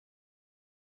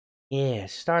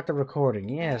Yes, start the recording.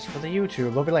 Yes, for the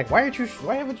YouTube. They'll be like, why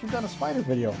haven't you done a spider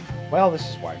video? Well, this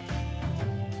is why.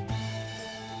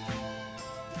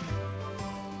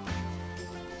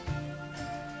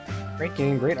 Great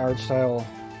game, great art style.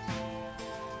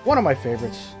 One of my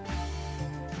favorites.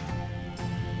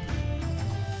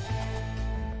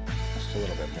 Just a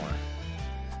little bit more.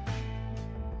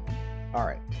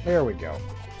 Alright, there we go.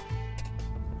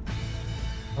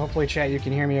 Hopefully, chat, you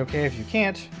can hear me okay. If you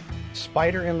can't,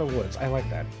 Spider in the Woods. I like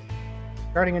that.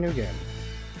 Starting a new game.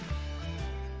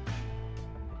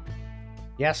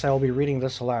 Yes, I will be reading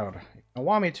this aloud. I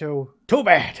want me to. Too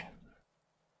bad!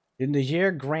 In the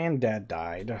year Granddad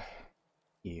died...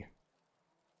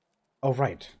 Oh,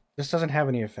 right. This doesn't have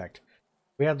any effect.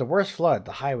 We had the worst flood.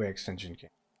 The highway extension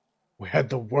came. We had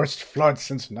the worst flood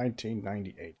since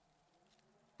 1998.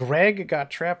 Greg got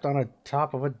trapped on the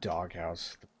top of a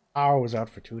doghouse. The power was out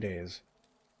for 2 days.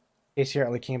 Casey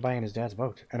Hartley came by in his dad's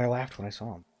boat, and I laughed when I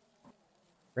saw him.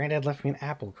 Granddad left me an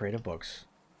apple crate of books.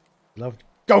 He loved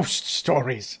ghost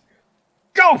stories.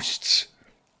 Ghosts!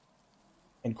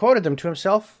 And quoted them to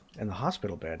himself in the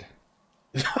hospital bed.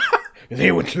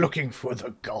 They went looking for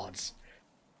the gods.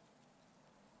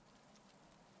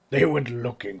 They went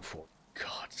looking for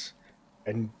gods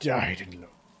and died in low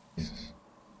places.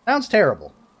 Sounds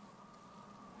terrible.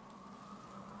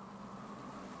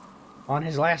 On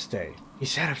his last day, he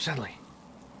sat up suddenly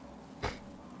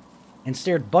and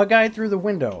stared bug-eyed through the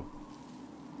window.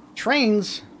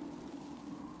 Trains.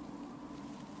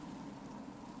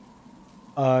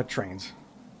 Trains.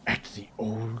 At the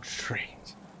old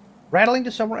trains. Rattling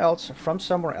to somewhere else, from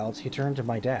somewhere else, he turned to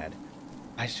my dad.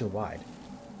 Eyes still wide.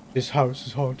 This house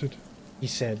is haunted, he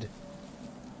said.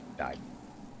 Died.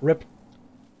 Rip.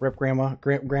 Rip grandma,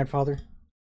 grandfather,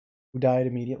 who died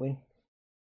immediately.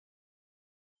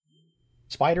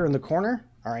 Spider in the corner?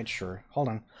 Alright, sure. Hold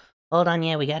on. Hold on,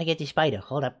 yeah, we gotta get the spider.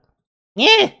 Hold up.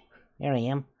 Yeah! There I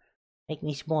am. Make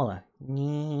me smaller.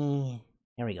 Yeah.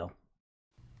 There we go.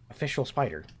 Official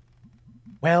spider.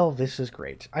 Well, this is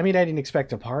great. I mean, I didn't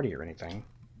expect a party or anything.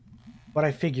 But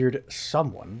I figured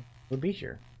someone would be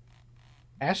here.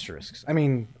 Asterisks. I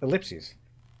mean, ellipses.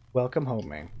 Welcome home,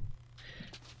 man.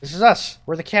 This is us.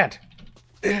 We're the cat.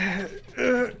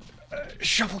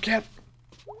 Shuffle cat.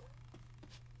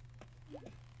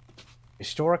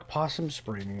 Historic Possum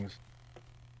Springs.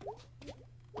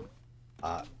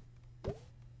 Let's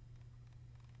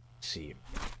see.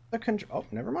 Oh,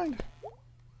 never mind.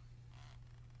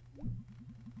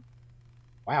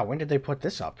 Wow, when did they put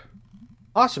this up?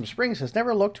 Possum Springs has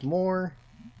never looked more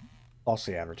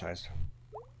falsely advertised.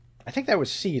 I think that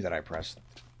was C that I pressed.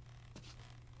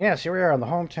 Yes, here we are in the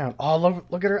hometown. Oh,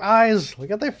 look at her eyes. Look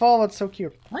at they fall. That's so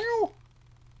cute. Meow.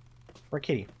 Or a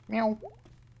kitty. Meow.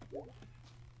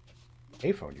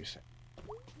 Payphone, you say?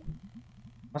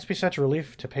 Must be such a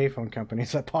relief to payphone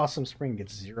companies that Possum Spring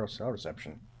gets 0 cell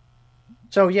reception.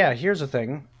 So yeah, here's the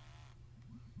thing.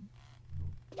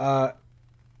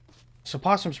 So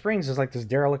Possum Springs is like this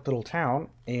derelict little town,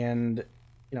 and,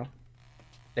 you know,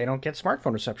 they don't get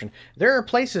smartphone reception. There are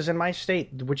places in my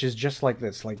state which is just like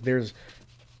this. Like,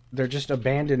 they're just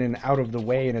abandoned and out of the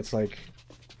way, and it's like,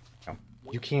 you know,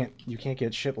 you can't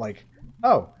get shit like,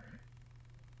 oh,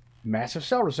 massive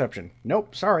cell reception.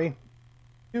 Nope, sorry.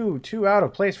 Too out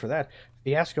of place for that.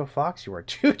 Fiasco Fox, you are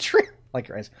too trim. Like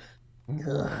your eyes.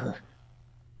 Ugh.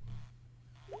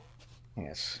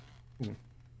 Yes.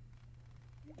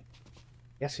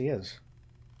 Yes, he is.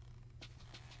 You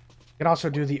can also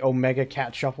do the Omega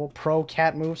Cat Shuffle. Pro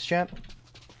cat moves, chat.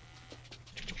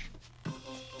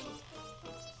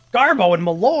 Garbo and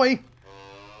Malloy! Here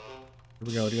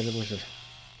we go, do the other voices.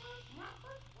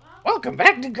 Welcome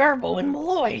back to Garbo and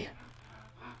Malloy!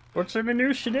 What's in the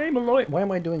news today, Malloy? Why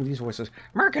am I doing these voices?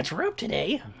 Markets were up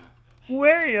today.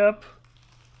 Way up.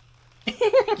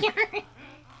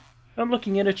 I'm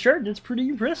looking at a chart and it's pretty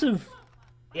impressive.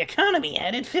 The economy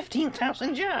added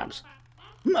 15,000 jobs,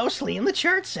 mostly in the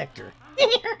chart sector.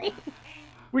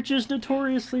 Which is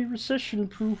notoriously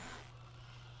recession-proof.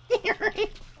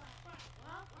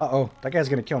 Uh-oh, that guy's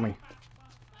gonna kill me.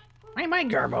 My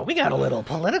Garbo, we got a little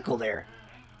political there.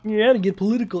 Yeah, to get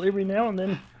political every now and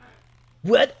then.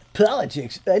 What?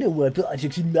 Politics? I don't want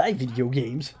politics in my video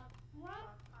games.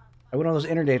 I went on those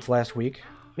interdates last week.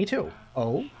 Me too.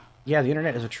 Oh? Yeah, the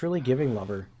internet is a truly giving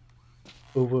lover.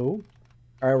 Ooh-woo.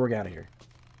 Alright, we're out of here.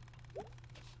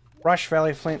 Rush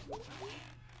Valley Flint.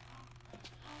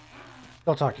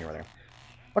 Still talking over there.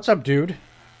 What's up, dude?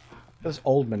 This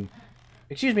old man.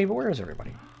 Excuse me, but where is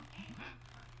everybody?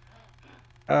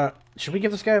 Should we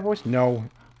give this guy a voice? No.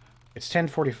 It's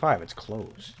 10:45. It's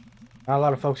closed. Not a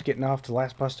lot of folks getting off the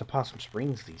last bus to Possum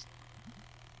Springs these.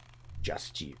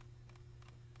 Just you.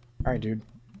 Alright, dude.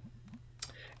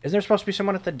 Isn't there supposed to be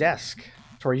someone at the desk?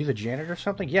 So are you the janitor or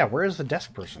something? Yeah, where is the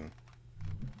desk person?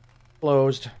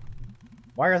 Closed.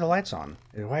 Why are the lights on?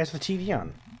 And why is the TV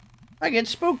on? I get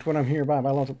spooked when I'm here by my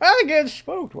lonesome. I get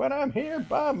spooked when I'm here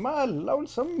by my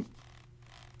lonesome.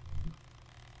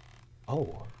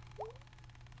 Oh. I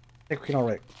think we can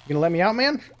already. You gonna let me out,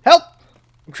 man? Help!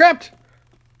 I'm trapped!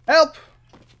 Help!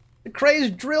 The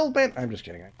crazed drill bit. I'm just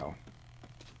kidding, I know.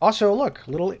 Also, look,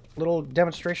 little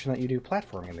demonstration that you do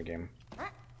platforming in the game.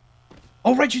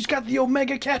 Oh, right, she's got the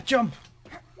Omega Cat jump!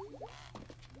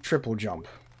 Triple jump.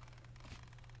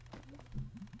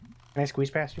 Can I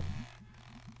squeeze past you?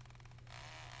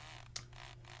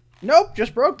 Nope,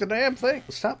 just broke the damn thing.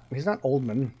 Stop. He's not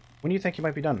Oldman. When do you think he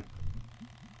might be done?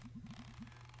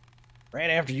 Right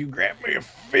after you grab me a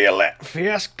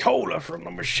Fias Cola from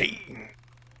the machine.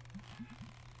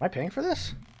 Am I paying for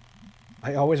this?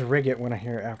 I always rig it when I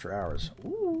hear After Hours.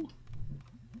 Ooh.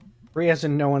 Free as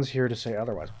in no one's here to say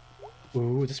otherwise.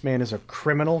 Ooh, this man is a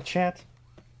criminal, chat.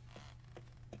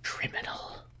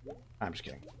 Criminal. I'm just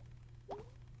kidding.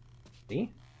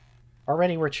 See?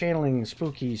 Already we're channeling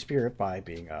spooky spirit by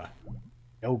being a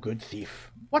no good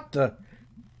thief. What the?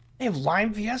 They have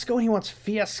lime fiasco and he wants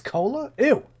Fias Cola?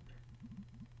 Ew.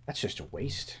 That's just a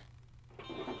waste.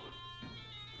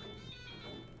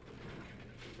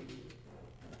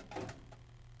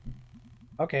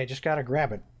 Okay, just gotta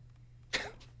grab it.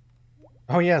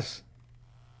 Oh, yes.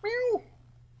 Meow.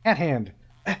 Cat hand.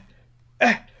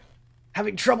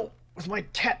 Having trouble with my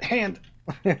cat hand.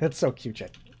 That's so cute,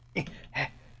 Chet.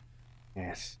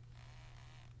 Yes.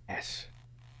 Yes.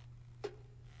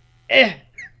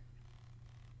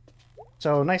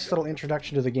 So, nice little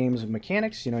introduction to the game's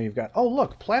mechanics. You know, you've got, oh,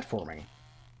 look, platforming.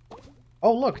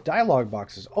 Oh, look, dialogue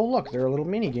boxes. Oh, look, there are little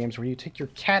mini games where you take your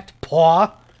cat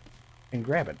paw and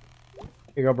grab it.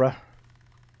 Here you go, bruh.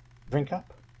 Drink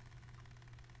up.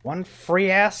 One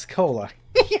free-ass cola.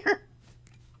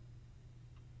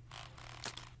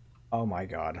 Oh, my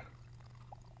God.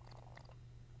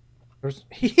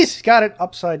 He's got it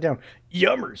upside down.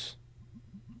 Yummers.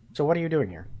 So what are you doing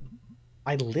here?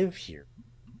 I live here.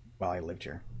 Well, I lived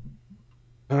here.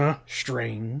 Huh?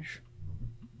 Strange.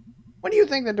 When do you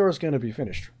think the door's going to be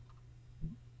finished?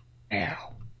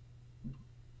 Now.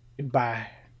 Goodbye.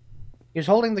 He was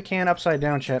holding the can upside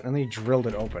down, chat, and then he drilled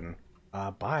it open.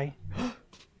 Bye.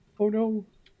 Oh, no.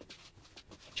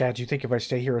 Chad, do you think if I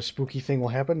stay here a spooky thing will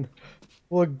happen?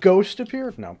 Will a ghost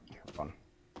appear? No. Fun.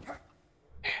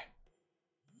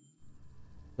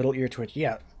 Little ear twitch.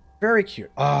 Yeah. Very cute.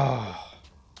 Oh.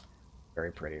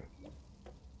 Very pretty.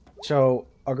 So,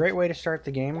 a great way to start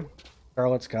the game.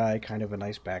 Scarlet sky, kind of a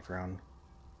nice background.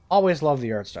 Always love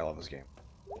the art style of this game.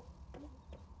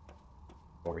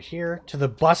 Over here, to the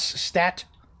bus stat.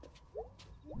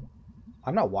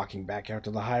 I'm not walking back out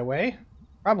to the highway.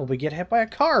 Probably get hit by a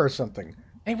car or something.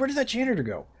 Hey, where did that janitor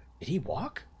go? Did he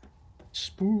walk?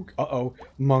 Spook. Uh-oh.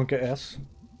 Monka S.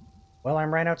 Well,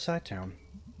 I'm right outside town.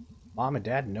 Mom and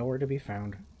Dad nowhere to be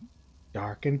found.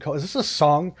 Dark and cold. Is this a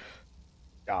song?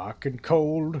 Dark and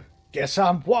cold. Guess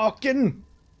I'm walking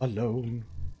alone.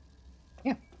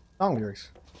 Yeah, song lyrics.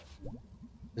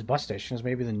 This bus station is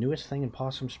maybe the newest thing in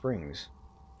Possum Springs.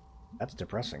 That's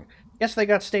depressing. Guess they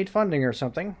got state funding or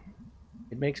something.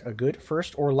 It makes a good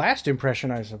first or last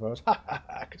impression, I suppose. Ha ha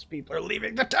ha, because people are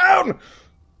leaving the town!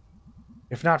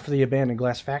 If not for the abandoned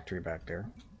glass factory back there.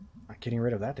 Not getting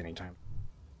rid of that anytime.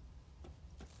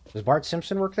 Does Bart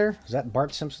Simpson work there? Is that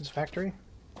Bart Simpson's factory?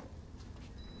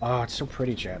 Oh, it's so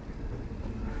pretty, chat.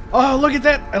 Oh, look at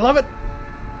that! I love it!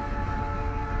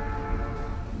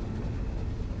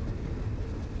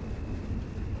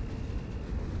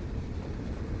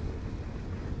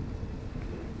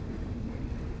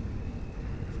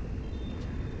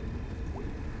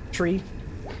 Tree.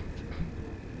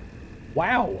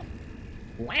 Wow.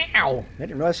 Wow. I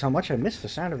didn't realize how much I missed the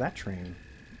sound of that train.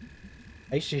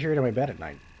 I used to hear it in my bed at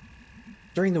night.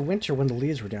 During the winter when the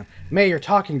leaves were down. May, you're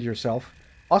talking to yourself.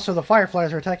 Also, the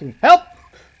fireflies are attacking me. Help!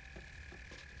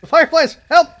 The fireflies!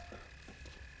 Help!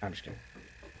 I'm just kidding.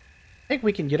 I think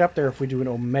we can get up there if we do an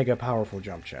Omega powerful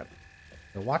jump, chat.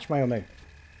 So watch my Omega.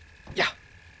 Yeah!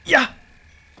 Yeah!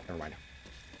 Never mind.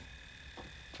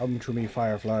 Come to me,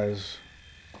 fireflies.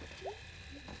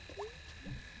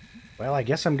 Well, I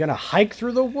guess I'm gonna hike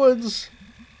through the woods.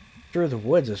 Through the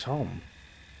woods is home.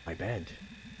 My bed.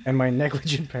 And my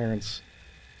negligent parents.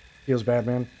 Feels bad,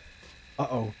 man.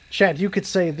 Uh-oh. Chat, you could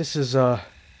say this is,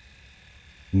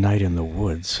 Night in the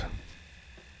Woods.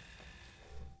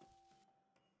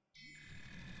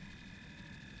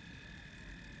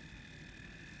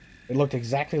 It looked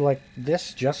exactly like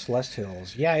this, just less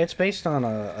hills. Yeah, it's based on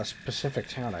a specific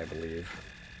town, I believe.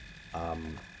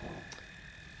 And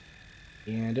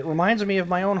it reminds me of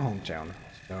my own hometown.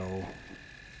 So,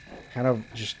 kind of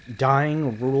just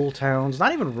dying rural towns.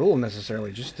 Not even rural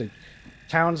necessarily, just the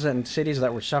towns and cities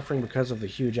that were suffering because of the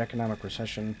huge economic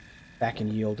recession back in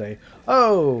ye olde day.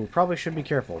 Oh, probably should be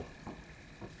careful.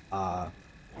 Yeah,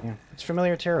 it's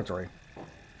familiar territory.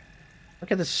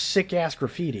 Look at this sick-ass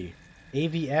graffiti.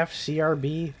 AVF,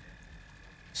 CRB,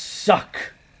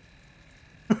 suck.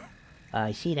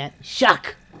 I see that.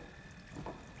 Shuck!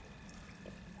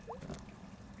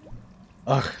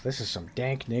 Ugh, this is some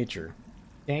dank nature.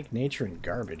 Dank nature and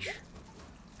garbage.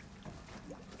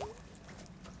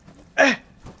 Ah!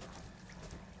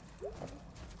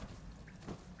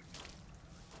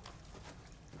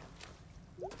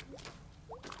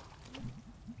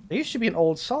 There used to be an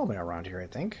old sawmill around here, I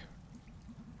think.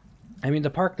 I mean, the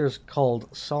park there's called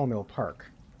Sawmill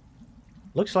Park.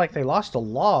 Looks like they lost a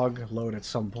log load at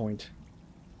some point.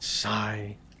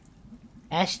 Sigh.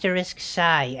 Asterisk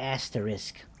sigh,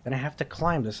 asterisk. Gonna have to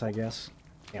climb this, I guess.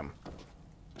 Damn.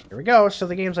 Here we go. So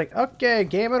the game's like, okay,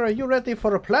 gamer, are you ready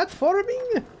for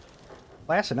platforming?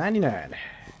 Class of 99.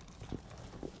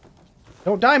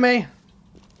 Don't die, May.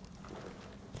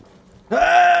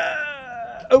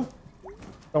 Ah! Oh!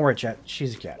 Don't worry, chat.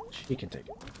 She's a cat. She can take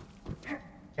it.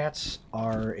 Cats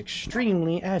are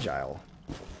extremely agile.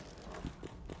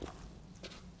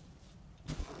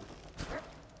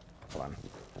 Hold on.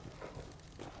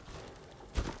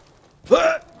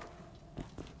 Ah!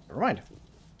 Never mind.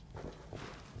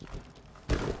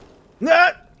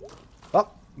 Ah! Oh,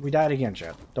 we died again,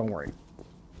 chat. Don't worry.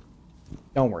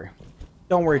 Don't worry.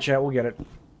 Don't worry, chat. We'll get it.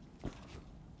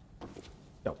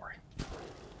 Don't worry.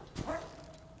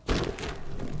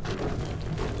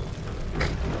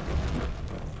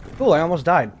 Cool, I almost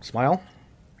died. Smile.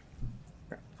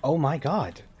 Oh my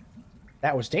god.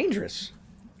 That was dangerous.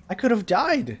 I could have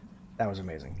died. That was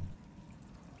amazing.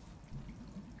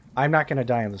 I'm not going to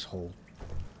die in this hole.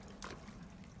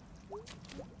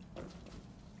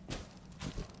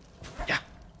 Yeah.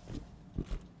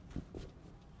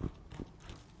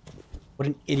 What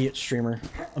an idiot streamer.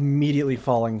 Immediately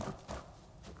falling.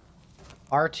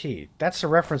 RT. That's a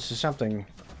reference to something.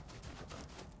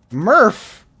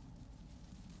 Murph!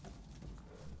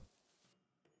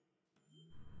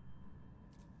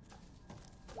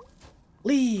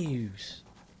 Leaves.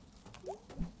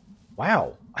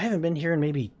 Wow. I haven't been here in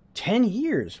maybe 10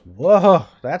 years. Whoa.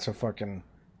 That's a fucking...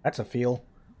 That's a feel.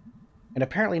 And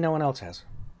apparently no one else has.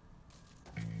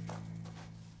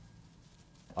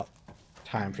 Oh.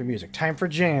 Time for music. Time for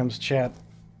jams, chat.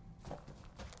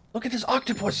 Look at this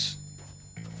octopus!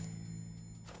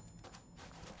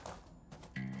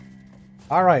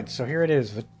 Alright, so here it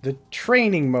is. The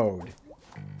training mode.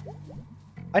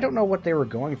 I don't know what they were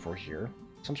going for here.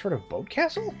 Some sort of boat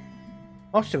castle?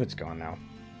 Most of it's gone now.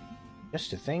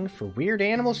 Just a thing for weird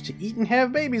animals to eat and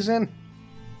have babies in.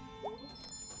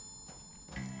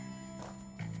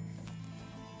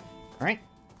 Alright.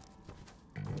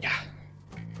 Yeah.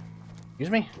 Excuse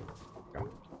me? Go.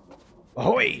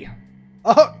 Ahoy!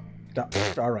 Oh!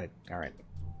 Alright, alright.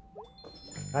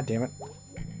 God damn it.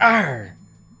 Arr!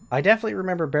 I definitely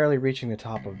remember barely reaching the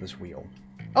top of this wheel.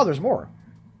 Oh, there's more.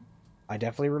 I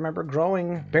definitely remember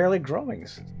barely growing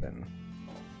since then.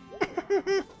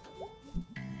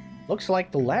 Looks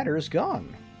like the ladder is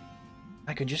gone.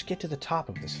 I could just get to the top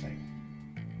of this thing.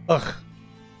 Ugh.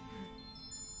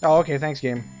 Oh, okay, thanks,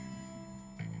 game.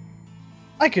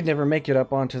 I could never make it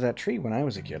up onto that tree when I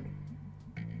was a kid.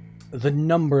 The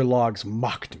number logs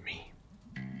mocked me.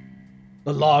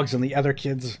 The logs and the other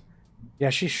kids. Yeah,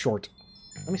 she's short.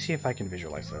 Let me see if I can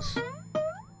visualize this.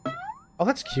 Oh,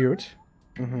 that's cute.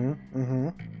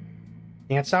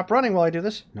 Can't stop running while I do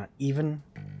this. Not even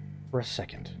for a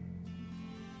second.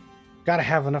 Gotta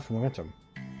have enough momentum.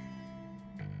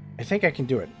 I think I can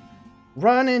do it.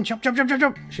 Run and jump, jump, jump, jump,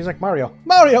 jump. She's like Mario.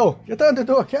 Mario! You turned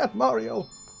into a cat, Mario.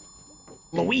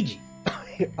 Luigi.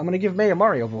 I'm gonna give May a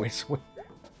Mario voice.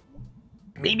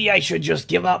 Maybe I should just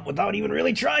give up without even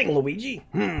really trying, Luigi.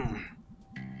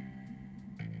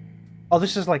 Oh,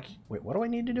 this is like... Wait, what do I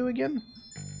need to do again?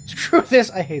 Screw this.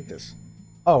 I hate this.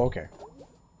 Oh, okay.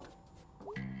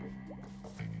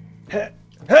 There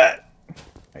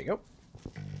you go.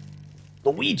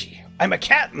 Luigi, I'm a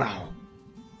cat now.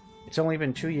 It's only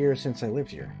been 2 years since I lived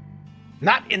here.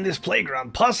 Not in this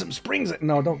playground. Possum Springs it.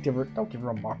 No, don't give her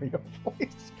a Mario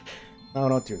voice. No,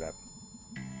 don't do that.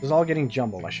 This is all getting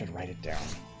jumbled. I should write it down.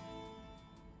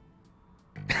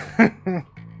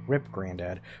 Rip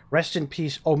Granddad. Rest in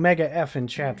peace, Omega F in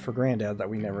chat for Granddad that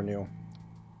we never knew.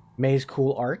 May's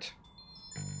cool art.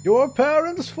 Your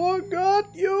parents forgot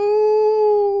you!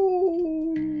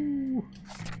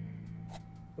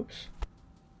 Oops.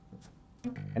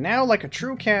 And now, like a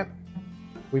true cat,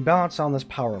 we balance on this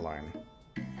power line.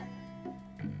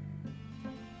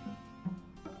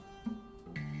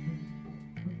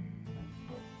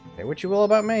 Say what you will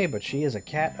about me, but she is a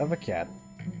cat of a cat.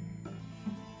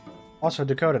 Also,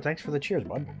 Dakota, thanks for the cheers,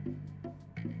 bud.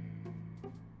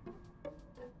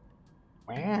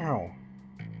 Wow.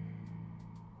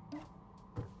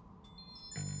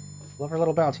 Love her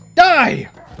little bounce. Die!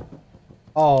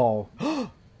 Oh. The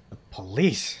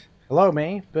police. Hello,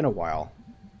 May. Been a while.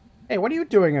 Hey, what are you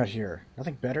doing out here?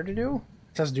 Nothing better to do?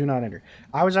 It says do not enter.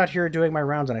 I was out here doing my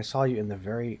rounds and I saw you in the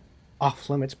very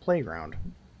off-limits playground.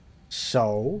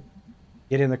 So,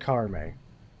 get in the car, May.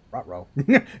 Ruh-roh.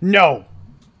 No!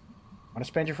 Want to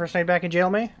spend your first night back in jail,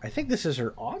 May? I think this is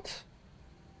her aunt?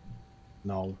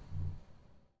 No.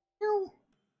 No.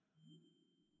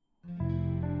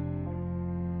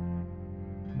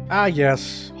 Ah,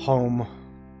 yes. Home.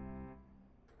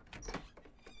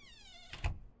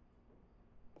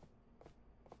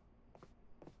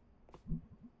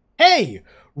 Hey!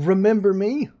 Remember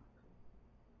me?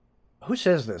 Who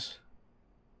says this?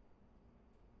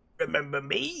 Remember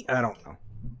me? I don't know.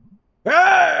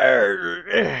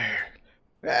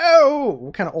 Oh!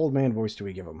 What kind of old man voice do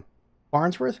we give him?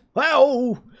 Farnsworth?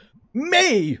 Oh!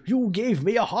 May! You gave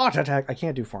me a heart attack. I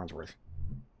can't do Farnsworth.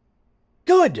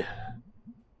 Good!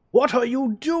 What are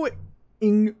you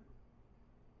doing?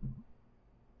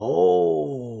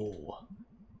 Oh!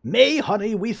 May,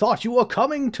 honey, we thought you were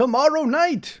coming tomorrow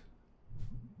night!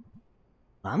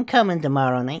 I'm coming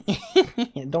tomorrow night.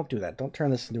 Don't do that. Don't turn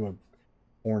this into a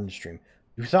porn stream.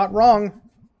 You thought wrong.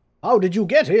 How did you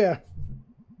get here?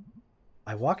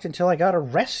 I walked until I got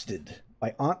arrested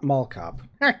by Aunt Malcop.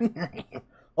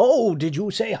 Oh, did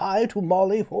you say hi to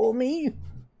Molly for me?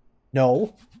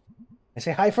 No. I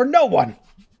say hi for no one.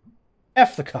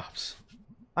 F the cops.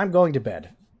 I'm going to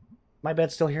bed. My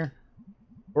bed's still here?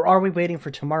 Or are we waiting for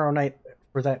tomorrow night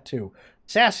for that too?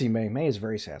 Sassy May. May is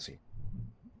very sassy.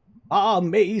 Ah,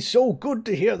 May, so good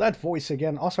to hear that voice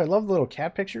again. Also, I love the little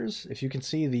cat pictures. If you can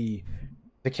see the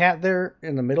cat there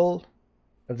in the middle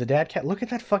of the dad cat. Look at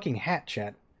that fucking hat,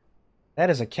 chat. That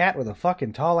is a cat with a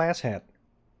fucking tall-ass hat.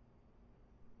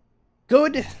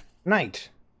 Good night.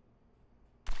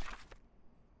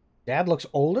 Dad looks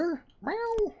older?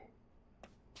 Meow.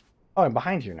 Oh, I'm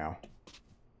behind you now.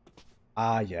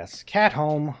 Ah, yes. Cat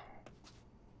home.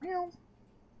 Meow.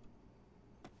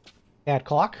 Cat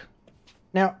clock.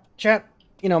 Now, chat,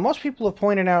 you know, most people have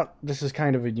pointed out this is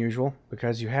kind of unusual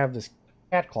because you have this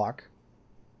cat clock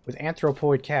with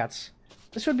anthropoid cats.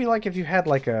 This would be like if you had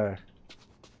like a,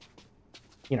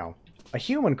 you know, a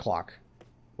human clock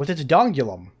with its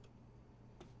dongulum.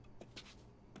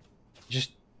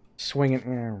 Just swinging.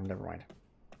 Never mind.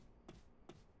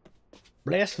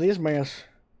 Bless this mess.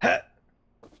 Ha!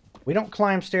 We don't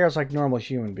climb stairs like normal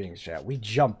human beings, chat. We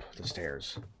jump the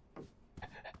stairs.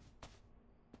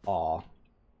 Aw.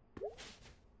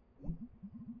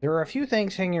 There are a few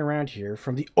things hanging around here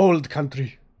from the old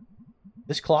country.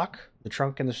 This clock, the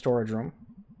trunk in the storage room,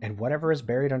 and whatever is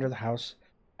buried under the house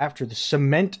after the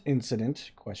cement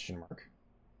incident, question mark.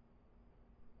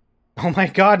 Oh my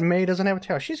god, May doesn't have a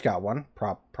tail. She's got one.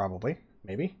 Probably.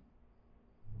 Maybe.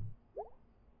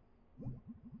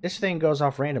 This thing goes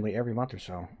off randomly every month or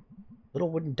so. Little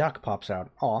wooden duck pops out.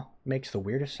 Aw, makes the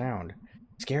weirdest sound.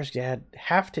 Scares Dad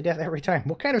half to death every time.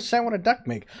 What kind of sound would a duck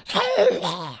make?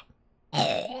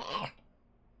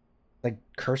 Like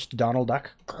cursed Donald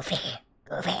Duck? Goofy,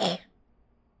 goofy.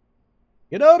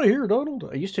 Get out of here, Donald.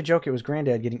 I used to joke it was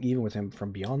Granddad getting even with him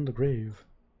from beyond the grave.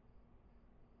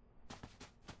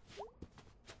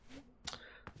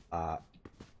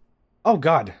 Oh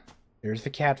god. There's the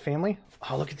cat family.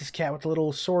 Oh, look at this cat with the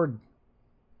little sword.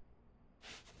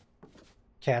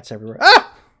 Cats everywhere.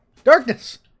 Ah!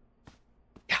 Darkness!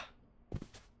 Yeah.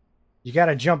 You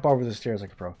gotta jump over the stairs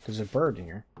like a pro. There's a bird in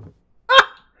here.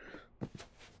 Ah!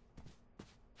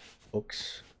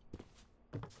 Books.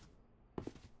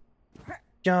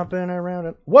 Jumping around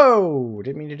it. Whoa!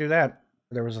 Didn't mean to do that.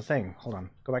 There was a thing. Hold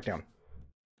on. Go back down.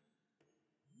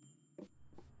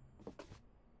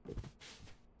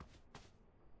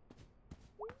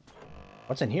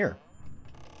 What's in here?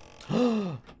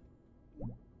 Ugh.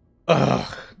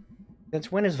 Since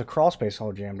when is the crawl space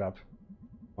all jammed up?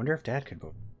 Wonder if Dad could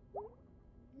move.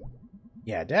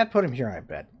 Yeah, Dad put him here, I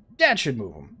bet. Dad should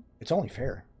move him. It's only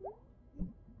fair.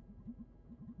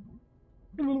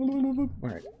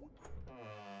 Alright.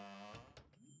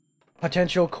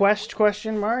 Potential quest,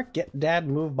 question mark? Get Dad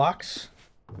move box.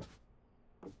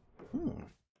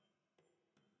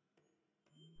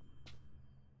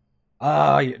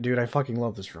 Ah, dude, I fucking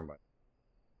love this room.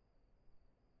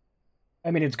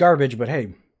 I mean, it's garbage, but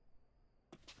hey.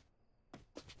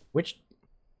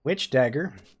 Witch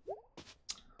dagger.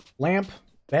 Lamp.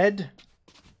 Bed.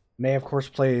 May, of course,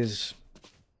 plays...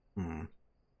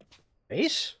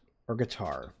 bass or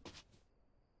guitar?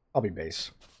 I'll be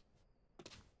bass.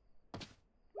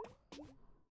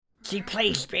 She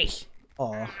plays bass.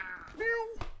 Aw.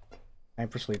 Time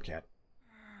for sleep, cat.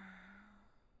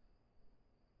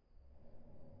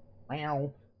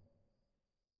 Meow.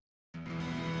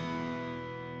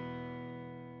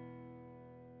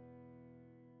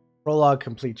 Prologue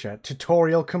complete, chat.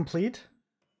 Tutorial complete?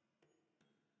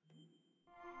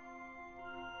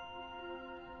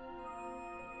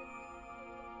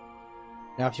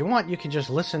 Now, if you want, you can just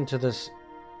listen to this.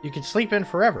 You can sleep in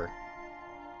forever.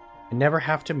 And never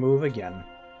have to move again.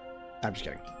 I'm just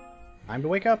kidding. Time to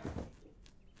wake up.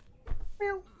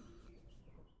 Meow.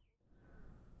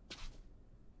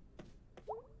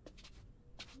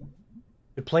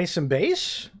 To play some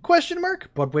bass? Question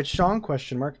mark. But which song?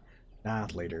 Question mark.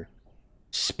 Not later.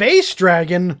 Space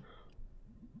Dragon?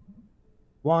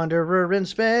 Wanderer in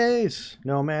space.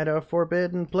 No matter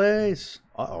forbidden place.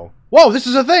 Uh-oh. Whoa, this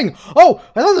is a thing! Oh,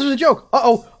 I thought this was a joke!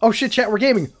 Uh-oh. Oh shit, chat, we're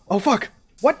gaming. Oh fuck.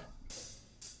 What?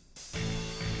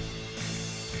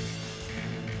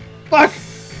 Fuck!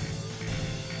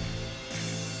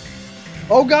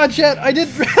 Oh god, chat, I did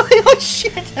really. Oh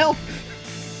shit, help!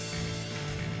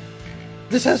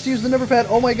 This has to use the number pad.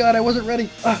 Oh my god, I wasn't ready.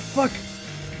 Ah, fuck.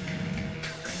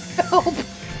 Help!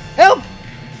 Help!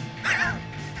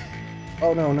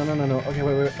 Oh no, no, no, no, no. Okay,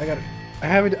 wait, I got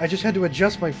it. I just had to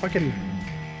adjust my fucking...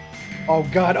 Oh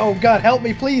god, help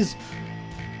me, please!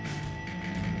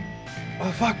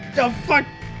 Oh fuck, oh fuck!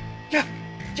 Yeah,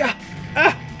 yeah,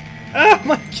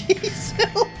 my keys,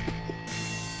 help!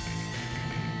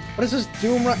 What is this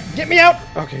Doom run? Get me out!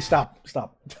 Okay, stop.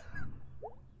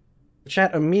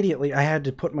 Chat, immediately I had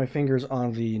to put my fingers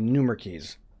on the numer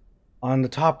keys. On the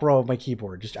top row of my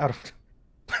keyboard, just out of...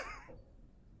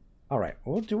 Alright,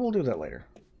 we'll do that later.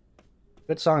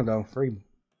 Good song though, very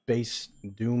bass,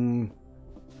 doom,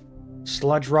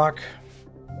 sludge rock.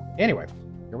 Anyway,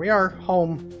 here we are,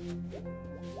 home.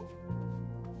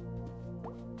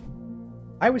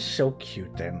 I was so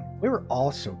cute then. We were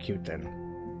all so cute then.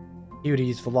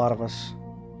 Cuties, the lot of us.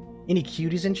 Any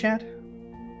cuties in chat?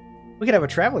 We could have a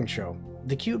traveling show.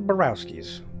 The Cute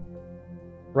Borowskis.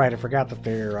 Right, I forgot that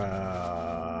they're,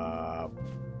 I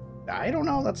don't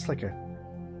know, that's like a...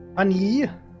 Honey?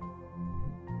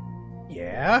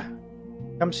 Yeah?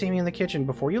 Come see me in the kitchen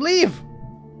before you leave!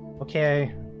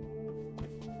 Okay.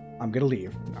 I'm gonna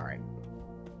leave. Alright.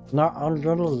 No, I'm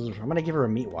gonna leave. I'm gonna give her a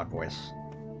meatwad voice.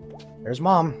 There's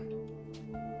Mom.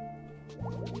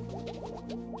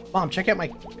 Mom, check out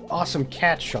my awesome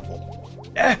cat shuffle.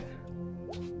 Eh!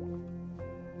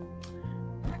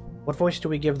 What voice do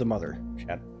we give the mother?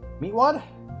 Chat. Meatwad?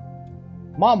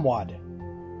 Momwad.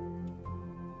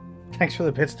 Thanks for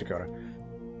the bits, Dakota.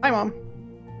 Hi, Mom.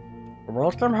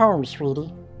 Welcome home,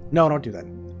 sweetie. No, don't do that.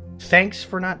 Thanks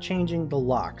for not changing the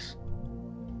locks.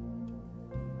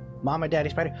 Mom and Daddy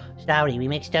Spider. Sorry, we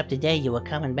mixed up the day you were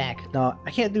coming back. No,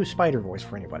 I can't do spider voice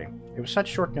for anybody. It was such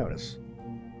short notice.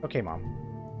 Okay, Mom.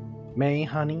 May,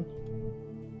 honey?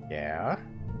 Yeah?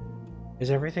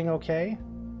 Is everything okay?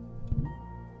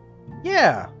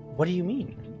 Yeah! What do you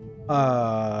mean?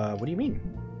 What do you mean?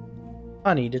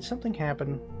 Honey, did something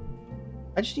happen?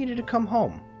 I just needed to come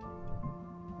home.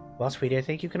 Well, sweetie, I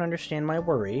think you can understand my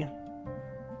worry.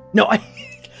 No,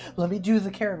 let me do the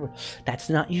Karen one. That's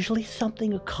not usually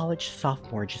something a college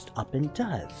sophomore just up and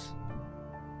does.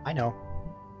 I know.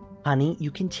 Honey,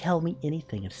 you can tell me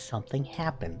anything if something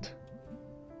happened.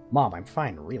 Mom, I'm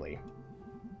fine, really.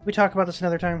 Can we talk about this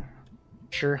another time?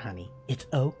 Sure, honey. It's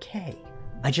okay.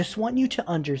 I just want you to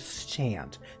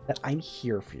understand that I'm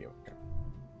here for you.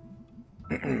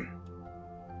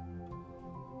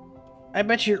 I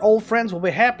bet your old friends will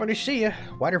be happy to see you.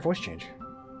 Why'd her voice change?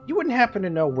 You wouldn't happen to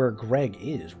know where Greg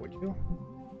is, would you?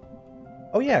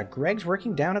 Oh yeah, Greg's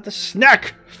working down at the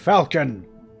Snack Falcon!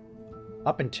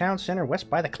 Up in town center, west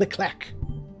by the Click-Clack.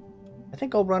 I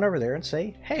think I'll run over there and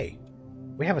say, hey,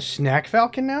 we have a Snack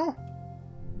Falcon now?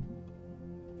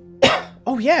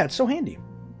 Oh yeah, it's so handy.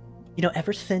 You know,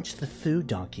 ever since the food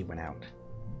donkey went out.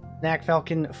 Snack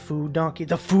Falcon, food donkey.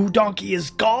 The food donkey is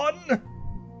gone?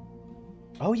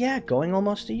 Oh yeah, going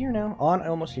almost a year now. On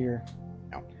almost a year.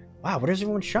 Now. Wow, where does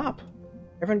everyone shop?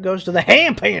 Everyone goes to the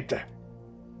Ham Panther.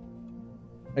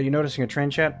 Are you noticing a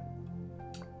trend, chat?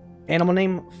 Animal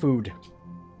name, food.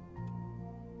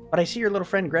 But I see your little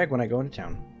friend Greg when I go into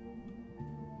town.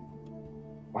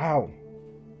 Wow.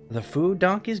 The food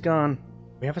donkey's gone.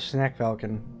 We have a Snack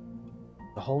Falcon.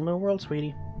 The whole new world,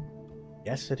 sweetie.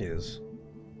 Yes, it is.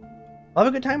 I'll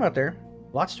have a good time out there.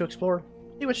 Lots to explore.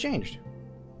 See what's changed.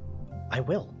 I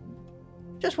will.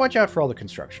 Just watch out for all the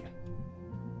construction.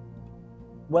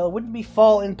 Well, it wouldn't be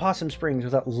fall in Possum Springs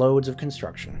without loads of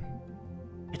construction.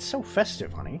 It's so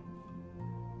festive, honey.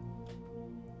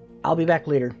 I'll be back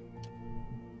later.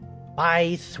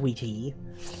 Bye, sweetie.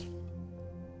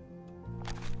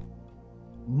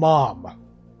 Mom.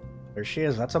 There she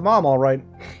is. That's a mom, all right.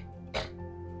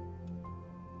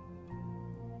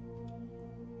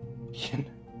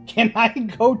 Can I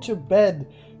go to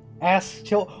bed? Ask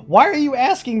till. Why are you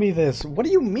asking me this? What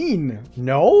do you mean?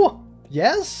 No?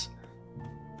 Yes?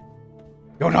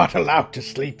 You're not allowed to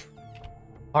sleep.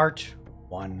 Part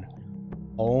 1.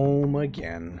 Home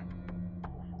again.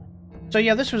 So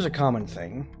yeah, this was a common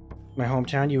thing. My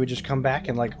hometown, you would just come back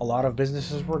and like a lot of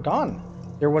businesses were gone.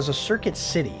 There was a Circuit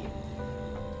City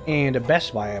and a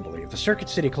Best Buy, I believe. The Circuit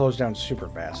City closed down super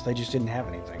fast. They just didn't have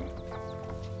anything.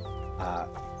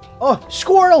 Oh,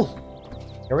 squirrel!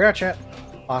 Here we are, chat.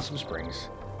 Possum Springs.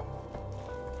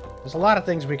 There's a lot of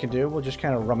things we can do. We'll just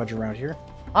kind of rummage around here.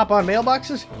 Hop on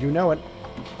mailboxes? You know it.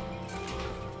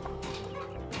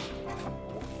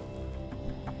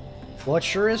 Well, it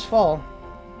sure is fall.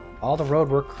 All the road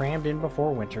work crammed in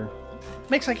before winter.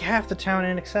 Makes like half the town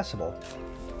inaccessible.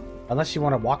 Unless you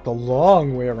want to walk the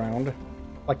long way around.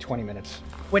 Like 20 minutes.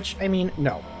 Which, I mean,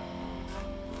 no.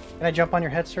 Can I jump on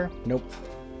your head, sir? Nope.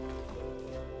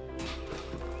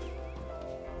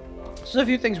 So there's a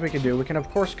few things we can do. We can, of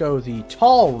course, go the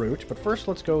tall route, but first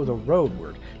let's go the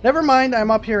roadward. Never mind,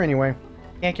 I'm up here anyway.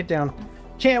 Can't get down.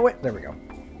 Can't wait. There we go.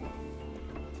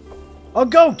 A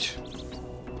goat!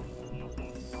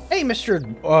 Hey, Mr.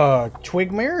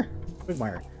 Twigmire?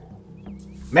 Twigmire.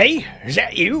 Me? Is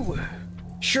that you?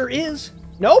 Sure is.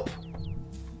 Nope.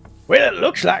 Well, it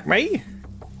looks like me.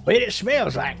 But it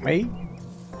smells like me.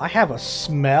 I have a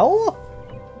smell?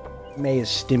 May is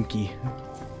stinky.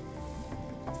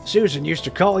 Susan used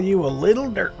to call you a little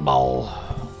dirtball.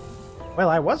 Well,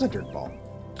 I was a dirtball.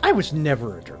 I was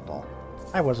never a dirtball.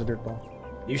 I was a dirtball.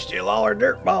 You still are a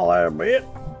dirtball, I bet.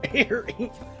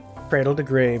 Cradle to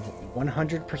grave,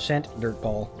 100%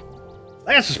 dirtball.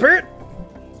 That's the spirit!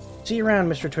 See you around,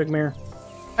 Mr. Twigmere.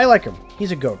 I like him.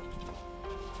 He's a goat.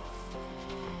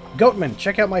 Goatman,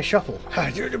 check out my shuffle.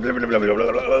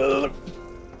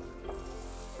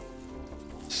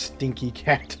 Stinky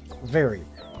cat. Very.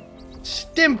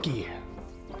 Stimky!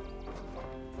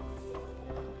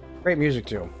 Great music,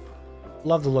 too.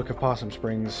 Love the look of Possum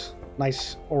Springs.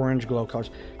 Nice orange glow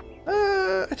colors.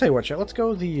 I tell you what, chat, let's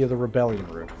go the Rebellion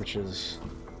route, which is...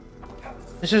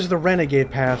 This is the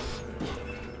Renegade path.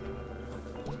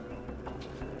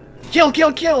 Kill,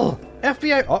 kill, kill!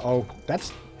 FBI... Uh-oh.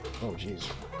 That's... Oh, jeez.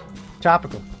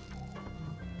 Topical.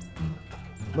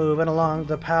 Moving along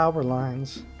the power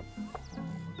lines.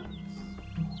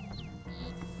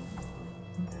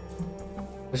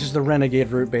 This is the Renegade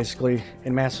route, basically,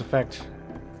 in Mass Effect.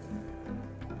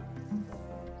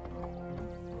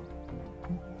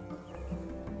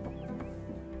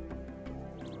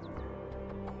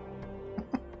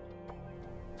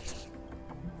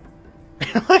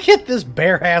 Look at this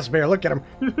bare-ass bear. Look at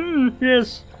him.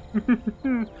 Yes.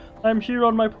 I'm here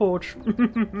on my porch.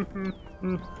 Did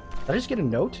I just get a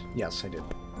note? Yes, I did.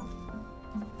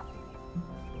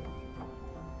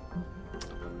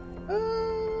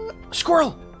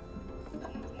 Squirrel!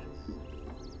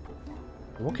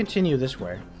 We'll continue this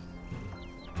way.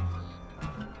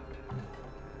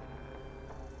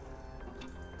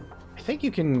 I think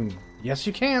you can... Yes,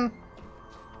 you can.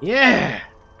 Yeah!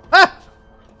 Ah!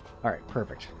 Alright,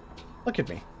 perfect. Look at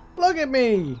me. Look at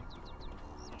me!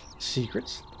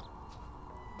 Secrets.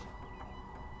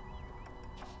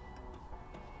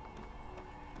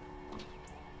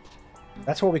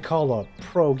 That's what we call a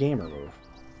pro gamer move.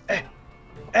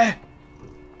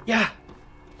 Yeah!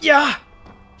 Yeah!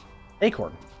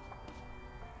 Acorn.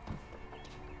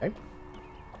 Okay.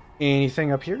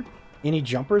 Anything up here? Any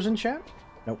jumpers in chat?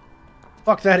 Nope.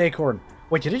 Fuck that acorn.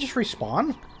 Wait, did it just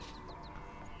respawn?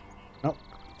 Nope.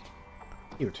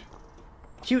 Cute.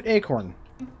 Cute acorn.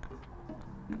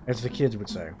 As the kids would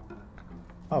say.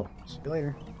 Oh, see you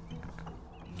later.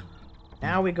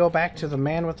 Now we go back to the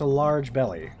man with the large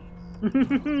belly.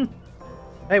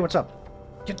 Hey, what's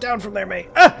up? Get down from there, mate.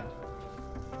 Ah!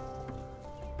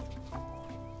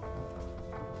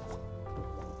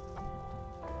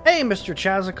 Hey, Mr.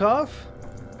 Chazikov.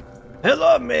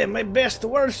 Hello, man. My best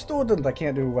worst student. I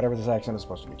can't do whatever this accent is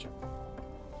supposed to be.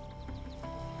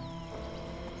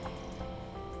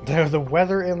 The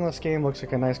weather in this game looks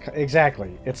like a nice...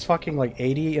 Exactly. It's fucking like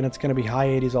 80 and it's going to be high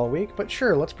 80s all week. But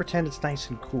sure, let's pretend it's nice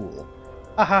and cool.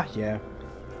 Haha, yeah.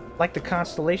 Like the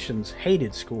Constellations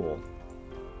hated school.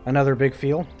 Another big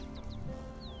feel.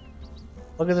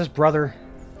 Look at this brother.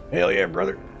 Hell yeah,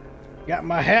 brother. Got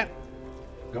my hat.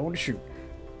 Going to shoot.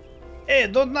 Hey,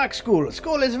 don't knock school.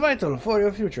 School is vital for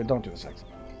your future. Don't do this, Alex.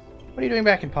 What are you doing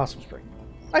back in Possum Spring?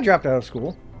 I dropped out of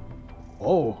school.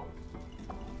 Oh.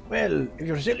 Well, if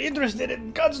you're still interested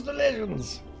in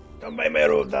constellations, come by my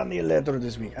road down the letter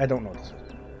this week. I don't know this.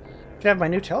 Should have my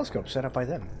new telescope set up by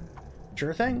then.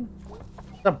 Sure thing.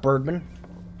 What's up, Birdman?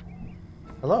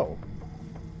 Hello.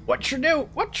 What you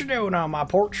doing on my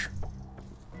porch?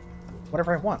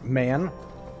 Whatever I want, man.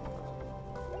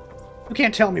 You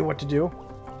can't tell me what to do.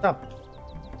 What's up?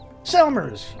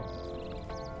 Selmers!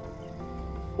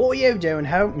 What are you doing,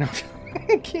 home? No,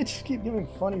 I can't just keep giving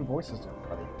funny voices to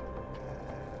everybody.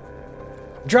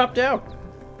 Dropped out!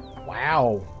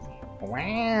 Wow.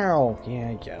 Wow. Yeah,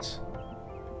 I guess.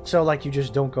 So, like, you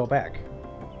just don't go back.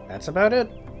 That's about it?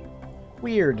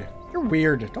 Weird. You're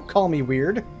weird. Don't call me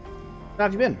weird. How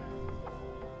have you been?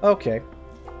 Okay.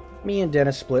 Me and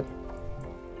Dennis split.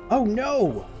 Oh,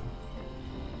 no!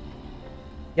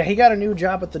 Yeah, he got a new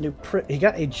job at the new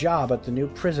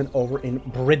prison over in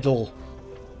Bridle.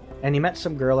 And he met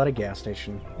some girl at a gas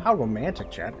station. How romantic,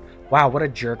 chat. Wow, what a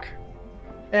jerk.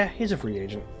 He's a free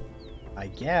agent. I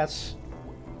guess.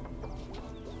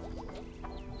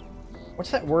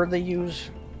 What's that word they use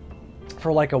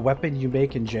for, like, a weapon you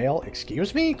make in jail?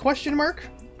 Excuse me? Question mark?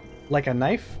 Like a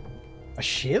knife? A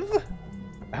shiv?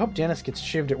 I hope Dennis gets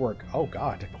shivved at work. Oh,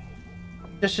 God.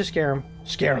 Just to scare him.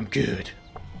 Scare him good.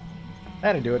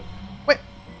 That'd do it. Wait.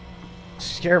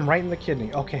 Scare him right in the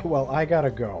kidney. Okay, well, I gotta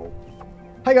go.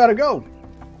 I gotta go!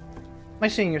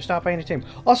 Nice seeing you. Stop by any time.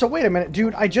 Also, wait a minute,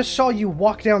 dude. I just saw you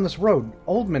walk down this road.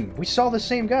 Oldman. We saw the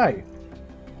same guy.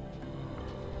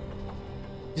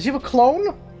 Does he have a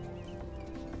clone?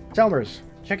 Selmers,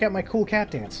 check out my cool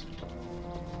cat dance.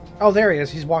 Oh, there he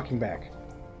is. He's walking back.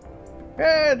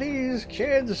 These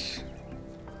kids.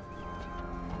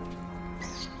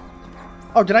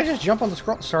 Oh, did I just jump on the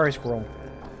scroll? Sorry, squirrel.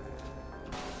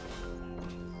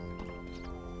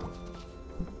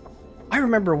 I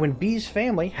remember when Bee's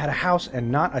family had a house and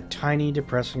not a tiny,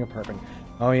 depressing apartment.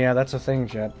 Oh yeah, that's a thing,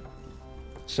 Jet.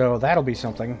 So that'll be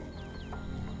something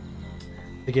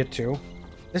to get to.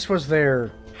 This was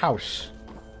their house.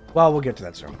 Well, we'll get to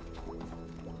that soon.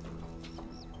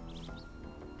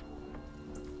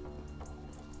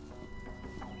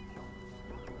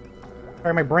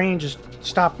 Alright, my brain just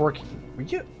stopped working. Were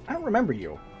you? I don't remember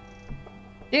you.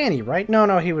 Danny, right?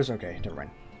 No, he was okay. Never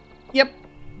mind. Yep.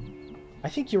 I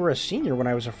think you were a senior when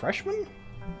I was a freshman?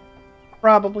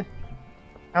 Probably.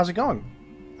 How's it going?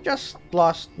 Just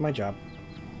lost my job.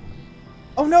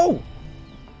 Oh no!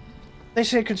 They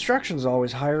say construction's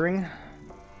always hiring,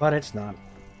 but it's not.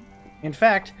 In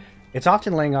fact, it's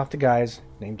often laying off the guys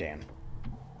named Dan.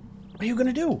 What are you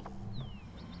gonna do?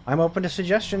 I'm open to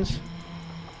suggestions.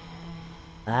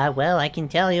 Well, I can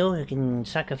tell you, you can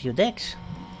suck a few dicks.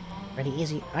 Pretty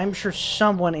easy. I'm sure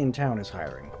someone in town is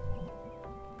hiring.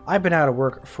 I've been out of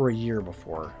work for a year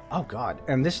before. Oh god,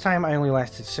 and this time I only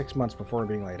lasted 6 months before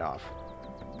being laid off.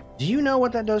 Do you know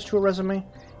what that does to a resume?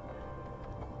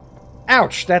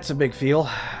 Ouch, that's a big feel.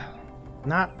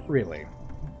 Not really.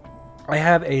 I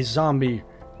have a zombie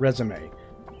resume.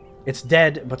 It's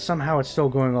dead, but somehow it's still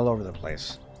going all over the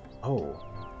place. Oh.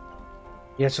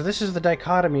 Yeah, so this is the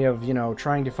dichotomy of, you know,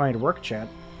 trying to find work, chat.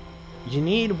 You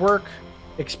need work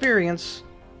experience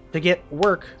to get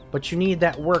work, but you need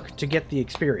that work to get the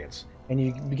experience. And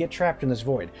you get trapped in this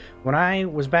void. When I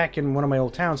was back in one of my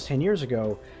old towns 10 years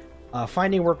ago,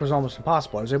 finding work was almost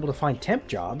impossible. I was able to find temp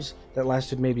jobs that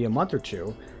lasted maybe a month or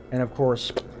two. And of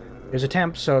course, there's a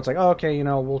temp, so it's like, oh, okay, you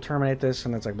know, we'll terminate this,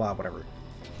 and it's like, blah, whatever.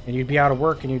 And you'd be out of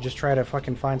work, and you'd just try to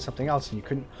fucking find something else, and you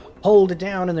couldn't hold it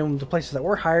down, and then the places that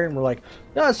were hiring were like,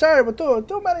 no, sorry, but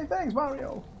too many things,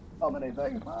 Mario. So many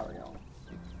things, Mario.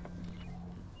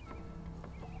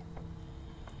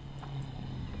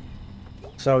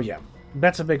 So, yeah,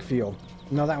 that's a big field.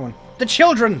 No, that one. The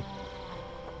children!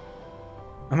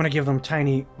 I'm gonna give them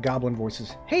tiny goblin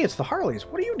voices. Hey, it's the Harleys.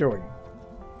 What are you doing?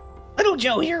 Little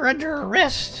Joe here under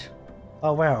arrest.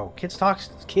 Oh, wow. Kids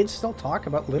still talk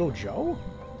about Little Joe?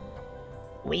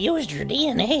 We used your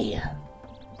DNA.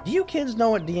 Do you kids know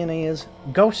what DNA is?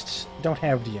 Ghosts don't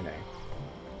have DNA.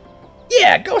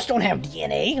 Yeah, ghosts don't have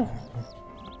DNA.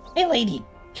 Hey, lady,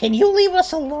 can you leave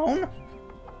us alone?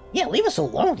 Yeah, leave us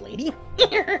alone, lady.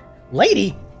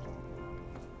 Lady?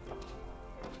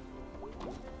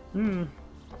 I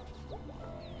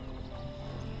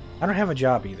don't have a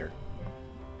job either.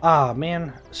 Ah,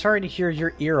 man. Sorry to hear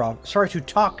your ear off. Sorry to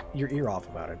talk your ear off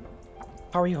about it.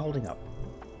 How are you holding up?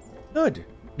 Good.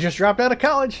 Just dropped out of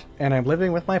college, and I'm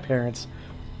living with my parents.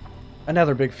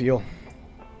 Another big feel.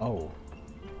 Oh.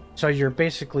 So you're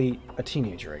basically a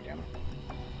teenager again.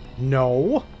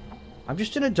 No! I'm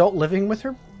just an adult living with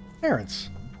her parents.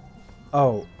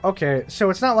 Oh, okay. So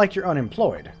it's not like you're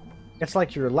unemployed. It's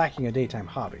like you're lacking a daytime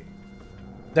hobby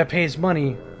that pays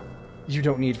money you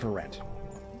don't need for rent.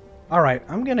 Alright,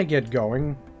 I'm gonna get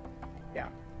going. Yeah.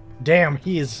 Damn,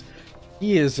 he's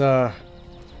not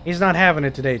having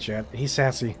it today, chat. He's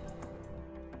sassy.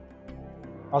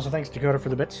 Also, thanks, Dakota, for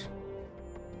the bits.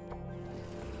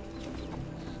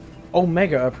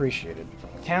 Omega appreciated.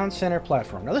 Town center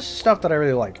platform. Now, this is stuff that I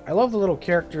really like. I love the little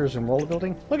characters and world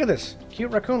building. Look at this.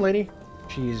 Cute raccoon lady.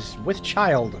 She's with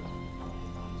child.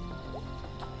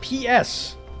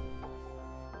 P.S.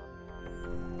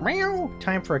 Meow.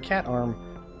 Time for a cat arm.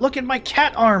 Look at my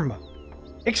cat arm!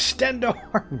 Extendo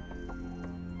arm!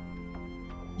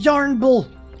 Yarn bull!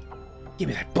 Give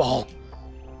me that ball!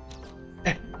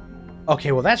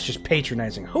 Okay, well that's just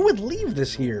patronizing. Who would leave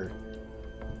this here?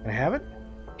 Can I have it?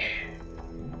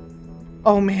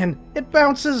 Oh man, it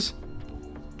bounces!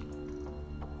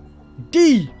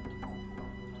 D!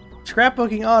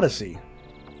 Scrapbooking Odyssey.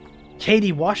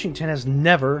 Katie Washington has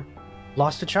never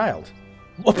lost a child.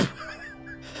 Whoop!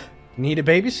 Need a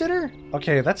babysitter?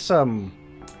 Okay, that's kind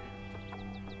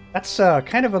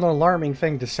of an alarming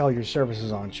thing to sell your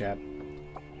services on, chat.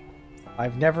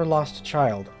 I've never lost a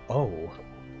child. Oh.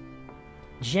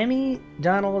 Jimmy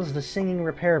Donald's the singing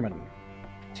repairman.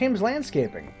 Tim's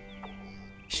landscaping.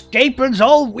 Scaping's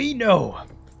all we know.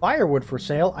 Firewood for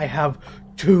sale. I have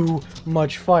too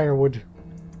much firewood.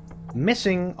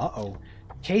 Missing. Uh-oh.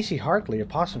 Casey Hartley of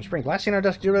Possum Springs. Last seen on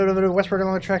dusk. Westward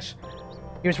along the tracks.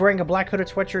 He was wearing a black hooded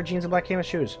sweatshirt, jeans, and black canvas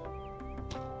shoes.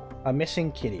 A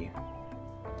missing kitty.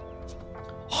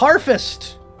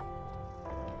 Harvest!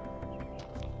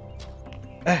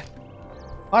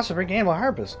 Possum Spring Animal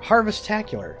Harvest.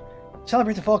 Harvestacular.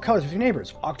 Celebrate the fall colors with your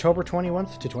neighbors. October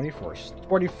 21st to 24th.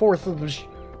 44th of the...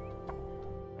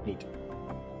 Neat.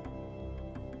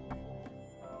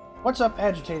 What's up,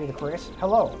 Agitated Aquarius?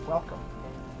 Hello, welcome.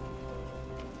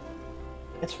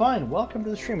 It's fine. Welcome to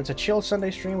the stream. It's a chill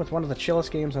Sunday stream with one of the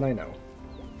chillest games that I know.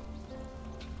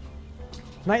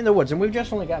 Night in the Woods, and we've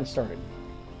just only gotten started.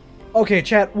 Okay,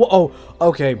 chat. Oh,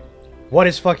 okay. What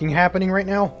is fucking happening right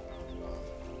now?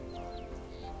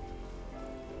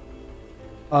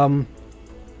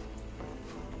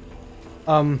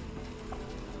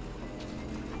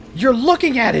 You're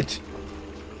looking at it!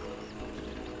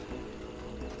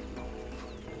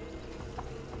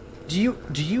 Do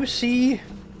you see...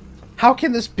 How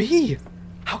can this be?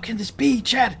 How can this be,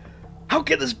 Chad? How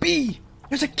can this be?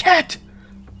 There's a cat!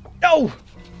 No!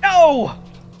 No!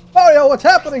 Mario, what's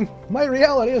happening? My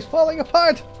reality is falling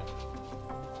apart!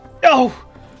 No!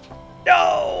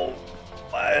 No!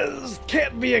 This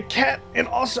can't be a cat and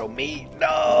also me!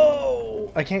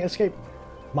 No! I can't escape.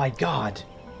 My god.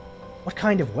 What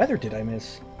kind of weather did I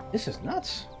miss? This is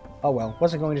nuts. Oh well,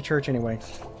 wasn't going to church anyway.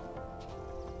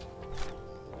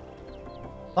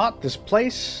 Thought this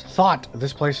place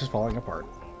is falling apart.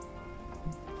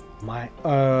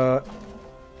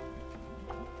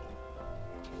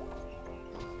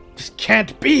 This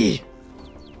can't be!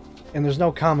 And there's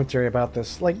no commentary about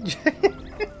this. Like...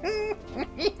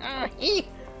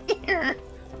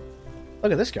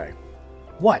 Look at this guy.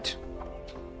 What?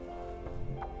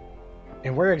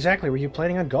 And where exactly were you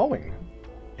planning on going?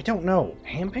 I don't know.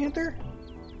 Ham Panther?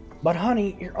 But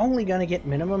honey, you're only gonna get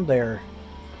minimum there.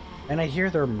 And I hear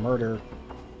they're murder.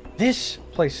 This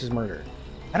place is murder.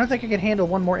 I don't think I can handle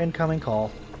one more incoming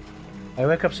call. I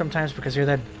wake up sometimes because I hear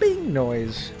that bing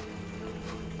noise.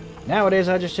 Nowadays,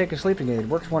 I just take a sleeping aid. It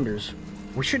works wonders.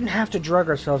 We shouldn't have to drug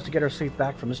ourselves to get our sleep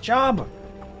back from this job.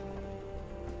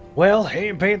 Well,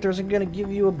 Ham Panther isn't going to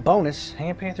give you a bonus.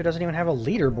 Ham Panther doesn't even have a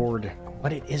leaderboard.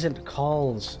 But it isn't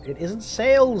calls. It isn't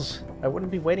sales. I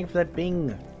wouldn't be waiting for that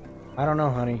bing. I don't know,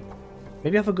 honey.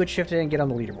 Maybe I'll have a good shift today and get on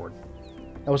the leaderboard.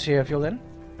 We'll see how I feel then.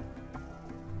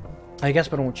 I guess,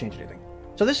 but it won't change anything.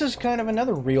 So this is kind of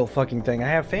another real fucking thing. I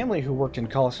have family who worked in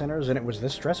call centers, and it was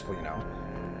this stressful, you know.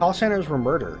 Call centers were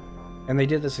murder. And they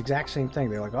did this exact same thing.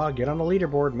 They're like, oh, get on the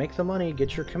leaderboard, make the money,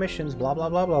 get your commissions, blah, blah,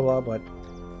 blah, blah, blah. But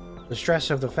the stress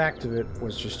of the fact of it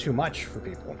was just too much for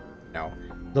people. No.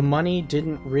 The money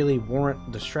didn't really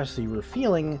warrant the stress that you were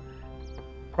feeling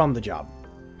from the job.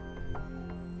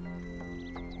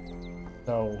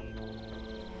 So...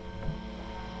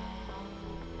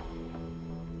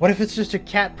 what if it's just a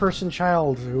cat person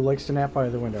child who likes to nap by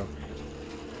the window?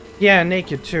 Yeah,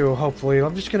 naked too, hopefully.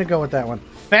 I'm just gonna go with that one.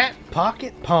 Fat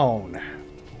Pocket Pone.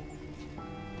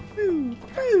 Ooh,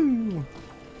 ooh.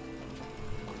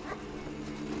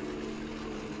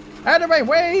 Out of my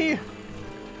way!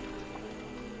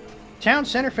 Town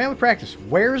Center Family Practice.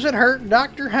 Where's it hurt,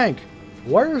 Dr. Hank?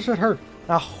 Where's it hurt?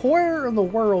 Now, where in the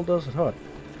world does it hurt?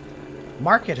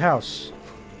 Market House.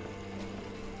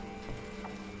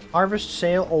 Harvest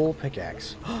Sale Old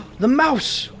Pickaxe. The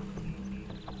mouse!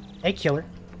 Hey, killer.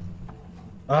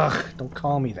 Ugh, don't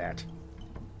call me that.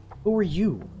 Who are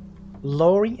you?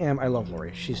 Lori M. I love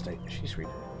Lori. She's sweet.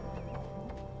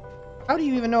 How do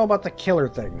you even know about the killer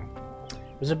thing?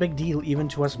 It was a big deal even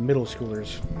to us middle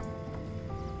schoolers.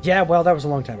 Yeah, well, that was a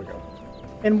long time ago.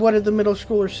 And what did the middle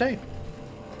schoolers say?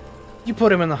 You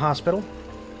put him in the hospital,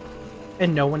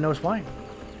 and no one knows why.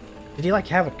 Did he, like,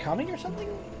 have it coming or something?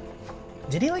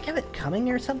 Did he, like, have it coming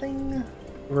or something?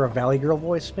 Or a Valley Girl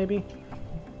voice, maybe?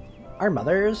 Our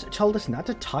mothers told us not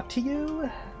to talk to you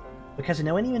because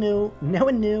no one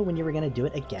knew when you were going to do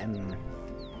it again.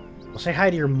 Well, say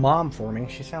hi to your mom for me.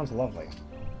 She sounds lovely.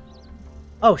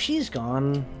 Oh, she's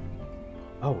gone.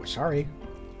 Oh, sorry.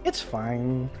 It's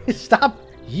fine. Stop.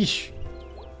 Yeesh.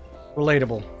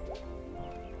 Relatable.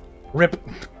 Rip.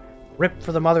 Rip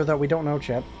for the mother that we don't know,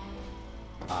 chat.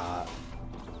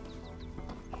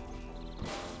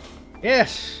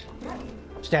 Yes.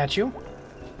 Statue.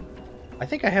 I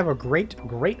think I have a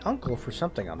great-great-uncle for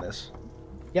something on this.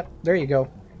 Yep, there you go.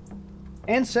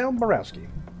 Anselm Borowski.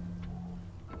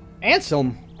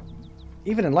 Anselm?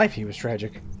 Even in life he was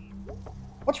tragic.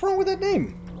 What's wrong with that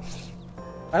name?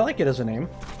 I like it as a name.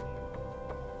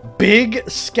 Big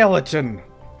Skeleton.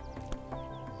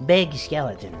 Big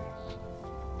skeleton.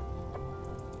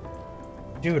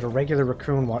 Dude, a regular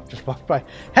raccoon just walked by.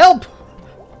 Help!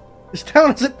 This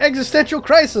town is an existential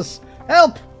crisis!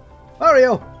 Help!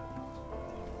 Mario!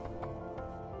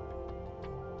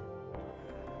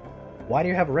 Why do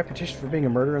you have a reputation for being a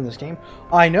murderer in this game?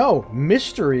 I know!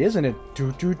 Mystery, isn't it?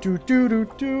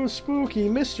 Do, spooky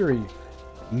mystery.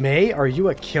 May, are you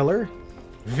a killer?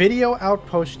 Video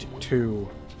Outpost 2.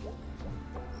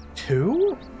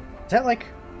 2? Is that like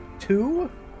 2?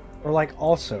 Or like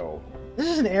also? This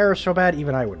is an error so bad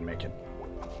even I wouldn't make it.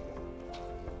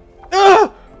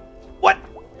 Ah! What?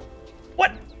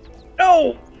 What?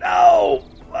 No! No!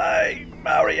 Why?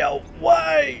 Mario,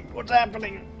 why? What's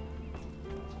happening?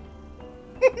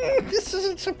 This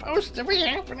isn't supposed to be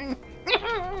happening.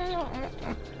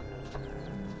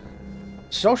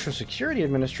 Social Security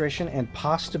Administration and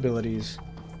Possibilities.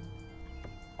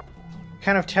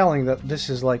 Kind of telling that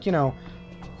this is like, you know,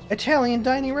 Italian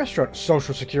dining restaurant.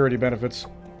 Social Security benefits.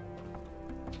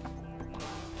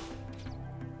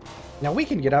 Now we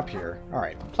can get up here.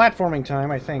 Alright, platforming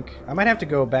time, I think. I might have to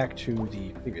go back to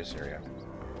the previous area.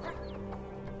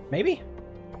 Maybe?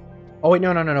 Oh wait,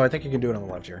 no, I think you can do it on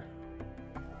the left here.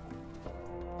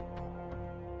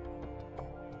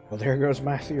 Well, there goes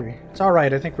my theory. It's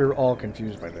alright, I think we were all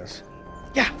confused by this.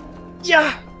 Yeah!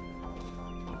 Yeah!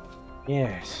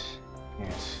 Yes.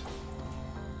 Yes.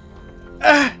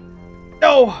 Ah!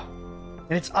 No!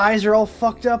 And its eyes are all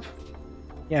fucked up?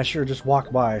 Yeah, sure, just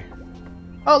walk by.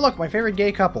 Oh, look, my favorite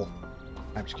gay couple.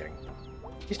 I'm just kidding.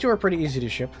 These two are pretty easy to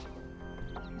ship.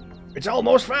 It's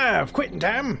almost 5, quitting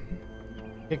time!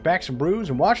 Kick back some brews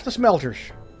and watch the smelters.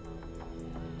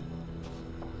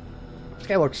 This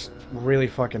guy looks really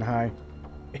fucking high.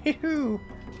 Ew.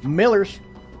 Miller's.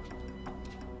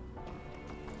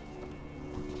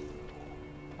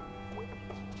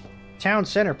 Town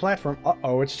center platform.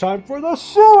 Uh-oh, it's time for the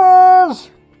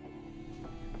sewers!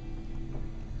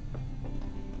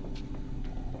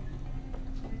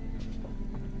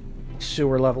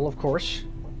 Sewer level, of course.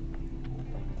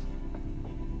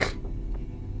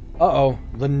 Uh-oh,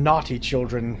 the naughty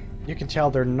children. You can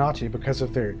tell they're naughty because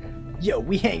of their... Yo,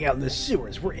 we hang out in the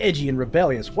sewers. We're edgy and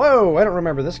rebellious. Whoa, I don't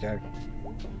remember this guy.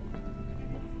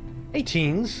 Hey,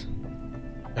 teens.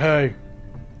 Hey.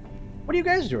 What are you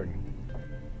guys doing?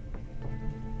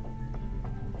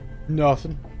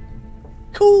 Nothing.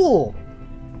 Cool!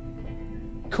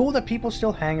 Cool that people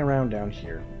still hang around down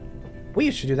here. We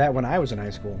used to do that when I was in high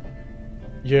school.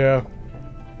 Yeah.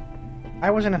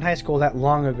 I wasn't in high school that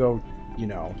long ago, you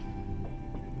know.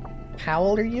 How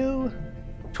old are you?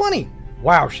 20!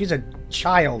 Wow, she's a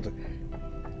child.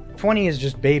 20 is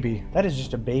just baby. That is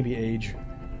just a baby age.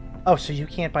 Oh, so you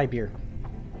can't buy beer?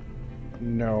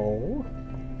 No.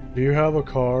 Do you have a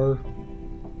car?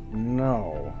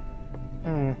 No.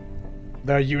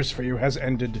 Their use for you has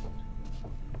ended.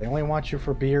 They only want you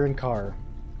for beer and car.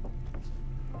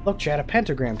 Look, Chad, a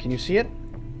pentagram. Can you see it?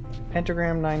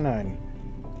 Pentagram 99.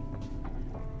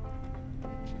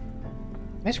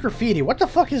 Nice graffiti. What the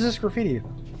fuck is this graffiti?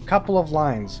 Couple of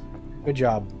lines. Good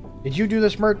job. Did you do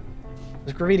this, Mert?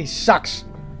 This graffiti sucks.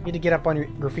 You need to get up on your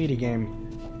graffiti game.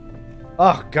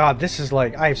 Oh, God, this is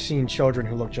like... I've seen children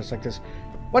who look just like this.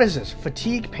 What is this?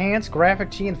 Fatigue pants, graphic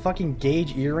tee, and fucking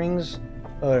gauge earrings?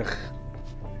 Ugh.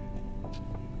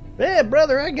 Hey,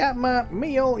 brother, I got my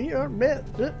meal.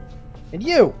 And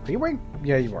you? Are you wearing?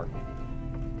 Yeah, you are.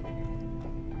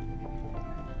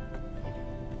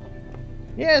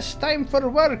 Yes, time for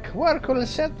work. Work will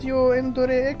set you into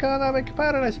the economic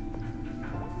paradise.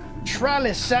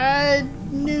 Trollicide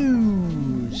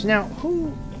news. Now,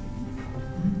 who...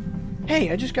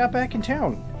 Hey, I just got back in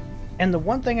town. And the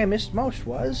one thing I missed most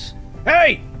was...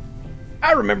 Hey!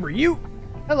 I remember you!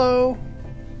 Hello!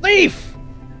 Thief!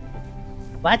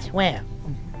 What? Where?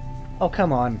 Oh,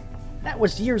 come on. That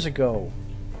was years ago.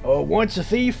 Oh, once a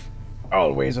thief,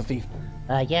 always a thief.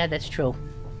 Yeah, that's true.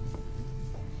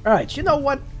 Alright, you know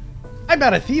what? I'm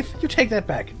not a thief. You take that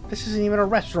back. This isn't even a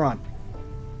restaurant.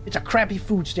 It's a crappy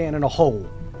food stand in a hole.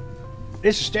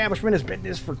 This establishment has been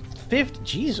this for 50...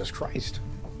 Jesus Christ.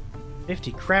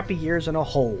 50 crappy years in a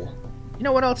hole. You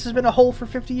know what else has been a hole for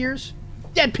 50 years?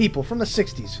 Dead people from the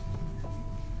 60s.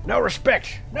 No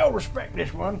respect. No respect,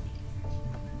 this one.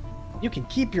 You can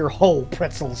keep your whole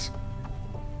pretzels.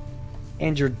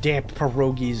 And your damp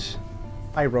pierogies.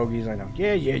 Pierogies, I know.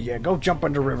 Yeah. Go jump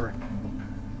under river.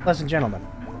 Pleasant gentlemen.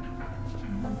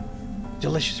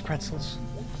 Delicious pretzels.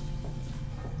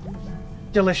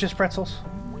 Delicious pretzels.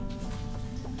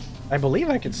 I believe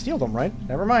I can steal them, right?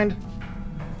 Never mind.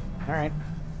 Alright.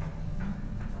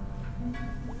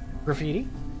 Graffiti.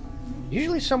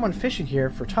 Usually someone fishing here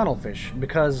for tunnel fish,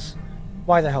 because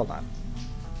why the hell not?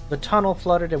 The tunnel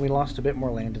flooded and we lost a bit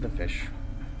more land to the fish.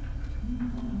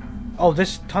 Oh,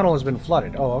 this tunnel has been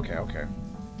flooded. Oh, okay.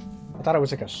 I thought it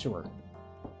was like a sewer.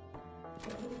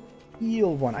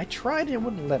 Yield one. I tried, it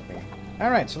wouldn't let me.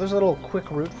 Alright, so there's a little quick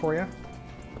route for you.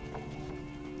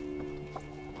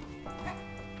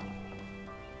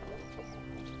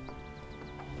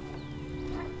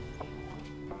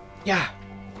 Yeah.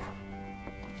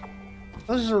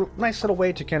 This is a nice little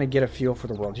way to kind of get a feel for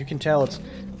the world. You can tell it's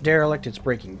derelict, it's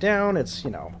breaking down, it's,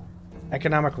 you know,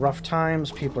 economic rough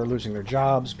times, people are losing their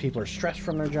jobs, people are stressed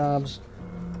from their jobs.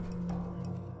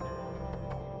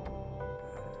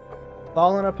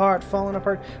 Falling apart.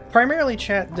 Primarily,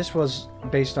 chat, this was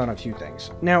based on a few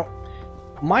things. Now,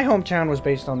 my hometown was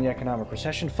based on the economic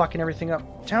recession, fucking everything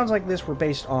up. Towns like this were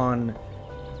based on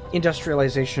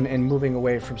industrialization and moving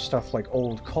away from stuff like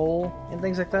old coal and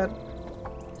things like that.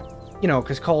 You know,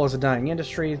 because coal is a dying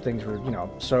industry, things were, you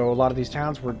know, so a lot of these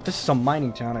towns were, this is a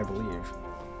mining town, I believe.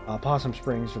 Possum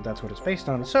Springs, that's what it's based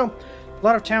on. So, a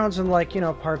lot of towns in, like, you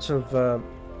know, parts of,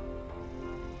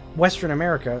 Western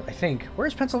America, I think.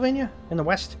 Where's Pennsylvania? In the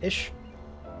west-ish?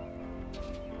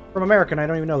 From American, I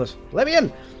don't even know this. Let me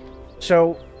in!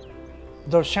 So,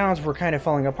 those towns were kind of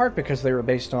falling apart because they were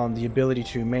based on the ability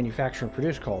to manufacture and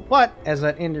produce coal. But, as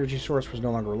that energy source was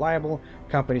no longer reliable,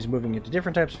 companies moving into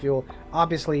different types of fuel,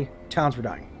 obviously, towns were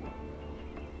dying.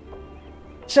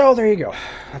 So, there you go.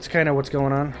 That's kind of what's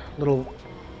going on. Little...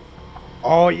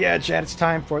 Oh yeah, Chad, it's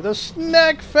time for the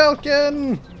Snack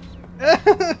Falcon!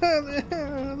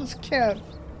 This cat.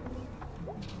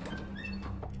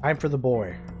 Time for the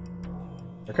boy.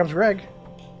 Here comes Greg.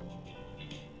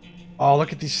 Oh,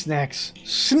 look at these snacks.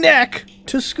 Snack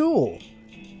to school.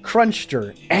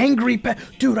 Crunchster. Angry Pepper.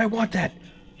 Dude, I want that.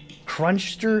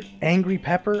 Crunchster. Angry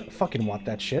Pepper. Fucking want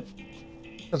that shit.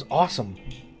 That's awesome.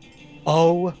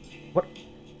 Oh.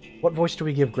 What voice do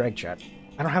we give Greg, chat?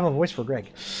 I don't have a voice for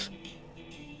Greg.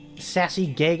 Sassy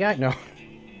gay guy? No.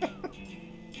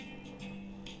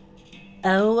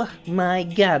 Oh my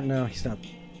god. No, he's not.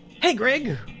 Hey,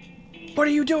 Greg! What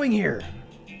are you doing here?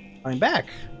 I'm back.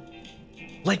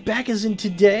 Like back as in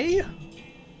today?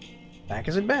 Back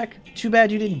as in back. Too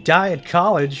bad you didn't die at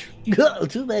college.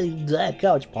 Too bad you didn't die at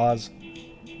college. Pause.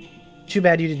 Too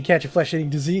bad you didn't catch a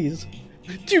flesh-eating disease.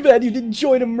 Too bad you didn't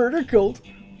join a murder cult.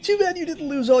 Too bad you didn't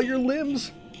lose all your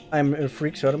limbs. I'm a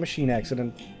freak soda machine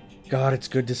accident. God, it's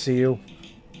good to see you.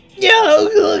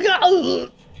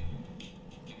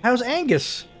 How's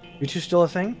Angus? You two still a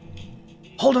thing?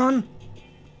 Hold on.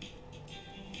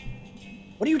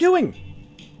 What are you doing?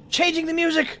 Changing the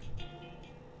music!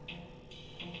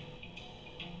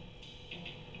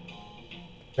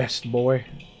 Best boy.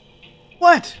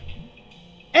 What?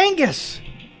 Angus!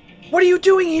 What are you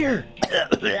doing here?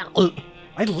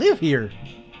 I live here.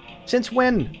 Since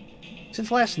when?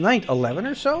 Since last night, 11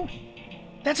 or so?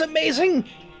 That's amazing!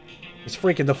 He's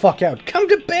freaking the fuck out. Come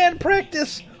to band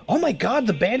practice! Oh my god,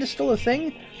 the band is still a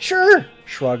thing? Sure!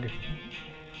 Shrug.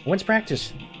 When's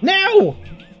practice? Now!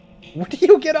 When do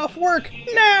you get off work?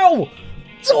 Now!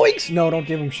 Zoinks! No, don't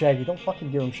give him Shaggy. Don't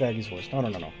fucking give him Shaggy's voice.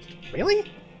 No.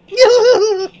 Really?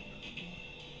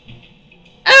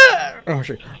 Ah! Oh,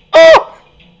 shit. Oh!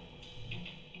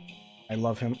 I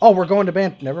love him. Oh, we're going to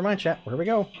band. Never mind, chat. Where we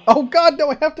go? Oh, God,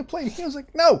 no, I have to play music.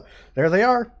 No. There they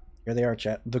are. Here they are,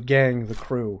 chat. The gang, the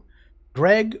crew.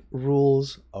 Greg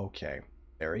rules. Okay.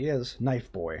 There he is.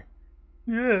 Knife boy.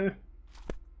 Yeah.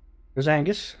 There's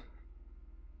Angus.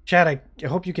 Chat, I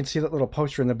hope you can see that little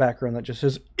poster in the background that just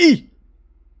says E.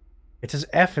 It says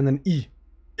F and then E.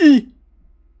 E.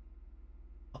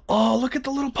 Oh, look at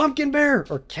the little pumpkin bear.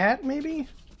 Or cat, maybe?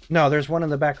 No, there's one in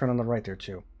the background on the right there,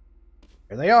 too.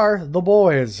 Here they are, the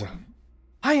boys.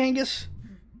 Hi, Angus.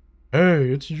 Hey,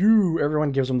 it's you.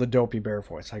 Everyone gives him the dopey bear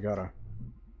voice. I gotta.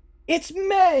 It's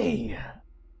May.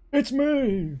 It's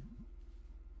May.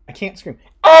 I can't scream.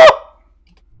 Oh!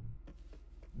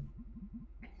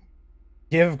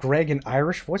 Give Greg an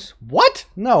Irish voice? What?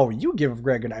 No, you give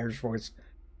Greg an Irish voice.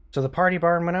 So the party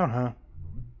barn went out, huh?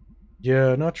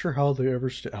 Yeah, not sure how it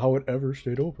ever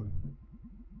stayed open.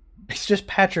 It's just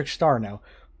Patrick Starr now.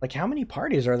 Like, how many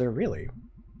parties are there really?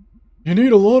 You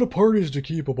need a lot of parties to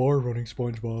keep a bar running,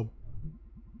 SpongeBob.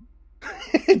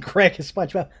 Greg is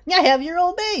SpongeBob. Yeah, have your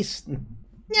old base.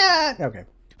 Yeah. Okay.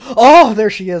 Oh, there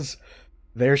she is.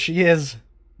 There she is.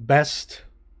 Best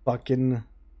fucking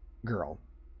girl.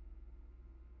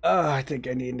 I think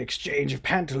I need an exchange of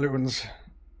pantaloons.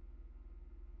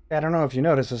 I don't know if you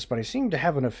noticed this, but I seem to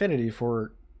have an affinity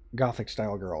for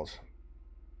Gothic-style girls.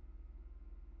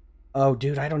 Oh,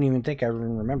 dude, I don't even think I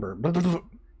remember.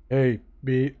 Hey,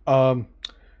 B.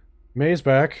 May's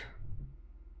back.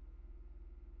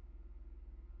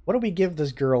 What do we give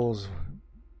this girl's...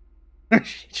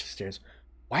 She just stares.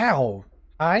 Wow.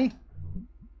 Hi?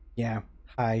 Yeah,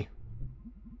 hi.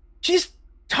 She's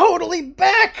totally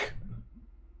back!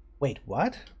 Wait,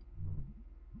 what?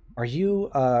 Are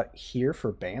you, here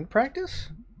for band practice?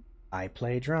 I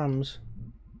play drums.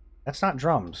 That's not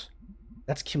drums.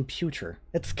 That's computer.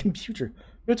 It's computer.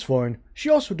 It's fine. She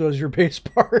also does your bass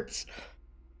parts.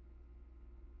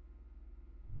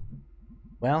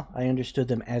 Well, I understood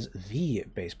them as the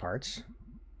bass parts.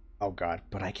 Oh god,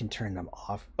 but I can turn them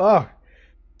off. Oh,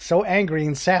 so angry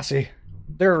and sassy.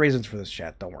 There are reasons for this,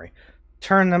 chat, don't worry.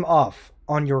 Turn them off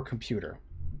on your computer.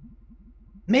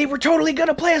 May, we're totally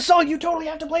gonna play a song. You totally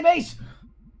have to play bass.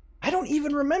 I don't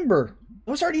even remember.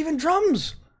 Those aren't even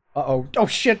drums. Uh-oh. Oh,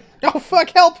 shit. Oh,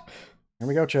 fuck, help. Here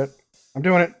we go, chat. I'm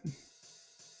doing it.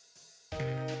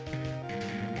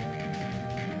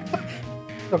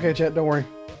 Okay, chat, don't worry.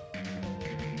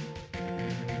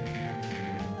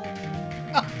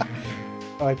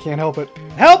 Oh, I can't help it.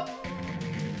 Help!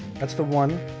 That's the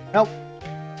one. Help!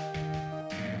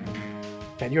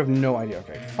 Chat, you have no idea.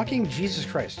 Okay. Fucking Jesus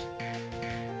Christ.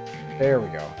 There we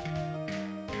go.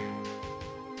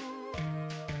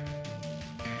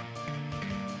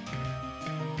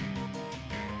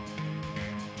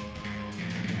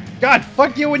 God,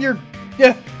 fuck you when you're...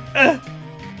 Yeah.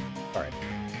 Alright.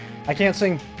 I can't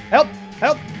sing. Help!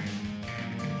 Help!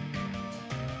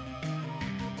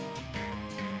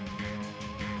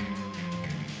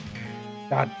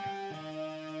 God.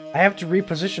 I have to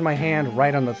reposition my hand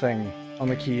right on the thing, on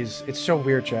the keys. It's so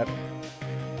weird, chat.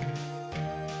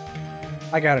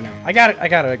 I got it now. I got it.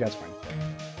 It's fine.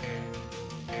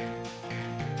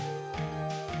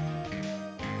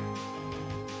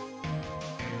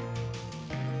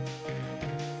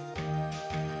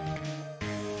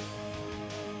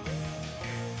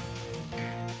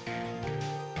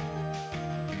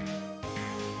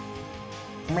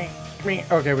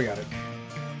 Okay, we got it.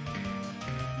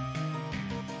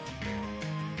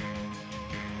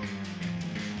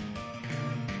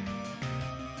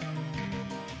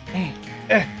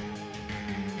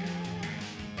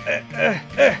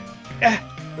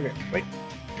 Okay, wait.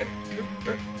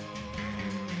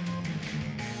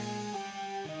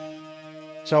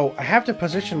 So I have to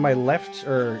position my left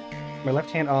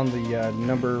hand on the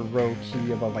number row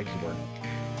key above my keyboard.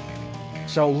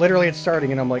 So literally it's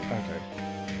starting and I'm like, okay.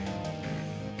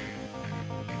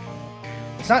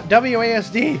 It's not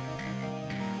WASD.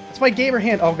 It's my gamer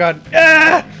hand. Oh god.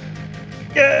 Ah!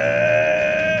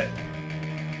 Ah!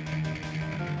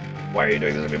 Why are you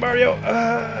doing this to me, Mario?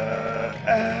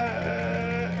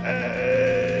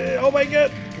 Oh my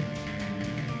god.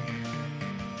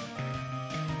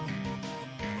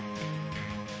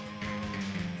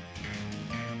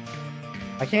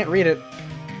 I can't read it.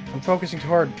 I'm focusing too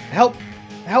hard. Help!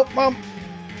 Help, Mom!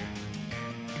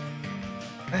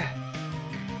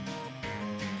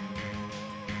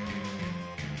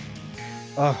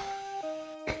 Oh.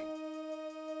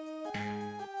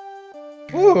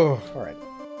 Ooh, alright.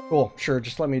 Cool, sure,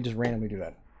 just let me just randomly do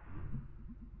that.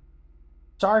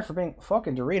 Sorry for being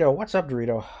fucking Dorito. What's up,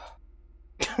 Dorito?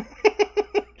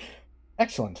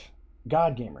 Excellent.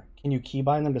 God Gamer. Can you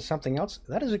keybind them to something else?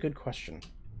 That is a good question.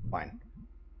 Fine.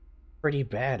 Pretty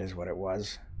bad is what it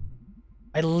was.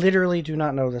 I literally do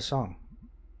not know this song.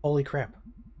 Holy crap.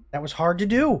 That was hard to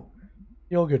do.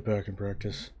 You'll get back in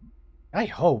practice. I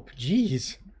hope.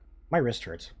 Jeez. My wrist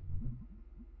hurts.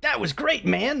 That was great,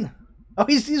 man. Oh,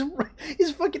 he's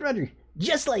fucking Roger.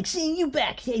 Just like seeing you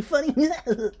back, hey, funny?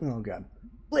 Oh, God.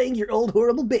 Playing your old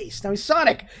horrible bass. Now he's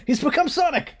Sonic. He's become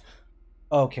Sonic.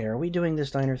 Okay, are we doing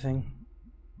this diner thing?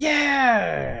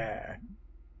 Yeah.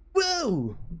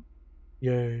 Woo!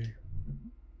 Yay.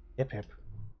 Hip hip.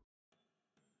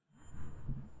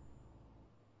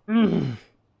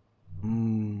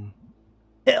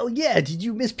 Hell yeah, did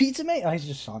you miss Pizza Mate? Oh, he's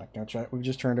just Sonic now, chat. We've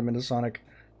just turned him into Sonic.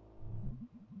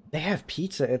 They have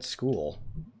pizza at school.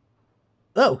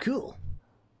 Oh, cool.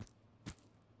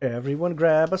 Everyone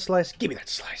grab a slice. Give me that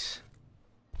slice.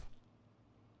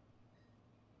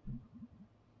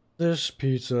 This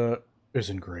pizza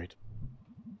isn't great.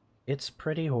 It's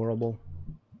pretty horrible.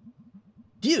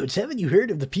 Dudes, haven't you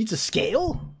heard of the pizza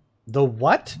scale? The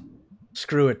what?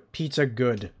 Screw it. Pizza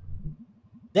good.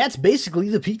 That's basically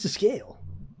the pizza scale.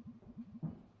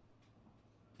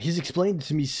 He's explained it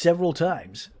to me several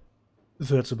times.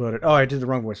 That's about it. Oh, I did the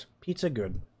wrong voice. Pizza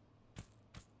good.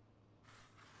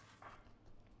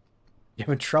 You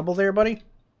having trouble there, buddy?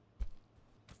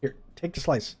 Here, take the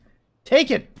slice. Take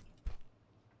it!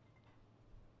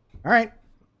 Alright.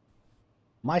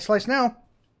 My slice now.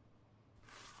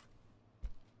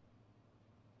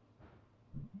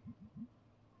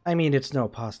 I mean, it's no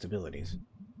possibilities.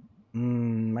 I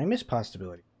miss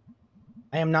possibility.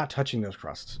 I am not touching those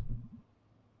crusts.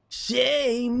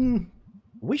 Shame!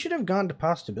 We should have gone to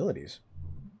possibilities.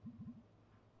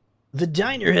 The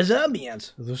diner has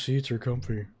ambience. The seats are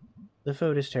comfy. The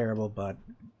food is terrible, but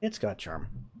it's got charm.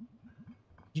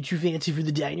 You too fancy for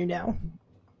the diner now?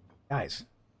 Guys,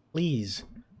 please.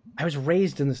 I was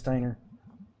raised in this diner.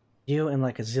 You and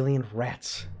like a zillion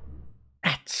rats.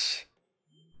 Rats!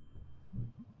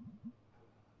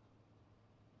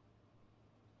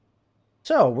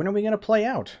 So, when are we gonna play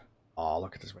out? Oh,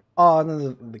 look at this way. Oh, and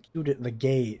then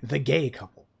the gay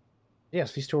couple.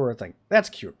 Yes, these two are a thing. That's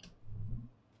cute.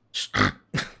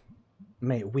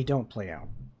 May, we don't play out.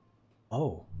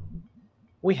 Oh.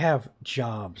 We have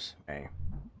jobs, May.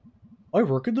 I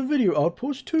work at the video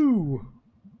outpost too.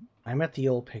 I'm at the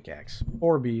old pickaxe.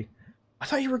 Or B. I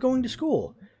thought you were going to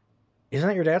school. Isn't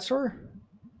that your dad's store?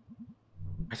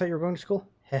 I thought you were going to school?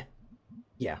 Heh.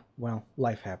 Yeah, well,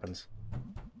 life happens.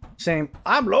 Same.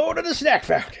 I'm Lord of the Snack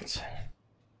Falcons.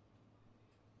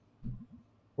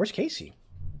 Where's Casey?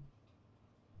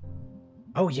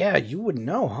 Oh yeah, you wouldn't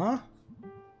know, huh?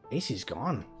 Casey's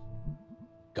gone.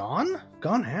 Gone?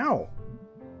 Gone how?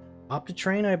 Hopped a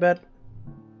train, I bet.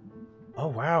 Oh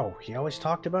wow, he always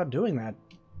talked about doing that.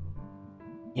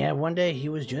 Yeah, one day he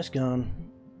was just gone.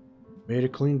 Made a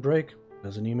clean break.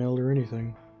 Doesn't email or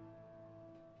anything.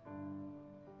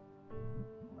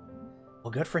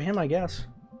 Well, good for him, I guess.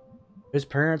 His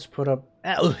parents put up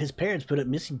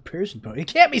missing person post. It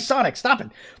can't be Sonic, stop it!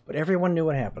 But everyone knew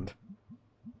what happened.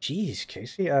 Jeez,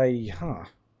 Casey,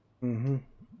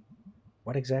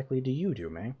 What exactly do you do,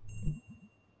 man?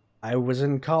 I was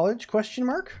in college, question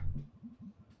mark?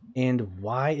 And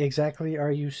why exactly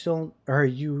are you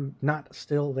not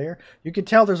still there? You can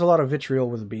tell there's a lot of vitriol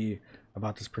with B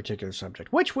about this particular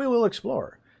subject, which we will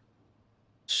explore.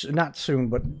 Not soon,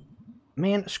 but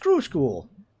man, screw school.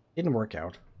 Didn't work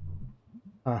out.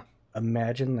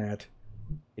 Imagine that.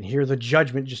 And hear the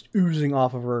judgment just oozing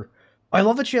off of her. I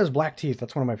love that she has black teeth.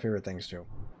 That's one of my favorite things, too.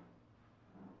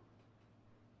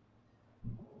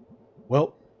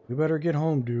 Well, we better get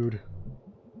home, dude.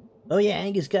 Oh yeah,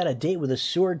 Angus got a date with the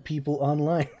sword people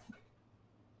online.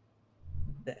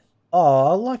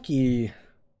 Aw, lucky.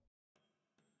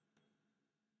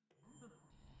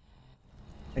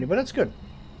 Anyway, that's good.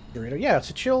 Dorito. Yeah, it's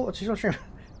a chill stream.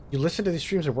 You listen to these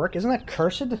streams at work? Isn't that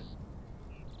cursed?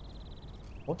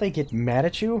 Won't they get mad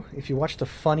at you if you watch the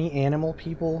funny animal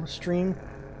people stream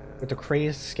with the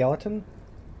crazed skeleton?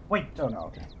 Wait, oh no,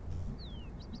 okay.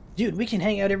 Dude, we can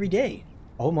hang out every day.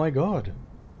 Oh my god.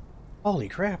 Holy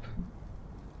crap.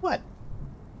 What?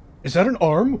 Is that an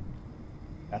arm?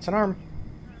 That's an arm.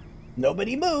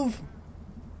 Nobody move.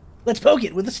 Let's poke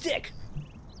it with a stick.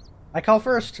 I call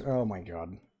first. Oh my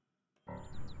god.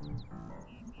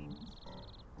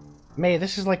 May,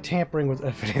 this is like tampering with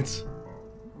evidence.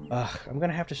 Ugh, I'm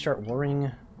gonna have to start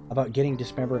worrying about getting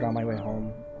dismembered on my way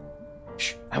home.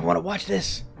 Shh, I want to watch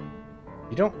this.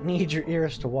 You don't need your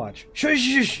ears to watch. Shush,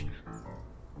 shush.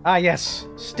 Ah, yes.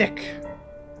 Stick.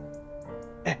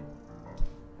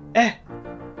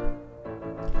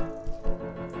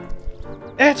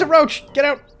 It's a roach! Get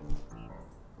out!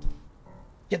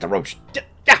 Get the roach!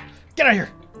 Ah! Get out of here!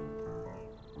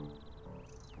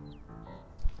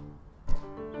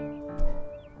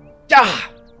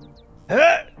 Ah!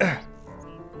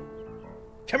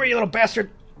 Come here, you little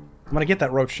bastard! I'm gonna get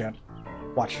that roach, Chad.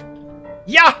 Watch.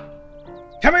 Yeah!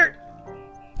 Come here!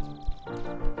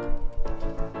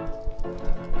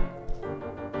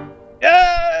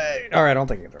 Alright, I don't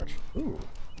think I get the roach. Ooh.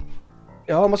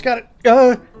 I almost got it.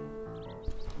 There's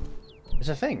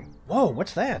a thing. Whoa,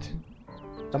 what's that?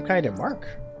 Some kind of mark.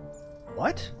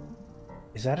 What?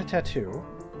 Is that a tattoo?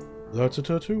 That's a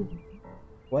tattoo.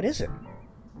 What is it?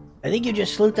 I think you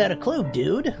just sleuth out a clue,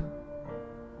 dude.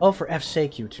 Oh, for F's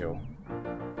sake, you two.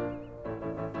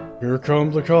 Here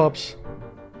come the cops.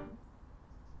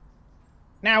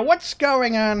 Now, what's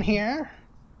going on here?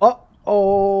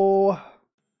 Uh-oh.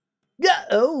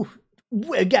 Uh-oh.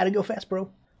 We gotta go fast, bro.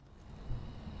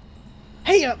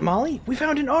 Hey, Aunt Molly, we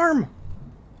found an arm.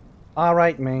 All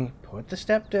right, May. Put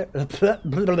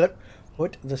the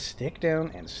Put the stick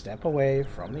down and step away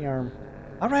from the arm.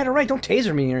 All right, don't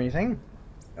taser me or anything.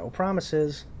 No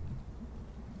promises.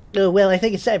 Oh, well, I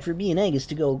think it's time for me and Angus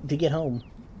to get home.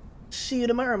 See you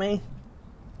tomorrow, May.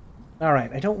 All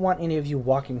right, I don't want any of you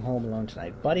walking home alone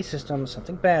tonight. Buddy system,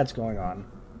 something bad's going on.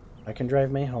 I can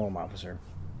drive May home, officer.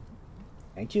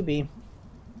 Thank you, B.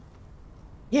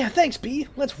 Yeah, thanks, B.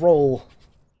 Let's roll.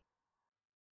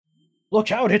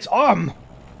 Look out, it's Oh,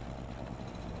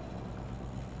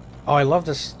 I love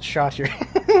this shot here.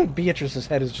 Beatrice's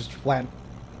head is just flat.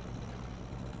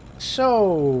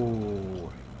 So,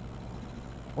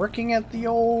 working at the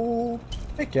old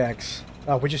pickaxe.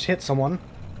 Oh, we just hit someone.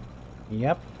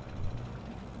 Yep.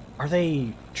 Are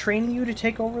they training you to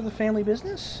take over the family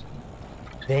business?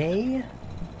 They?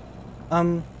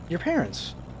 Your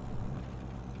parents.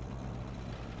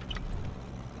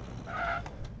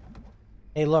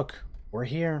 Hey, look. We're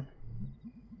here.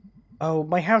 Oh,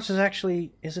 my house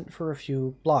isn't for a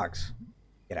few blocks.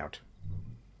 Get out.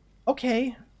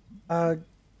 Okay.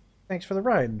 Thanks for the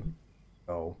ride.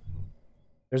 Oh.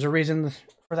 There's a reason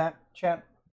for that, chat.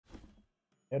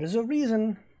 There is a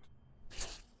reason.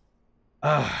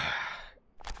 The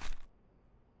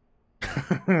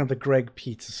Greg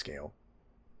pizza scale.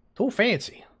 Too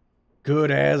fancy.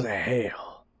 Good as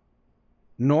hell.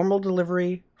 Normal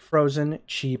delivery, frozen,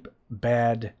 cheap,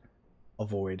 bad,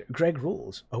 avoid. Greg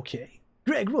rules. Okay.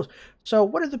 Greg rules. So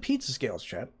what are the pizza scales,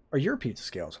 chat? Or your pizza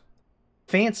scales?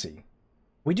 Fancy.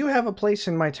 We do have a place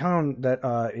in my town that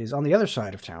is on the other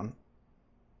side of town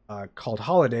called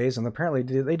Holidays, and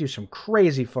apparently they do some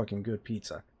crazy fucking good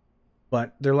pizza.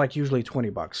 But they're like usually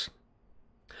 $20.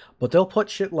 But they'll put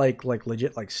shit like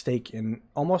legit like steak in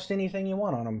almost anything you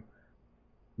want on them.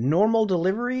 Normal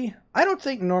delivery? I don't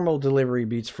think normal delivery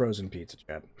beats frozen pizza,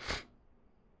 chat.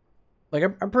 Like,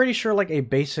 I'm pretty sure, like, a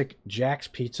basic Jack's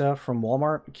pizza from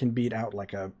Walmart can beat out,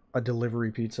 like, a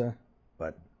delivery pizza.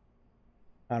 But,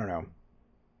 I don't know.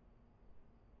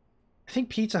 I think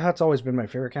Pizza Hut's always been my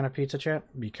favorite kind of pizza, chat,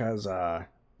 because,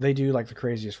 they do, like, the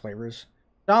craziest flavors.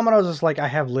 Domino's is like, I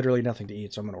have literally nothing to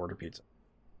eat, so I'm gonna order pizza.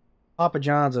 Papa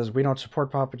John's is, we don't support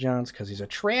Papa John's because he's a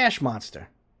trash monster.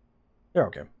 They're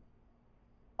okay.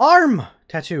 Arm!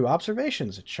 Tattoo.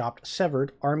 Observations. Chopped,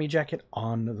 severed, army jacket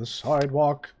on the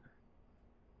sidewalk.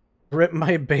 Rip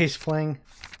my bass playing.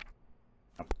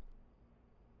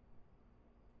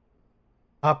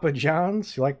 Papa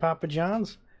John's? You like Papa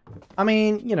John's? I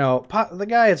mean, you know, the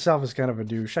guy itself is kind of a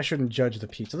douche. I shouldn't judge the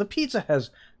pizza. The pizza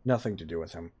has nothing to do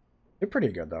with him. They're pretty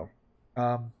good, though.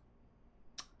 God,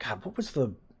 what was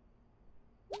the...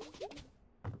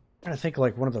 I'm trying to think,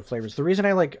 like, one of the flavors. The reason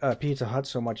I like Pizza Hut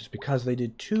so much is because they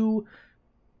did 2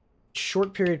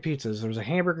 short period pizzas. There was a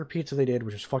hamburger pizza they did,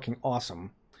 which was fucking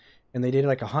awesome. And they did,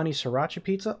 like, a honey sriracha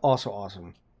pizza. Also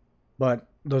awesome. But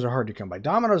those are hard to come by.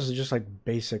 Domino's is just, like,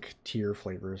 basic tier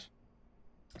flavors.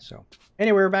 So,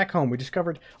 anyway, we're back home. We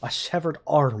discovered a severed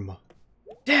arm.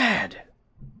 Dad!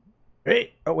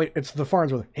 Hey! Oh, wait, it's the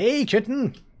Farnsworth. Hey,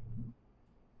 kitten!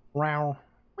 Wow.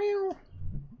 Meow.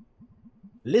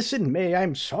 Listen, May,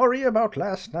 I'm sorry about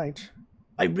last night.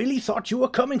 I really thought you were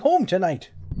coming home tonight.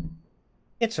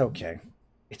 It's okay.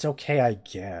 It's okay, I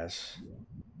guess.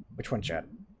 Which one, chat?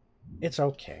 It's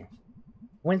okay.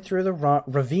 Went through the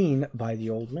ravine by the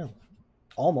old mill.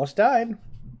 Almost died.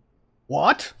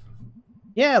 What?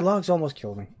 Yeah, logs almost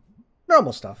killed me.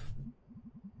 Normal stuff.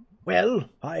 Well,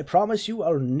 I promise you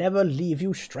I'll never leave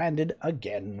you stranded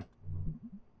again.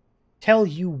 Tell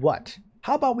you what,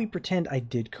 how about we pretend I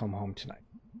did come home tonight,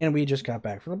 and we just got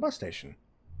back from the bus station?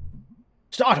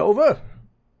 Start over?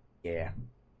 Yeah.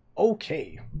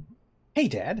 Okay. Hey,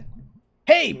 Dad.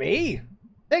 Hey, May!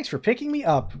 Thanks for picking me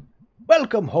up.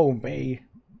 Welcome home, May.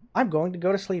 I'm going to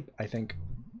go to sleep, I think.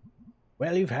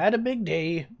 Well, you've had a big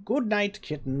day. Good night,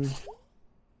 kitten.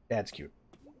 That's cute.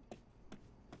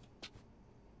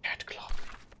 Cat clock.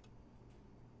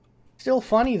 Still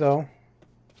funny, though.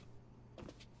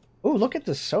 Ooh, look at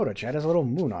this soda, Chad. It has a little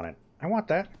moon on it. I want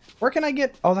that. Where can I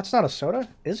get... Oh, that's not a soda?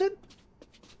 Is it?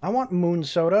 I want moon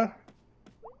soda.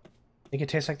 Think it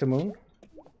tastes like the moon?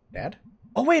 Dad?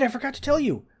 Oh, wait, I forgot to tell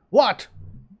you. What?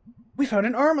 We found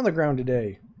an arm on the ground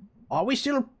today. Are we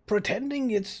still pretending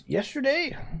it's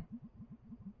yesterday?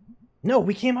 No,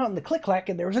 we came out in the click-clack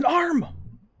and there was an arm.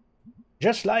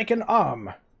 Just like an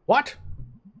arm. What?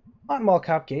 Aunt Mall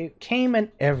Cop came and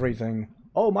everything.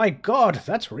 Oh my god,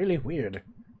 that's really weird.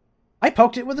 I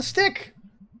poked it with a stick.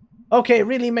 Okay,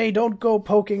 really, May, don't go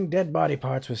poking dead body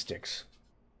parts with sticks.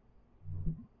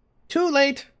 Too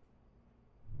late.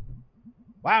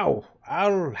 Wow,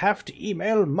 I'll have to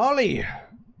email Molly.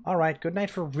 Alright, good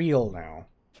night for real now.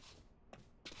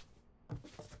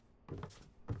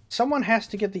 Someone has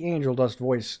to get the angel dust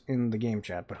voice in the game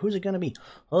chat, but who's it gonna be?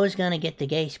 Who's gonna get the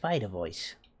gay spider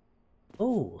voice?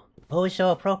 Ooh, who is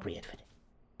so appropriate for it?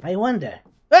 I wonder.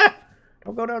 Ah!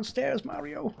 Don't go downstairs,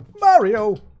 Mario.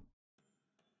 Mario!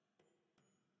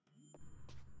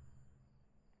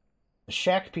 The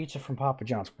Shack pizza from Papa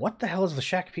John's. What the hell is the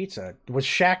Shack pizza? Was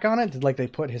Shaq on it? Did like they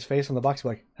put his face on the box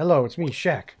and be like, hello, it's me,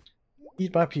 Shaq.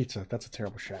 Eat my pizza. That's a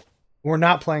terrible Shaq. We're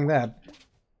not playing that.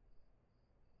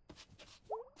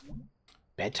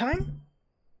 Bedtime?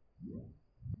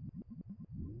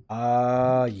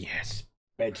 Yes.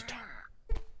 Bedtime.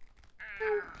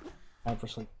 Time for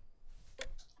sleep.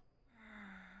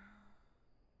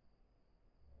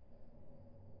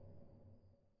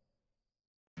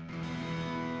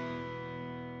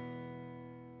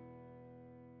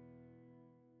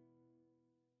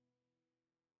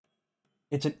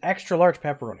 It's an extra large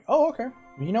pepperoni. Oh, okay.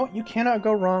 You know what? You cannot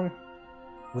go wrong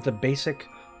with a basic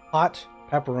hot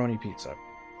pepperoni pizza.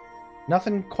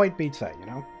 Nothing quite beats that, you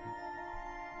know?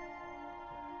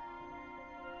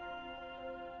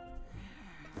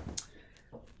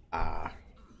 I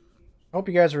hope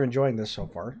you guys are enjoying this so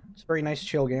far. It's a very nice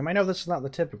chill game. I know this is not the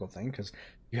typical thing, because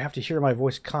you have to hear my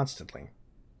voice constantly.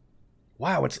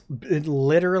 Wow, it's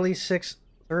literally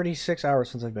 36 hours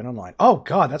since I've been online. Oh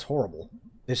god, that's horrible.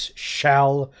 This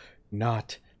shall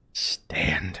not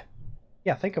stand.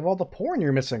 Yeah, think of all the porn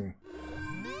you're missing.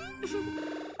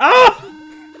 Ah!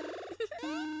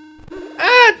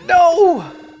 Ah,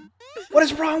 no! What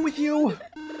is wrong with you?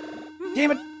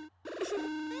 Damn it.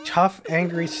 Tough,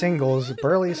 angry singles,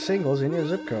 burly singles in your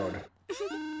zip code.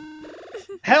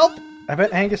 Help! I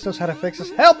bet Angus knows how to fix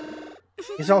this. Help!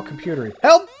 He's all computery.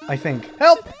 Help! I think.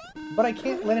 Help! But I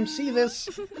can't let him see this.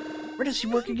 Where does he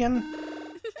work again?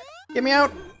 Get me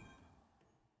out!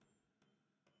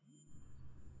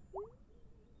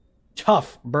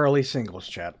 Tough, burly singles,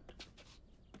 chat.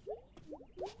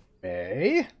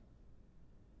 Hey?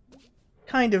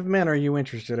 Kind of men are you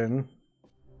interested in?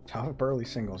 Tough, burly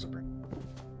singles.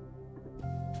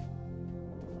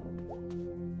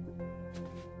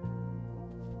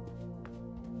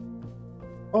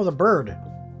 Oh, the bird.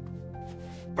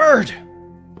 Bird!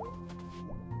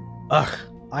 Ugh,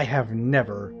 I have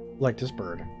never liked this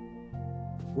bird.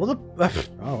 Well,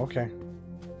 oh, okay.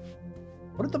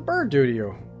 What did the bird do to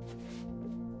you?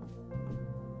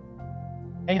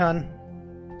 Hey, hon.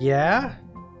 Yeah?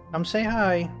 Come say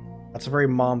hi. That's a very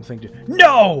mom thing to do.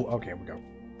 No! Okay, we go.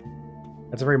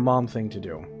 That's a very mom thing to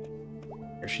do.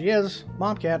 Here she is.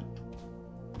 Mom cat.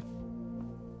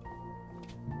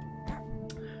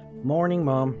 Morning,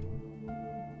 Mom.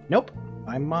 Nope.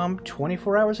 I'm Mom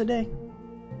 24 hours a day.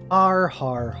 Har,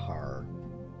 har, har.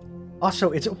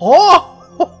 Also, it's... Oh!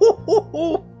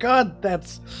 God,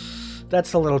 that's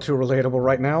a little too relatable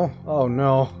right now. Oh,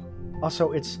 no.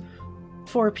 Also, it's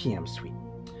 4 p.m., sweet.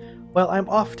 Well, I'm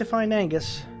off to find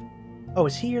Angus. Oh,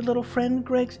 is he your little friend,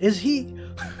 Greg's? Is he...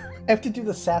 I have to do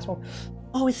the sass one.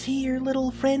 Oh, is he your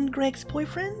little friend, Greg's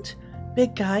boyfriend?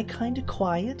 Big guy, kinda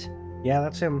quiet. Yeah,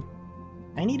 that's him.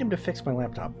 I need him to fix my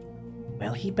laptop.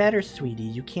 Well, he better, sweetie.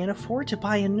 You can't afford to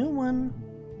buy a new one.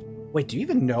 Wait, do you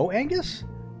even know Angus?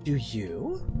 Do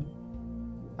you?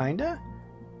 Kinda?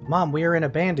 Mom, we are in a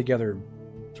band together.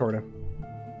 Sorta.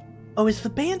 Oh, is the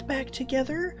band back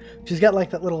together? She's got like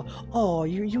that little... Oh,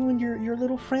 you and your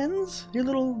little friends? Your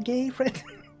little gay friend?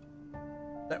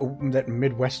 that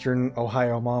Midwestern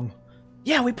Ohio mom.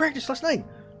 Yeah, we practiced last night.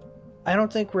 I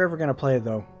don't think we're ever gonna play,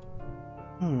 though.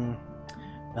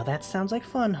 Well, that sounds like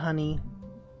fun, honey.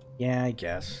 Yeah, I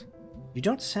guess. You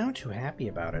don't sound too happy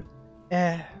about it.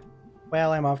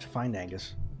 Well, I'm off to find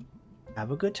Angus.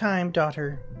 Have a good time,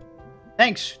 daughter.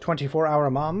 Thanks, 24-hour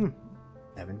mom.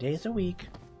 7 days a week.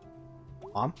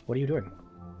 Mom, what are you doing?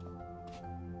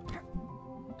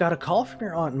 Got a call from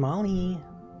your Aunt Molly.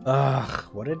 Ugh,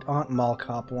 what did Aunt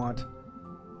Mallcop want?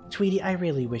 Sweetie, I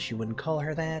really wish you wouldn't call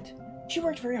her that. She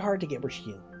worked very hard to get where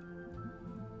she is.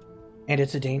 And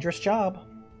it's a dangerous job.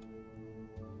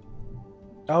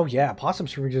 Oh yeah, possum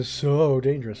surgery is so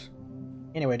dangerous.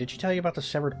 Anyway, did she tell you about the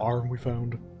severed arm we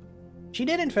found? She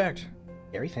did, in fact.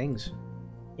 Scary things.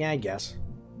 Yeah, I guess.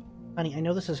 Honey, I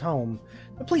know this is home,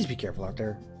 but please be careful out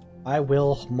there. I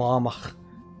will, Mom.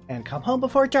 And come home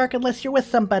before dark unless you're with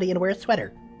somebody and wear a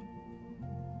sweater.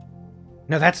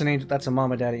 No, that's an angel. That's a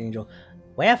mama daddy angel.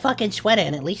 Wear a fucking sweater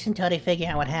and at least until they figure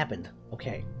out what happened.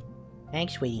 Okay.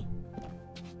 Thanks, sweetie.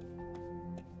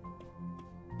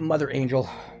 Mother angel.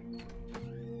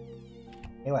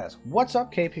 Hey lads, what's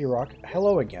up, KP Rock?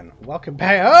 Hello again. Welcome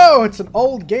back. Oh, it's an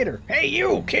old gator. Hey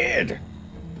you, kid!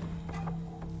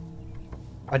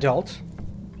 Adult.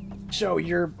 So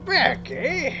you're back,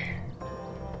 eh?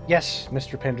 Yes,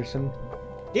 Mr. Penderson.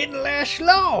 Didn't last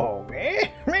long, eh?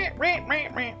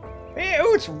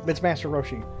 Ew, it's Master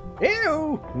Roshi.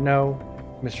 Ew!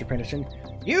 No, Mr. Penderson.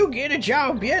 You get a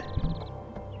job yet?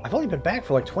 I've only been back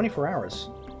for like 24 hours.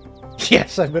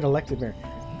 Yes, I've been elected mayor.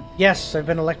 Yes, I've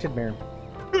been elected mayor.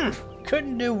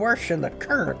 Couldn't do worse than the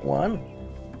current one.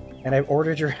 And I've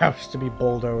ordered your house to be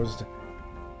bulldozed.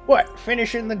 What,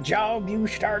 finishing the job you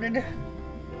started?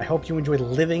 I hope you enjoy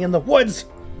living in the woods.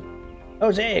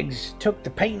 Those eggs took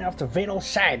the paint off the vinyl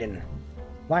siding.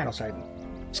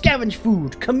 Scavenge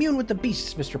food. Commune with the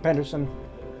beasts, Mr. Penderson.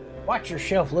 Watch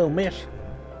yourself, little miss.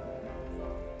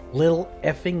 Little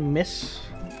effing miss.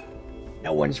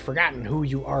 No one's forgotten who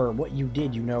you are or what you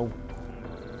did, you know.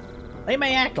 They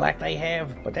may act like they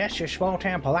have, but that's just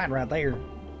small-town polite right there.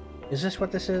 Is this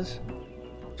what this is?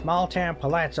 Small-town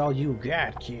polite's all you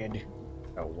got, kid.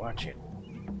 Oh, watch it.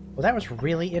 Well, that was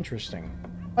really interesting.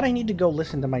 But I need to go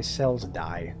listen to my cells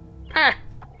die. Ha!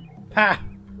 Ha!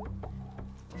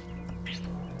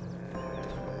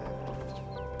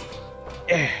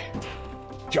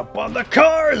 Jump on the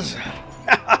cars!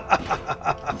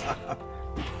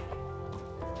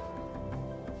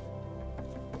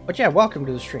 But yeah, welcome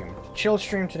to the stream. Chill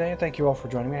stream today. Thank you all for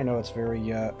joining me. I know it's very,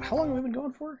 how long have we been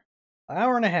going for? An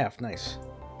hour and a half. Nice.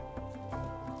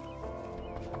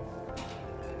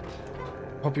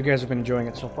 Hope you guys have been enjoying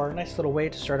it so far. Nice little way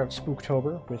to start out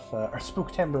Spooktober with, or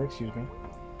Spooktember, excuse me.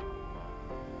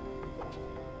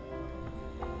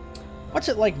 What's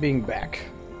it like being back?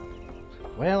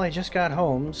 Well, I just got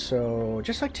home, so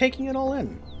just like taking it all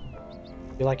in.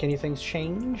 Feel like anything's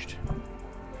changed?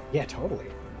 Yeah, totally.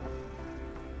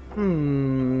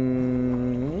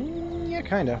 Yeah,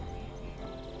 kinda.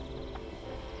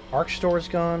 Arc Store's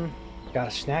gone. Got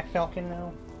a Snack Falcon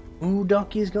now. Ooh,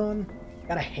 Donkey's gone.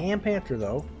 Got a Ham Panther,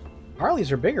 though.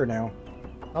 Harleys are bigger now.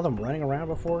 Saw them running around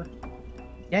before.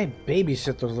 Yeah, I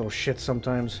babysit those little shits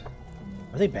sometimes.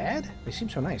 Are they bad? They seem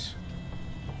so nice.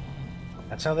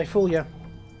 That's how they fool you.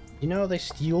 You know, they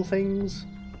steal things.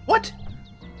 What?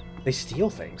 They steal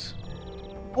things?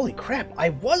 Holy crap, I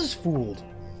was fooled!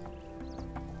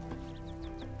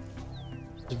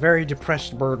 It's a very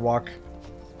depressed bird walk.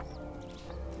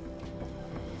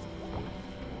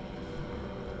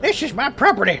 This is my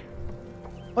property!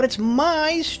 But it's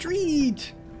my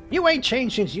street! You ain't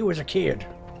changed since you was a kid.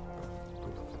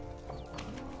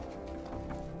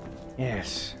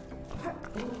 Yes.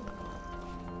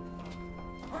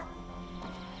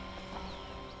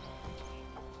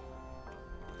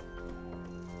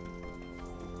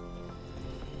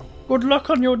 Good luck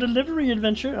on your delivery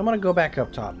adventure. I'm gonna go back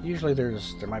up top. Usually there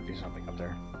might be something up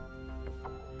there.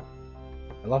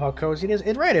 I love how cozy it is.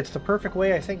 It's the perfect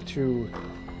way, I think, to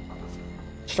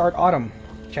start autumn.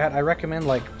 Chat, I recommend,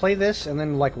 like, play this and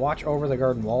then, like, watch over the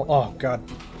garden wall. Oh, God.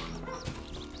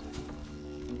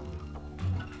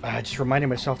 I just reminded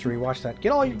myself to rewatch that.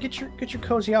 Get your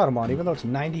cozy autumn on, even though it's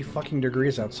 90 fucking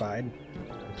degrees outside.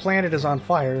 The planet is on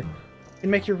fire. You can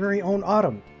make your very own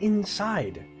autumn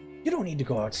inside. You don't need to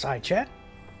go outside, chat.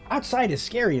 Outside is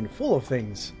scary and full of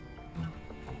things.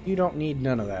 You don't need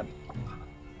none of that.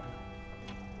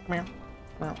 Meow.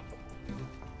 Meow.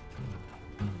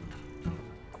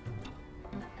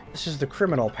 This is the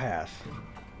criminal path.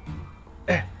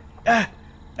 Alright.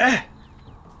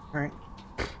 I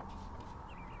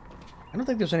don't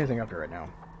think there's anything up here right now.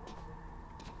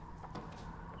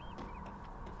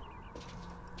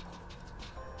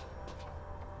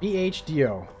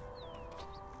 BHDO.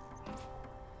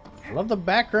 I love the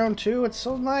background too, it's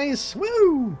so nice.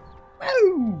 Woo!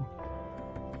 Woo!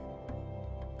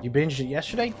 You binged it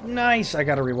yesterday? Nice! I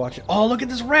gotta rewatch it. Oh, look at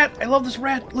this rat! I love this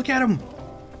rat! Look at him!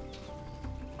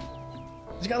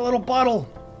 He's got a little bottle!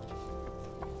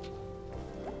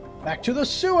 Back to the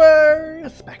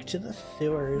sewers! Back to the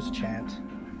sewers, chat.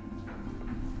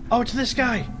 Oh, it's this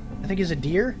guy. I think he's a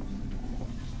deer.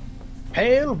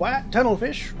 Pale white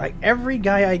tunnelfish. Like every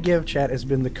guy I give, chat, has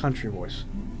been the country voice.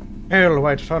 Pale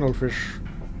white tunnelfish.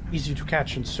 Easy to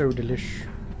catch and so delish.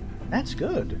 That's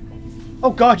good.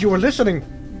 Oh God, you were listening.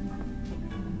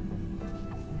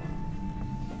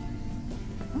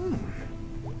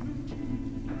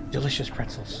 Delicious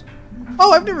pretzels.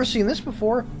 Oh, I've never seen this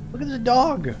before. Look at this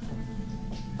dog.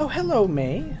 Oh, hello,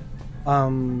 May.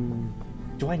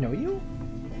 Do I know you?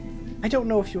 I don't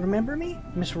know if you remember me,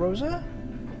 Miss Rosa.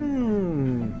 I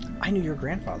knew your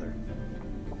grandfather.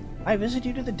 I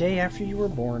visited you the day after you were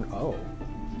born. Oh,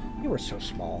 you were so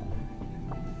small.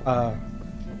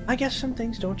 I guess some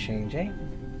things don't change, eh?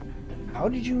 How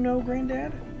did you know,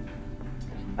 Granddad?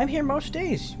 I'm here most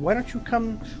days. Why don't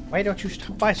you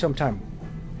stop by sometime?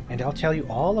 And I'll tell you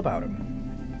all about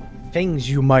him. Things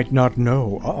you might not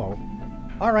know. Uh-oh.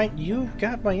 Alright, you've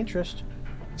got my interest.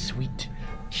 Sweet,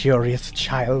 curious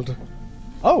child.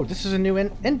 Oh, this is a new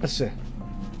NPC.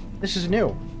 This is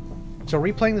new. So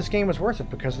replaying this game was worth it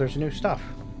because there's new stuff.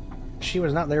 She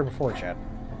was not there before, chat.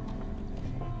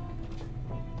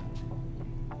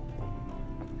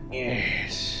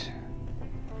 Yes.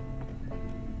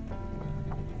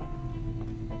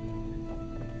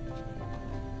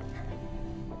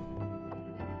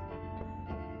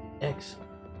 X.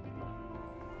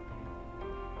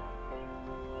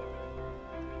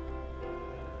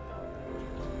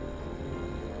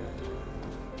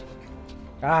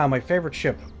 Ah, my favorite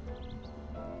ship.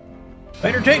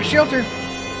 Better take shelter.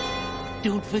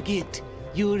 Don't forget,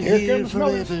 you're here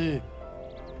forever.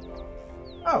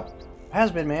 Oh,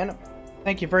 has been, man.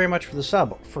 Thank you very much for the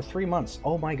sub for 3 months.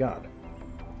 Oh my God.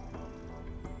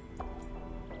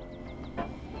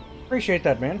 Appreciate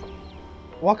that, man.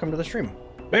 Welcome to the stream.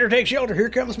 Better take shelter. Here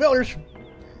come the smellers.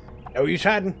 No use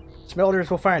hiding. Smellers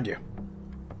will find you.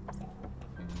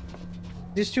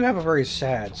 These two have a very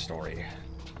sad story.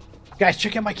 Guys,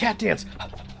 check out my cat dance.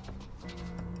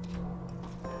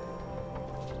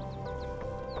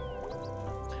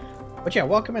 But yeah,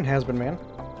 welcome in, Has-Been Man.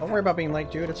 Don't worry about being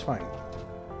late, dude. It's fine.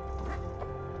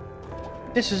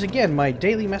 This is, again, my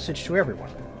daily message to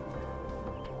everyone.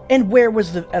 And where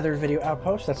was the other video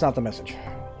outpost? That's not the message.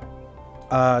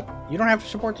 You don't have to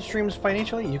support the streams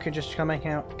financially. You can just come hang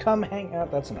out. Come hang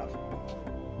out. That's enough.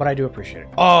 But I do appreciate it.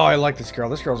 Oh, I like this girl.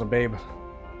 This girl's a babe.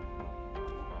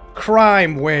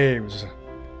 Crime waves.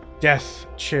 Death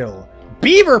chill.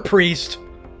 Beaver priest.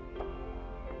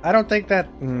 I don't think that.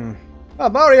 Oh,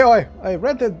 Mario, I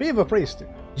rented Beaver priest.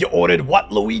 You ordered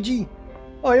what, Luigi?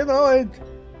 Oh, you know,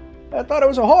 I thought it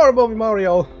was a horror movie,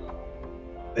 Mario.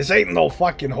 This ain't no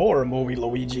fucking horror movie,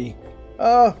 Luigi.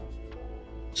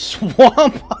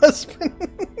 Swamp husband.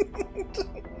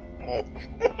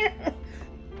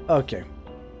 Okay.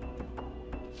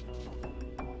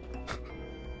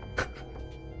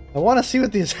 I want to see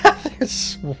what these other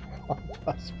swamp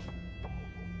husband.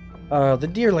 The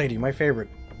deer lady, my favorite.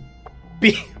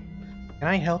 Can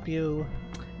I help you?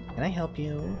 Can I help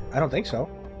you? I don't think so.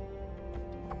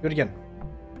 Do it again.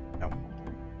 No.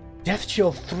 Death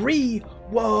Chill 3.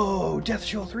 Whoa, Death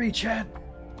Chill 3, chat.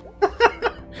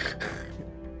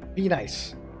 Be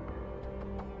nice.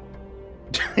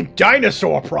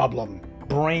 Dinosaur problem.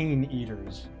 Brain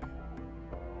eaters.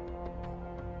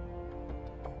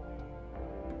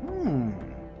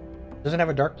 Does it have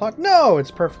a dark plot? No, it's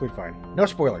perfectly fine. No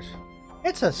spoilers.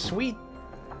 It's a sweet,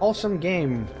 wholesome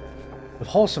game with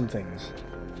wholesome things.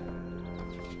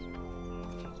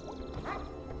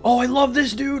 Oh, I love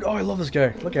this dude. Oh, I love this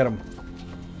guy. Look at him.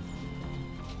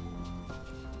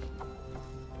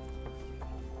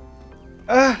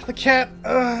 The cat.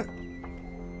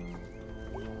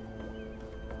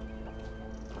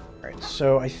 Alright,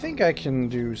 so I think I can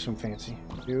do some fancy.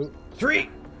 2, 3.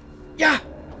 Yeah!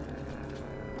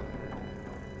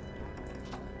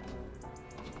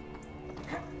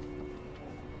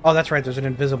 Oh, that's right. There's an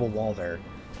invisible wall there.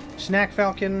 Snack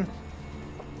Falcon.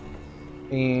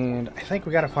 And I think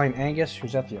we gotta find Angus,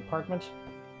 who's at the apartment.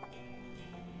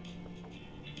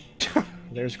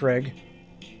 There's Greg.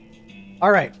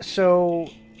 Alright, so...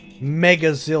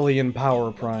 Mega Zillion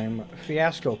Power Prime.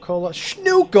 Fiasco Cola.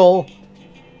 Schnookle!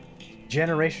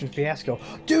 Generation Fiasco.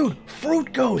 Dude!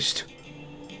 Fruit Ghost!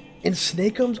 And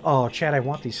Snakeums? Oh, Chad, I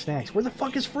want these snacks. Where the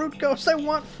fuck is Fruit Ghost? I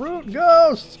want Fruit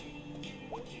Ghost!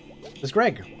 It's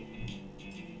Greg.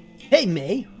 Hey,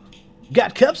 May.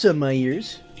 Got cups on my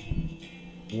ears.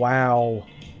 Wow.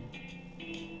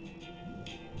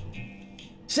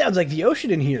 Sounds like the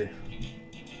ocean in here.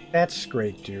 That's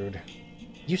great, dude.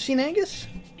 You seen Angus?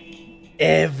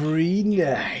 Every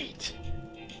night.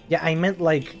 Yeah, I meant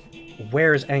like,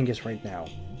 where's Angus right now?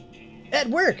 At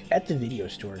work, at the video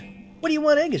store. What do you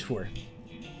want Angus for?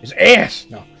 His ass!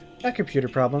 No, got computer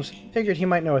problems. Figured he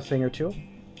might know a thing or two.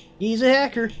 He's a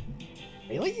hacker.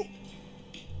 Really?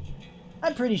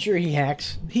 I'm pretty sure he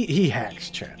hacks. He hacks,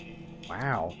 chat.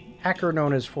 Wow. Hacker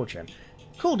known as 4chan.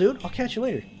 Cool, dude. I'll catch you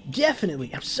later.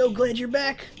 Definitely. I'm so glad you're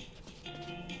back.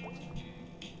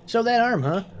 So that arm,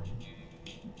 huh?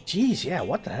 Jeez, yeah,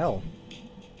 what the hell?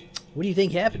 What do you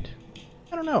think happened?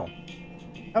 I don't know.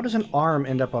 How does an arm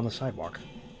end up on the sidewalk?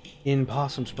 In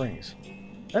Possum Springs.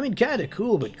 I mean, kinda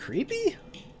cool, but creepy?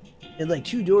 And like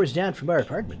 2 doors down from our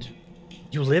apartment.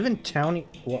 You live in Townie...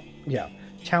 Well, yeah.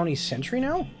 Townie Century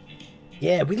now?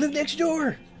 Yeah, we live next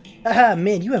door! Haha,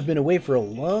 man, you have been away for a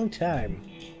long time.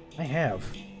 I have.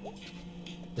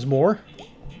 There's more?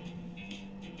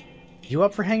 You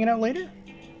up for hanging out later?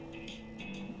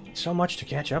 So much to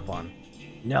catch up on.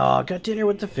 No, got dinner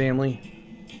with the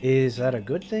family. Is that a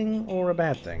good thing or a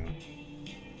bad thing?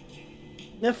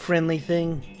 A friendly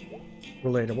thing.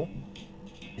 Relatable.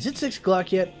 Is it 6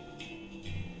 o'clock yet?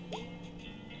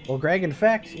 Well, Greg, in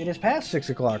fact, it is past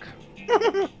 6 o'clock.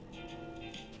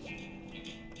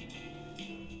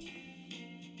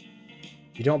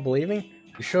 You don't believe me?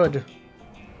 You should.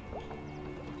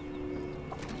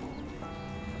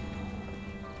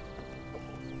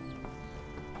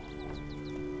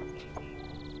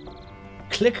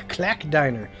 Click Clack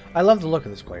Diner. I love the look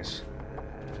of this place.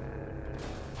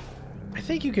 I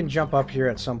think you can jump up here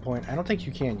at some point. I don't think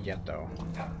you can yet, though.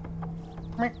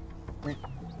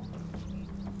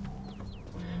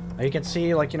 You can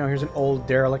see, like, you know, here's an old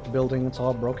derelict building that's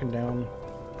all broken down.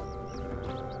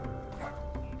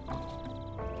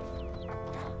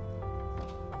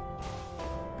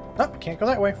 Oh, can't go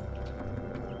that way.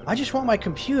 I just want my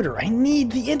computer. I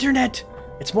need the internet.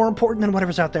 It's more important than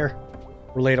whatever's out there.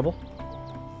 Relatable.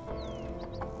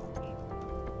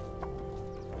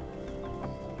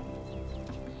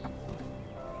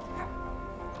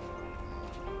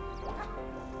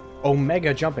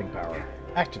 Omega jumping power.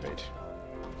 Activate.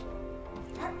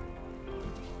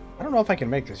 I don't know if I can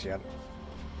make this yet.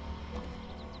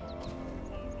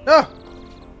 Ah!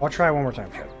 I'll try one more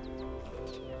time, chat.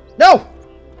 No!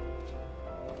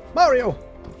 Mario!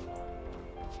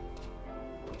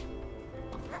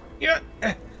 Yeah!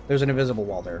 There's an invisible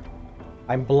wall there.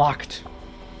 I'm blocked.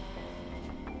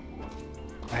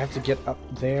 I have to get up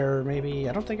there, maybe?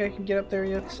 I don't think I can get up there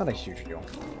yet. It's not a huge deal.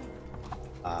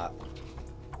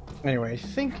 Anyway, I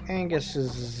think Angus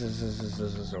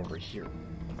is over here.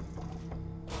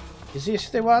 Is this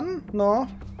the one? No.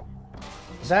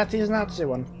 That is not the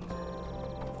one.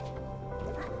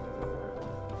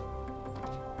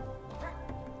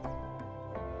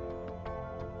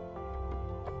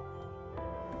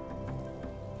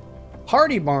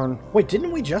 Party barn. Wait,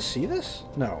 didn't we just see this?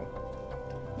 No.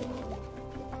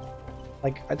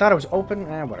 Like, I thought it was open.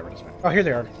 Whatever it is. Oh, here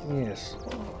they are. Yes.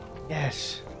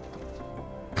 Yes.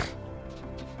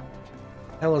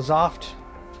 Helizoft.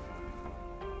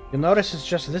 You'll notice it's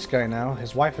just this guy now.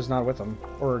 His wife is not with him.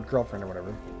 Or girlfriend or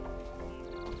whatever.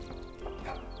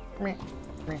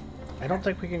 I don't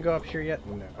think we can go up here yet.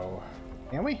 No.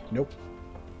 Can we? Nope.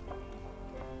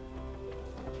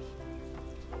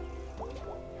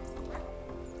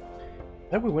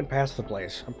 Then we went past the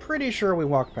place. I'm pretty sure we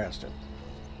walked past it.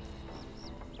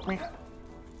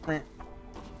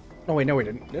 Oh wait, no we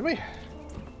didn't. Did we?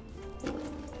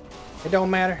 It don't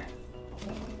matter.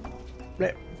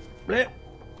 Blip. Blip.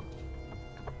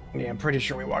 Yeah, I'm pretty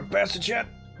sure we walked past it yet.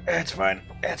 That's fine.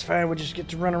 That's fine. We just get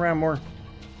to run around more.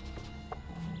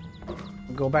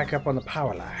 We'll go back up on the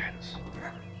power lines.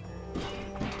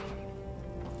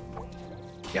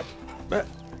 Yep. Blip.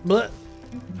 Blip.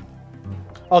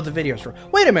 Oh, the video store.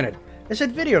 Wait a minute! It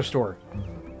said video store.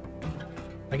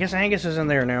 I guess Angus is in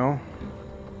there now.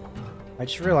 I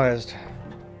just realized.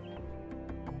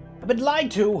 I've been lied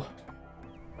to!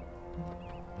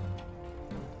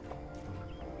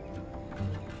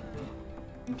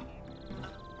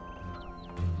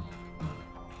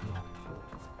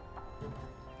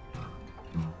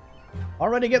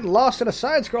 Already getting lost in a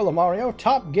side-scroller, Mario.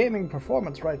 Top gaming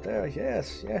performance right there.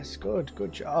 Yes, yes, good.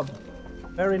 Good job.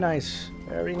 Very nice.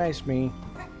 Very nice, me.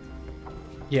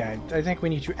 Yeah, I think we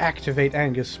need to activate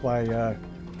Angus by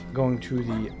going to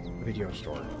the video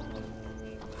store.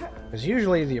 Because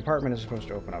usually the apartment is supposed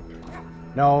to open up.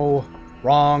 No.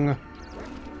 Wrong.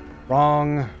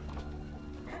 Wrong.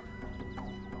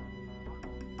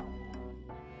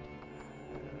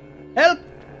 Help!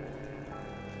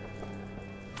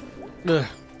 Ugh.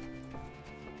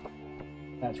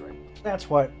 That's right. That's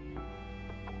what.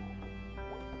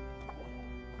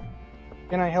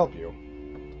 Can I help you?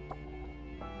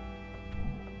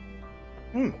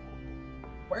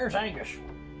 Where's Angus?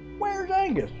 Where's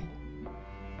Angus?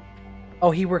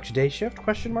 Oh, he works day shift?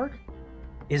 Question mark?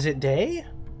 Is it day?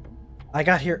 I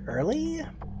got here early?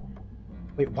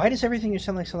 Wait, why does everything you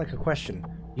sound like a question?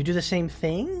 You do the same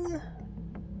thing?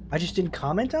 I just didn't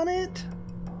comment on it?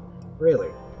 Really?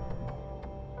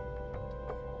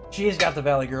 She's got the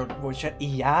Valley Girl voice chat.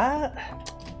 Yeah?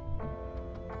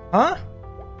 Huh?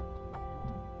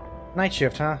 Night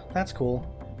shift, huh? That's cool.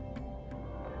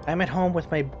 I'm at home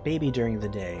with my baby during the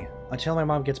day until my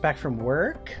mom gets back from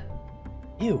work.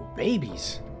 Ew,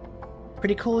 babies.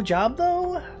 Pretty cool job,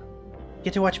 though?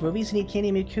 Get to watch movies and eat candy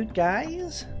and meet cute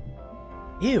guys?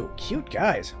 Ew, cute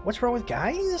guys. What's wrong with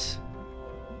guys?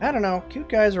 I don't know. Cute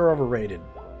guys are overrated.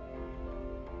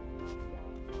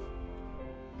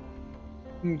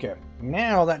 Okay,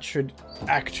 now that should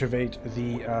activate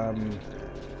the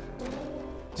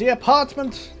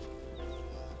apartment.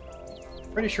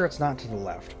 Pretty sure it's not to the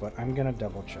left, but I'm gonna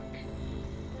double check.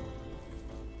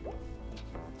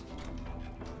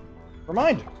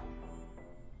 Remind.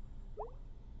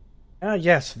 Ah,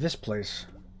 yes, this place.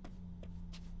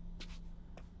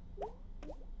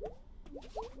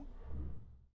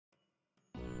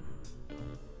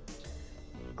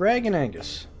 Greg and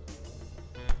Angus.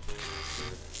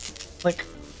 Click.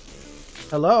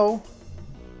 Hello?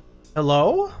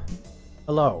 Hello?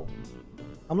 Hello.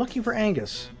 I'm looking for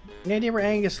Angus. Any idea where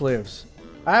Angus lives?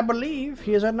 I believe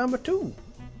he is at number 2.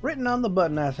 Written on the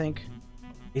button, I think.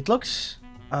 It looks,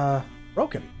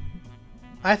 broken.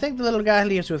 I think the little guy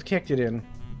lives with Kicked It In.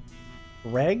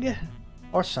 Greg?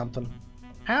 Or something.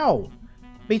 How?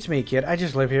 Beats me, kid. I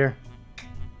just live here.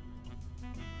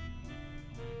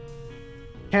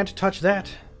 Can't touch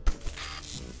that.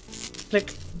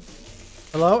 Click.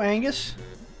 Hello, Angus?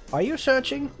 Are you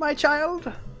searching, my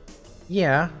child?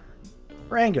 Yeah.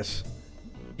 For Angus.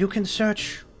 You can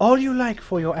search all you like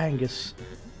for your Angus.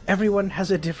 Everyone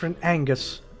has a different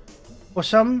Angus. For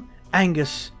some,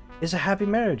 Angus is a happy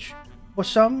marriage. For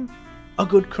some, a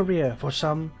good career. For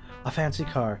some, a fancy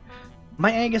car.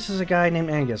 My Angus is a guy named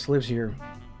Angus, lives here.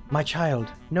 My child,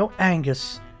 no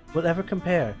Angus will ever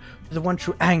compare to the one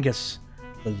true Angus,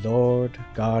 the Lord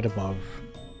God above.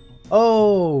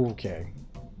 Okay.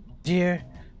 Dear,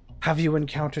 have you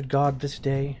encountered God this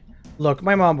day? Look,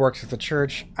 my mom works at the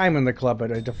church. I'm in the club by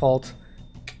default.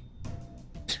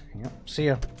 Yep, see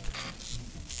ya.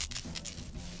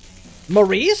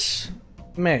 Maurice?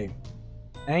 May.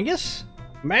 Angus?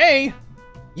 May?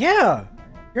 Yeah!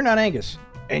 You're not Angus.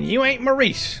 And you ain't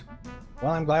Maurice.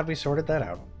 Well, I'm glad we sorted that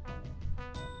out.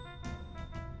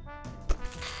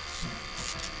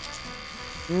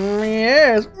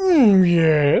 Yes.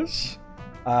 Yes.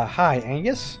 Hi,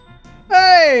 Angus?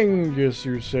 Angus,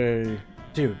 you say?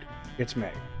 Dude, it's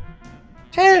May.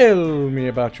 Tell me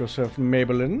about yourself,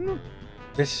 Maybelline.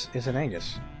 This is an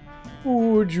Angus.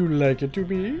 Would you like it to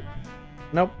be?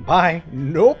 Nope, bye.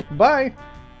 Nope, bye.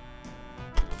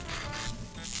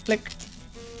 Click.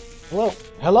 Hello.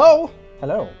 Hello?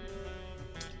 Hello.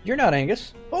 You're not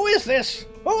Angus. Who is this?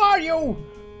 Who are you?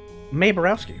 May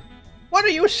Borowski. What are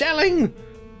you selling?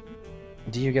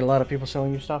 Do you get a lot of people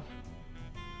selling you stuff?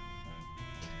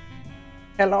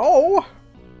 Hello?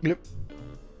 Bloop.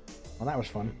 Well, that was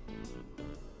fun.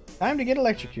 Time to get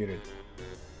electrocuted.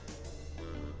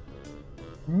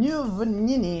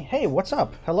 Nini. Hey, what's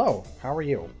up? Hello. How are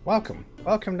you? Welcome.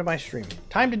 Welcome to my stream.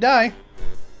 Time to die.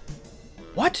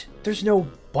 What? There's no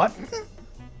button?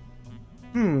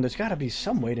 There's gotta be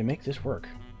some way to make this work.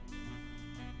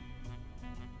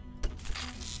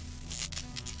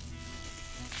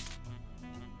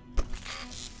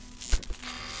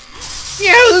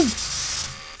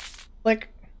 Yes! Like,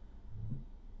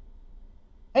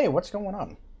 hey, what's going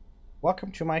on?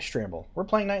 Welcome to my stramble. We're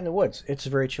playing Night in the Woods. It's a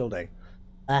very chill day.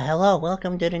 Hello,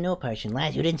 welcome to the no person.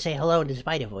 Lads, you didn't say hello to the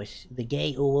spider voice. The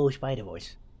gay ooh spider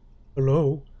voice.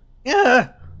 Hello? Yeah!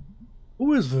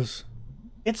 Who is this?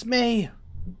 It's May.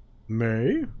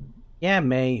 May? Yeah,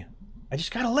 May. I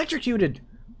just got electrocuted.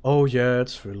 Oh, yeah,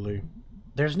 it's fiddly.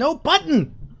 There's no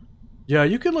button! Yeah,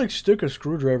 you can, like, stick a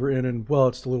screwdriver in and, well,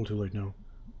 it's a little too late now.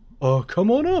 Come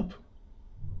on up.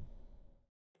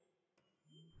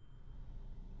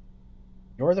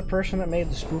 You're the person that made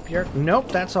the spooky art?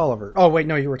 Nope, that's Oliver. Oh, wait,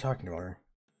 no, you were talking to her.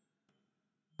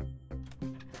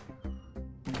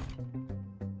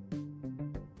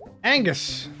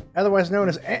 Angus, otherwise known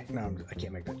as no, I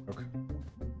can't make that joke.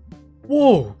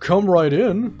 Whoa, come right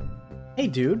in. Hey,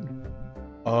 dude.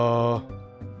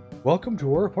 Welcome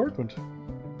to our apartment.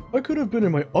 I could have been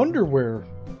in my underwear.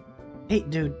 Hey,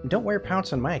 dude, don't wear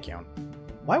pounce on my account.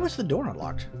 Why was the door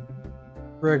unlocked?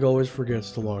 Greg always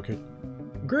forgets to lock it.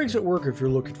 Greg's at work if you're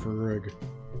looking for Greg.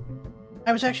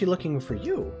 I was actually looking for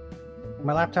you.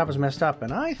 My laptop is messed up,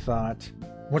 and I thought...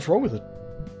 What's wrong with it?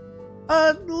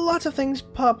 Lots of things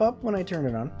pop up when I turn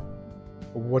it on.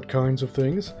 What kinds of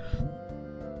things?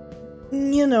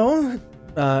 You know,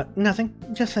 nothing.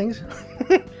 Just things.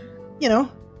 You know,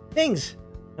 things.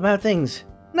 About things.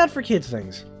 Not for kids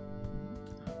things.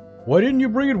 Why didn't you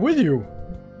bring it with you?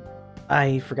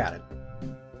 I forgot it.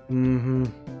 Mm-hmm.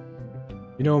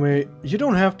 You know, mate, you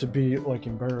don't have to be, like,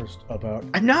 embarrassed about...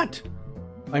 I'm not!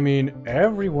 I mean,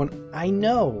 everyone... I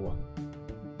know.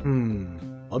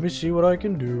 Let me see what I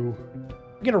can do.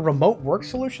 Get a remote work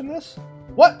solution this?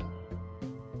 What?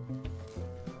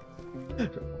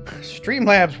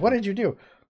 Streamlabs, what did you do?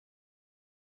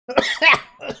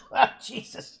 Oh,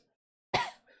 Jesus.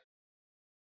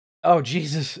 Oh,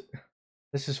 Jesus.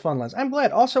 This is fun, Les. I'm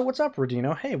glad. Also, what's up,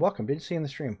 Rodino? Hey, welcome. Good to see you in the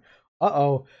stream.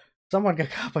 Uh-oh. Someone got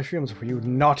caught by streams. Were you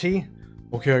naughty?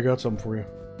 Okay, I got something for you.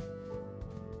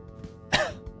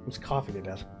 Who's coughing to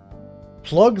death?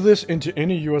 Plug this into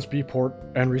any USB port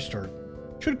and restart.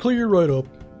 Should clear right up.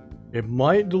 It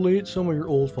might delete some of your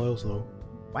old files, though.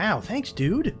 Wow, thanks,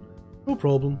 dude. No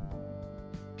problem.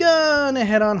 Gonna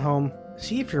head on home.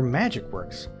 See if your magic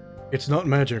works. It's not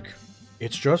magic.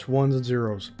 It's just ones and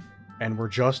zeros. And we're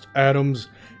just atoms,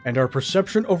 and our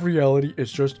perception of reality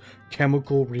is just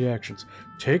chemical reactions.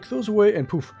 Take those away, and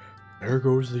poof, there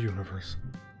goes the universe.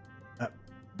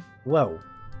 Whoa.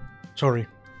 Sorry.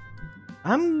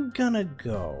 I'm gonna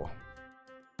go.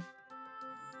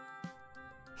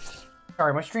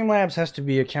 Sorry, my Streamlabs has to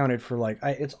be accounted for, like,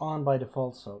 it's on by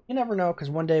default, so you never know, because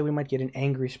one day we might get an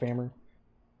angry spammer.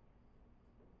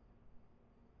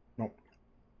 Nope.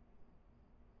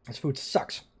 This food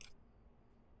sucks.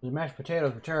 The mashed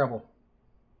potatoes were terrible.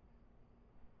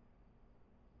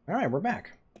 Alright, we're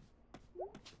back.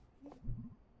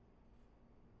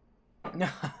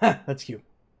 That's cute.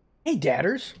 Hey,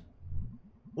 Dadders.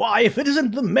 Why, if it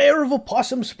isn't the mayor of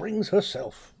Opossum Springs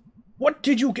herself. What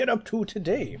did you get up to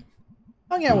today?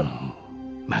 Hung out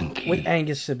with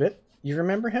Angus a bit. You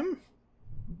remember him?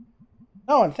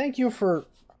 Oh, and thank you for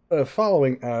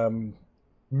following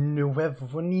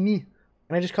Nuevonini.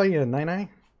 Can I just call you a Nine-Eye?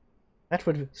 That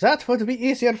would be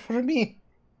easier for me.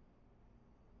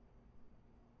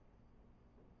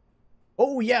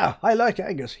 Oh yeah, I like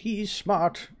Angus. He's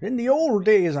smart. In the old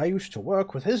days, I used to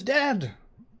work with his dad.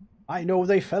 I know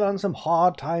they fell on some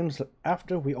hard times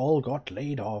after we all got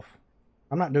laid off.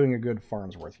 I'm not doing a good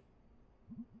Farnsworth.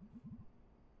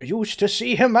 I used to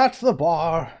see him at the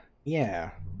bar.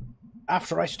 Yeah.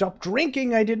 After I stopped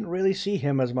drinking, I didn't really see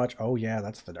him as much. Oh yeah,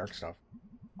 that's the dark stuff.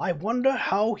 I wonder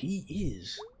how he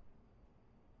is.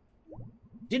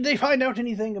 Did they find out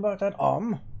anything about that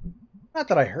Not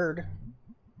that I heard.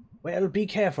 Well, be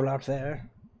careful out there.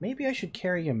 Maybe I should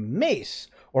carry a mace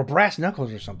or brass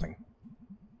knuckles or something.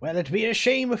 Well, it'd be a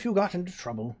shame if you got into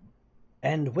trouble.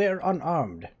 And we're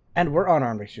unarmed. And we're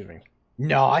unarmed, excuse me.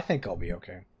 No, I think I'll be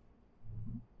okay.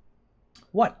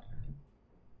 What?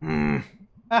 Ha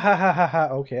ha ha ha ha.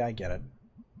 Okay, I get it.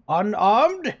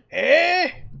 Unarmed?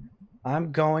 Eh?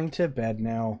 I'm going to bed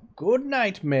now. Good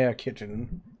night, Mayor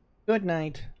Kitten. Good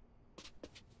night.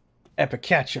 Epic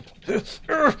ketchup.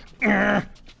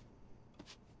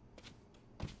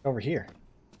 Over here.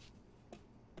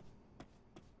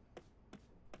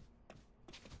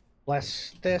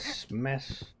 Bless this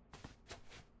mess.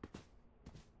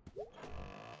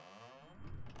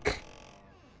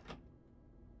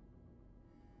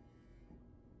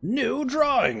 New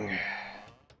drawing.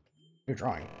 New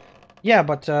drawing. Yeah,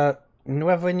 but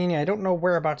Nueva Nina, I don't know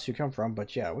whereabouts you come from,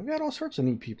 but yeah, we've got all sorts of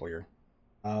neat people here.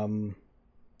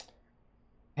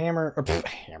 Hammer.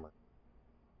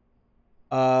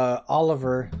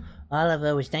 Oliver.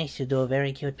 Oliver was nice to do a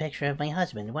very cute picture of my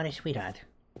husband. What a sweetheart.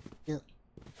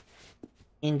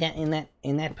 In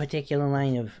that particular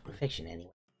line of fiction,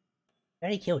 anyway.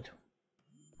 Very cute.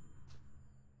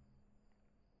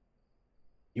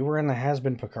 You were in the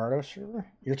Has-Been Picardo server?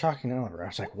 You're talking to Oliver. I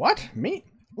was like, what? Me?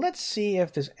 Let's see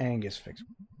if this Angus fix.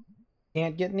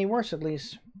 Can't get any worse, at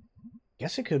least.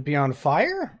 Guess it could be on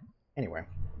fire? Anyway.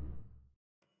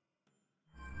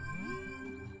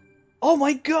 Oh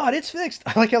my god, it's fixed!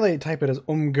 I like how they type it as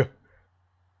Umg.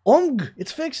 Umg!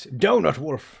 It's fixed! Donut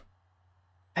Wolf!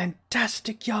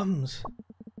 Fantastic yums!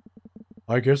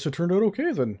 I guess it turned out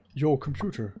okay then, yo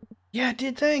computer. Yeah, it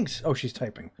did, thanks! Oh, she's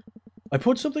typing. I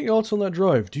put something else on that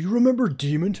drive. Do you remember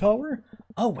Demon Tower?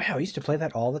 Oh wow, I used to play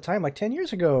that all the time, like 10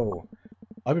 years ago.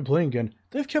 I've been playing again.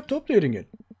 They've kept updating it.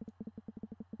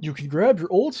 You can grab your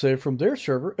old save from their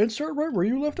server and start right where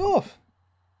you left off.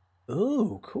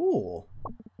 Ooh, cool.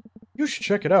 You should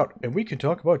check it out, and we can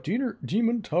talk about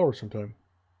Demon Tower sometime.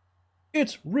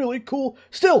 It's really cool.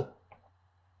 Still!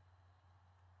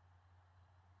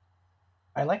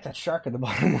 I like that shark at the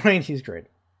bottom right. He's great.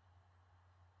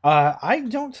 I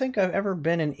don't think I've ever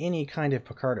been in any kind of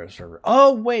Picardo server.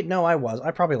 Oh, wait, no, I was.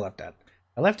 I probably left that.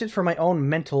 I left it for my own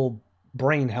mental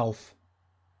brain health.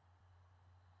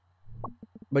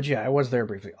 But yeah, I was there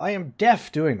briefly. I am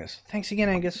deaf doing this. Thanks again,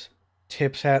 Angus.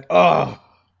 Tips hat. Oh.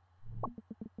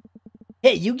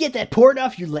 Hey, you get that porn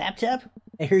off your laptop?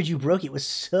 I heard you broke it with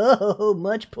so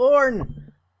much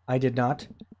porn. I did not.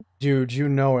 Dude, you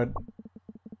know it.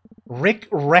 Rick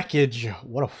Wreckage.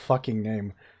 What a fucking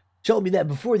name. Told me that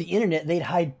before the internet, they'd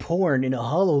hide porn in a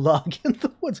hollow log in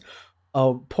the woods.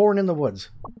 Oh, porn in the woods.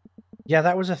 Yeah,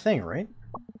 that was a thing, right?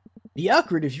 Be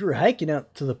awkward if you were hiking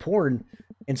out to the porn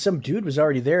and some dude was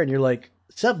already there and you're like,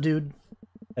 sup, dude?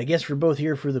 I guess we're both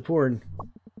here for the porn.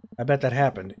 I bet that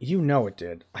happened. You know it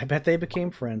did. I bet they became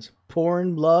friends.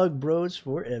 Porn log bros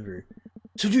forever.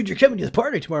 So, dude, you're coming to the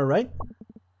party tomorrow, right?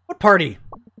 What party?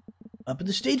 Up in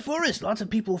the state forest. Lots of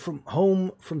people from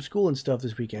home, from school and stuff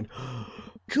this weekend.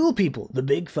 Cool people. The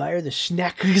big fire, the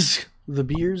snacks, the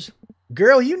beers.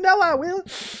 Girl, you know I will.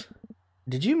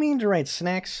 Did you mean to write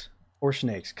snacks or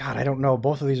snakes? God, I don't know.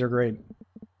 Both of these are great.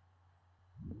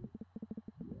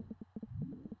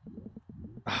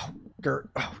 Oh, girl.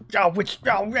 Oh,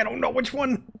 I don't know which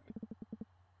one.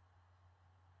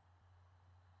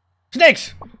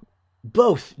 Snakes!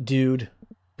 Both, dude.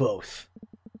 Both.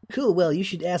 Cool, well, you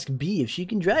should ask B if she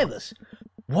can drive us.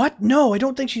 What? No, I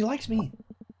don't think she likes me.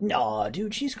 Nah,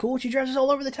 dude, she's cool. She drives us all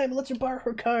over the time and lets her borrow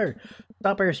her car.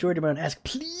 Stop by her store tomorrow and ask,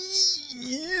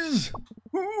 please.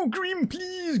 Ooh, Grim,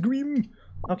 please, Grim.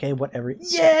 Okay, whatever.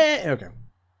 Yeah! Okay.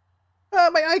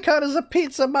 My icon is a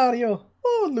pizza, Mario.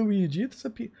 Oh, Luigi, it's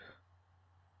a pizza.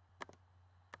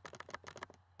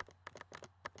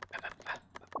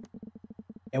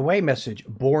 Away message.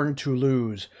 Born to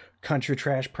lose. Country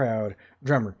trash proud.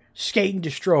 Drummer. Skate and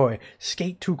destroy.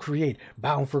 Skate to create.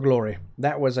 Bound for glory.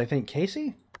 That was, I think,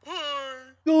 Casey?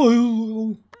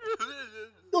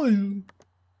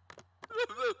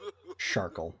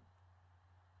 Sharkle.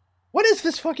 What is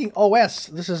this fucking OS?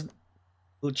 This is...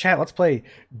 Chat, let's play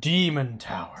Demon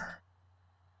Tower.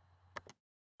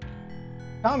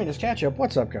 Communist Ketchup.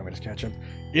 What's up, Communist Ketchup?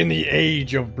 In the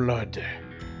age of blood,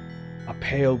 a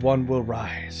pale one will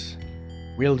rise,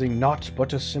 wielding naught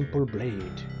but a simple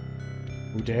blade,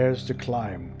 who dares to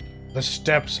climb the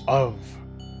steps of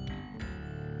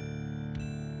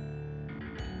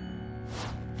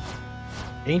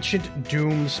ancient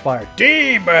doom spire.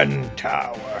 Demon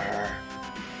Tower.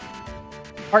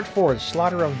 Part 4,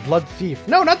 Slaughter of Blood Thief.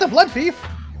 No, not the Blood Thief!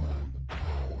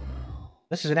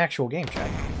 This is an actual game, chat.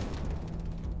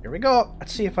 Here we go.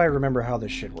 Let's see if I remember how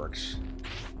this shit works.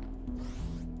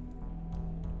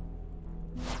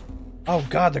 Oh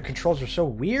god, the controls are so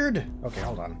weird. Okay,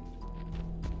 hold on.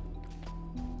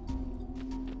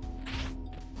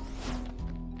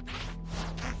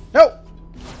 No!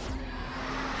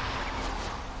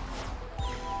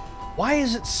 Why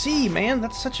is it C, man?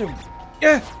 That's such a...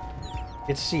 Yeah.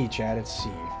 It's C, Chad. It's C.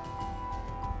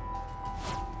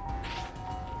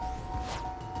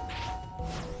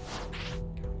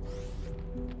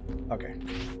 Okay.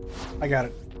 I got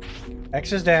it.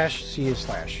 X is dash, C is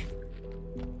slash.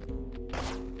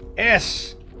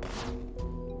 S!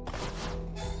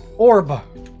 Orb!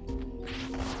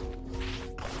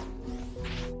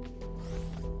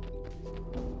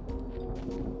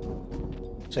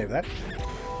 Save that.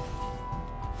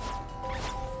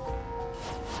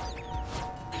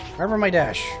 Remember my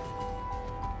dash.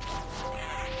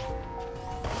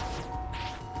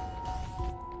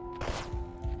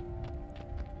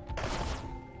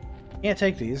 Can't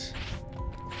take these.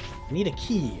 I need a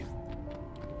key.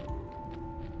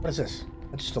 What is this?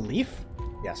 That's just a leaf?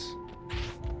 Yes.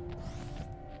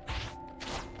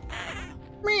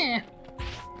 Meh.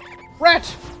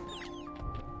 Rat!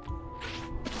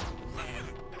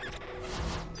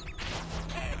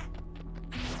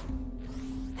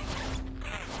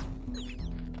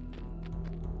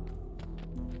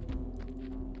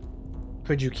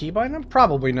 Could you keybind them?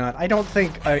 Probably not. I don't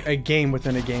think a game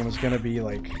within a game is gonna be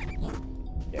like...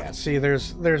 Yeah, see,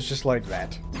 there's just like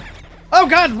that. Oh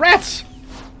god, rats!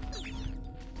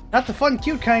 Not the fun,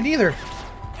 cute kind either.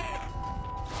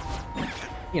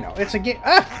 You know, it's a game.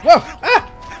 Ah! Whoa!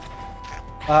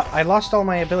 Ah! I lost all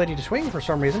my ability to swing for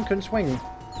some reason. Couldn't swing.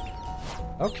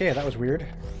 Okay, that was weird.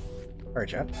 Alright,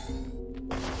 chat.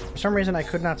 For some reason, I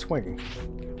could not swing.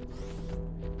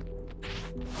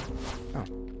 Oh.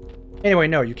 Anyway,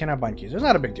 no, you cannot bind keys. It's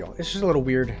not a big deal. It's just a little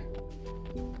weird.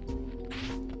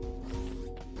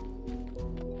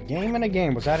 A game in a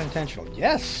game. Was that intentional?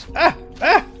 Yes! Ah!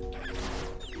 Ah!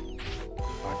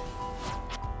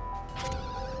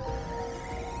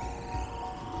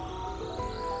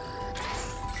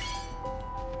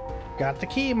 got the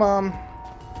key, Mom.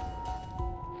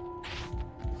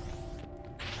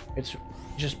 It's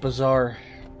just bizarre.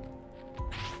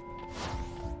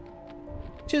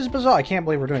 Tis bizarre. I can't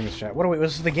believe we're doing this, chat. What are we?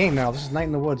 This is the game now. This is Night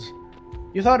in the Woods.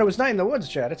 You thought it was Night in the Woods,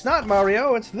 chat. It's not,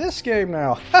 Mario. It's this game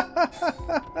now.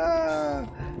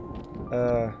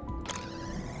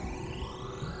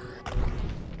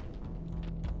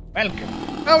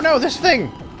 Welcome. Oh no, this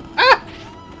thing! Ah!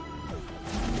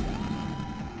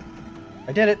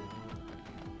 I did it.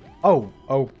 Oh,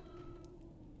 oh.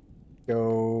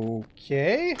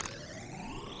 Okay.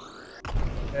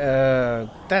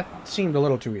 That seemed a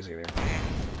little too easy there.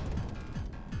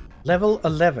 Level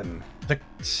 11.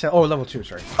 Oh, level 2,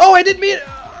 sorry. Oh, I didn't mean it!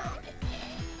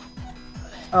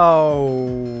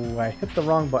 Oh, I hit the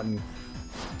wrong button.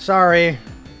 Sorry.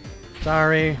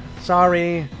 Sorry.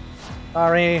 Sorry.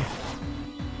 Sorry.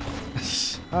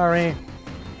 Sorry.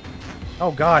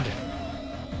 Oh, God.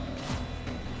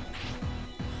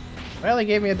 Well, he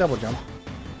gave me a double jump.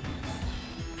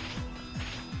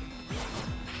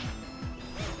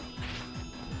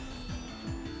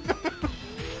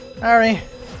 Sorry.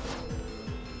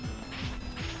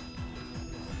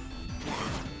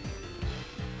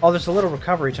 Oh, there's a little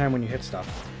recovery time when you hit stuff.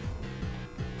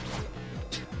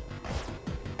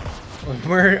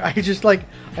 Where I just like,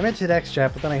 I meant to hit X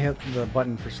chat, but then I hit the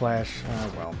button for slash.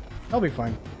 Well, I'll be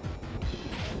fine.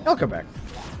 I'll come back.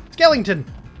 Skeleton!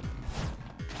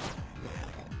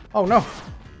 Oh no,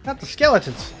 not the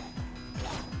skeletons.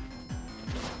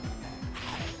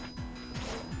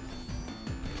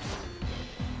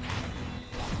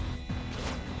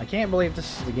 I can't believe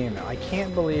this is the game now. I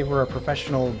can't believe we're a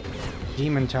professional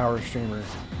Demon Tower streamer.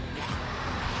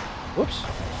 Whoops.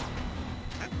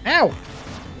 Ow!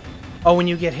 Oh, when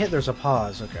you get hit, there's a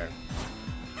pause. Okay.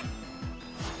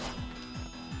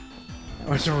 That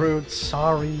was rude.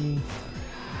 Sorry.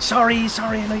 Sorry,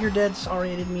 sorry, I know you're dead.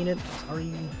 Sorry, I didn't mean it.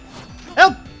 Sorry.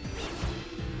 Help!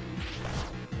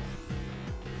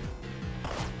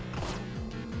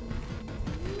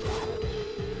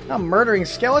 I'm murdering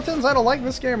skeletons? I don't like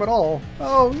this game at all.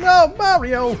 Oh no,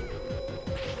 Mario!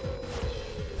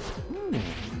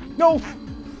 No!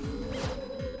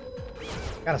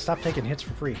 Gotta stop taking hits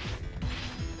for free.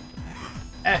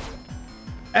 Eh!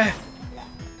 Eh!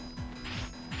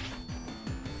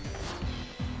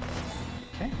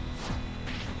 Okay.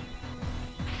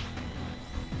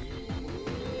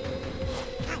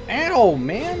 Ow,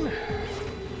 man!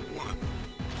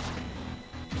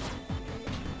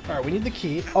 Alright, we need the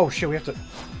key. Oh shit, we have to...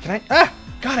 Can I... Ah!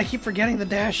 God, I keep forgetting the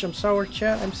dash. I'm sorry,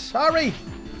 chat. I'm sorry!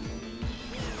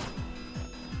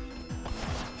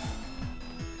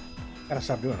 Gotta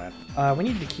stop doing that. We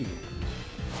need the key.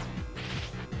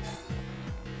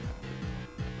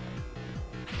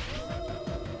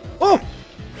 Oh!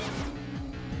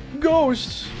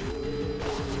 Ghosts!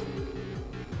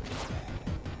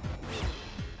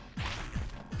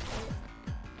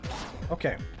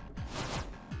 Okay.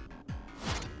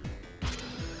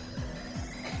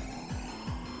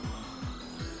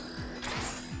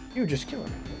 You just killed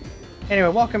me. Anyway,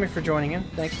 welcome for joining in.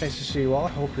 Thanks, nice to see you all.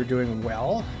 Hope you're doing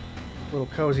well. Little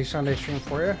cozy Sunday stream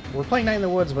for you. We're playing Night in the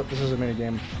Woods, but this is a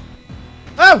minigame.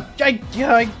 Oh! I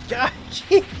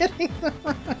keep hitting the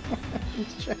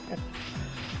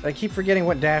I keep forgetting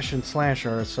what dash and slash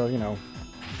are, so, you know.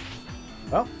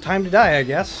 Well, time to die, I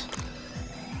guess.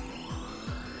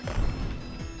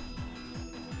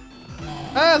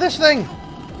 Ah, this thing!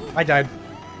 I died.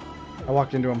 I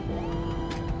walked into him.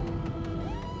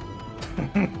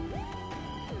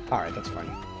 Alright, that's fine.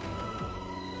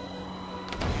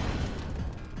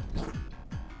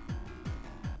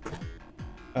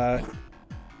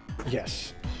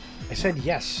 Yes. I said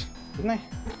yes, didn't I?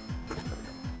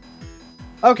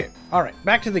 Okay, alright,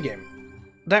 back to the game.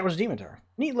 That was Demon Tower.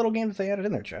 Neat little game that they added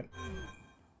in there, chat.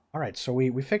 Alright, so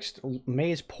we fixed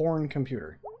May's porn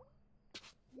computer.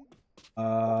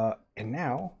 And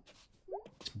now,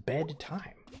 it's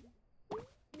bedtime.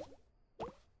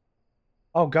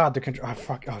 Oh god, the control. Oh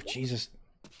fuck. Oh Jesus.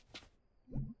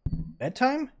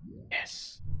 Bedtime?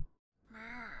 Yes.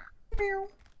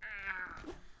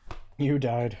 You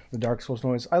died. The Dark Souls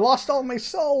noise. I lost all my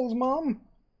souls, Mom!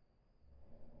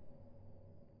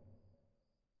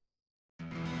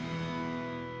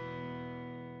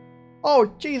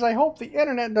 Oh jeez, I hope the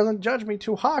internet doesn't judge me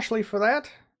too harshly for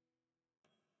that.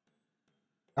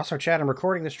 Also, chat, I'm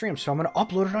recording the stream, so I'm gonna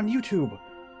upload it on YouTube.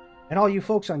 And all you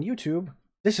folks on YouTube,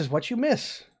 this is what you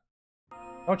miss.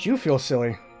 Don't you feel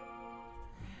silly?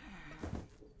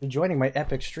 Be joining my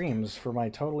epic streams for my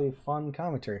totally fun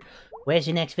commentary. Where's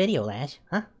your next video, lads?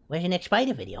 Huh? Where's your next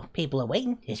spider video? People are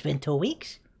waiting. It's been 2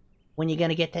 weeks. When you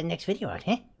gonna get that next video out,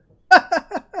 huh?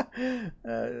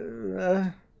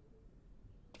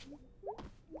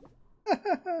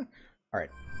 Alright.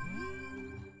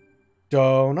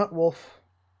 Donut Wolf.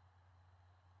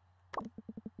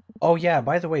 Oh yeah,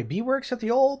 by the way, B works at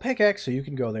the old pickaxe, so you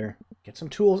can go there. Get some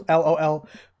tools, LOL.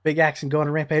 Big axe and go on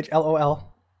a rampage,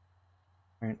 LOL.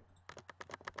 Alright.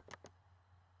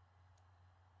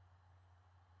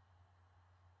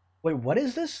 Wait, what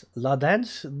is this? La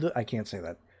Dance? I can't say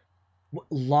that.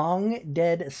 Long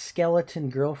Dead Skeleton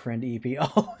Girlfriend EP.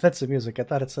 Oh, that's the music. I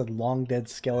thought it said Long Dead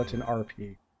Skeleton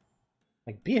RP.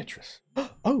 Like Beatrice.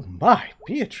 Oh my,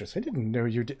 Beatrice. I didn't know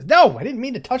you did. No, I didn't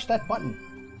mean to touch that button.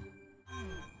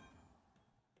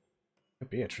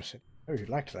 Beatrice. Oh, you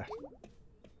liked that.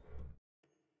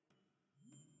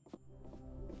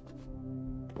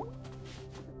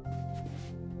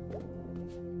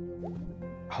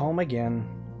 Home again,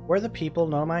 where the people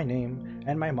know my name,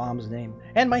 and my mom's name,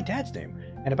 and my dad's name.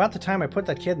 And about the time I put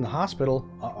that kid in the hospital,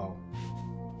 uh-oh.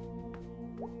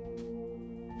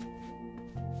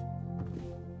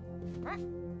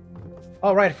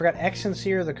 Oh, right, I forgot X and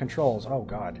C are the controls. Oh,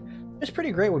 God. It's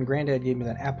pretty great when Granddad gave me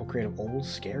that Apple crate of old,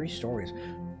 scary stories.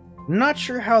 Not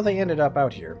sure how they ended up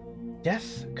out here.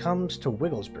 Death comes to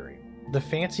Wigglesbury. The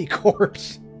fancy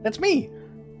corpse. That's me.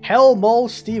 Hell Mole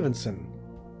Stevenson.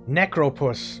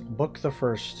 Necropus, Book the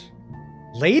First.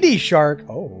 Lady Shark.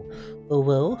 Oh.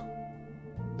 Well.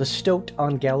 The Stoat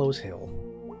on Gallows Hill.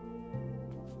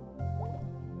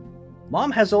 Mom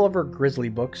has all of her grisly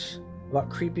books about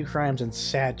creepy crimes and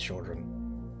sad children.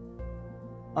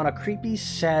 On a creepy,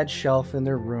 sad shelf in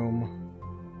their room.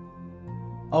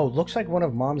 Oh, looks like one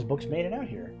of Mom's books made it out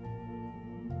here.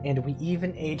 And we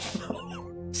even ate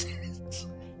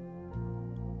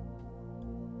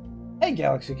Hey,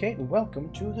 Galaxy Kate, and welcome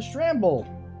to the Stramble.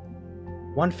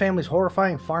 One family's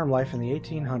horrifying farm life in the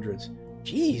 1800s.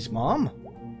 Jeez, Mom.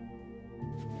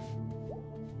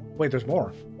 Wait, there's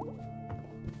more.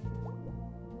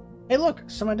 Hey, look,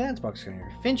 some of Dad's books in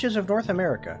here. Finches of North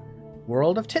America.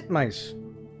 World of Titmice.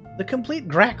 The Complete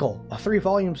Grackle, a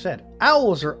 3-volume set.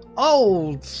 Owls are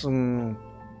awesome.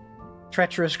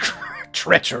 Treacherous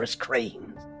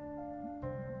cranes.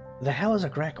 The hell is a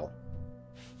grackle?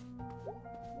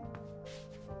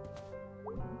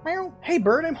 Meow. Hey,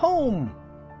 bird, I'm home.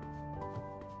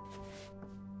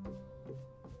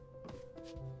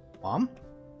 Mom?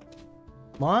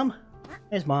 Mom?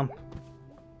 Where's Mom?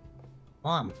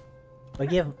 Mom. I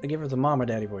give her the mom or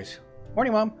daddy voice.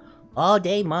 Morning, Mom. All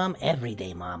day, Mom. Every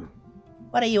day, Mom.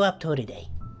 What are you up to today?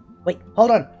 Wait,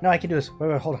 hold on. No, I can do this.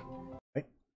 Wait, hold on. Wait,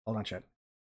 hold on, chat.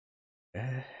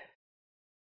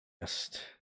 Just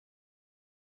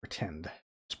pretend.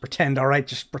 Just pretend, alright?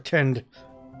 Just pretend.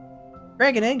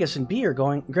 Greg and Angus and B are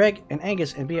going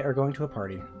to a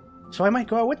party. So I might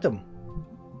go out with them.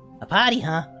 A party,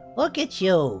 huh? Look at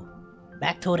you.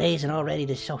 Back 2 days and already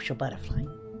the social butterfly.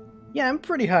 Yeah, I'm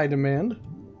pretty high demand.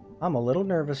 I'm a little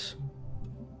nervous.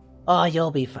 Oh,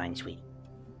 you'll be fine, sweetie.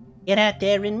 Get out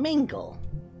there and mingle.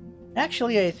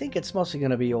 Actually, I think it's mostly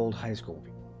gonna be old high school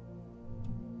people.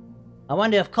 I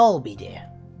wonder if Cole'll be there.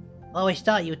 Always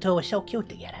thought you two were so cute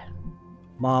together.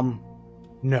 Mom,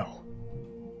 no.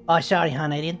 Oh, sorry,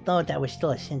 hon. I didn't know that was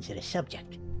still a sensitive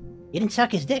subject. You didn't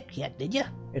suck his dick yet, did you?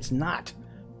 It's not.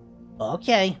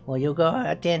 Okay, well, you go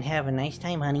out there and have a nice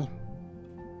time, honey.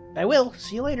 I will.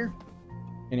 See you later.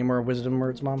 Any more wisdom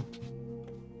words, Mom?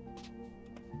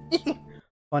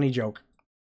 Funny joke.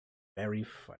 Very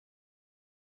funny.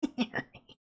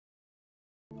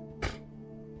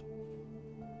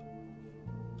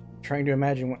 Trying to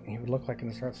imagine what he would look like in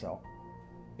this art cell.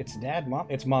 It's Dad, Mom.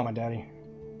 It's Mom and Daddy.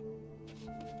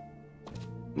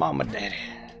 Mom and Daddy.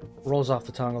 Rolls off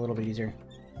the tongue a little bit easier.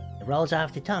 It rolls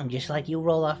off the tongue just like you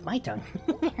roll off my tongue.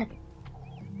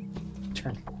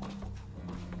 Turn.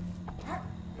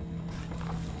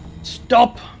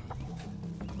 Stop!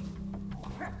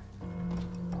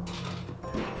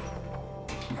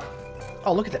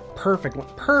 Oh, look at that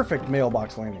perfect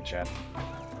mailbox landing, chat.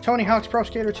 Tony Hawk's Pro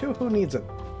Skater 2? Who needs it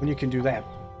when you can do that?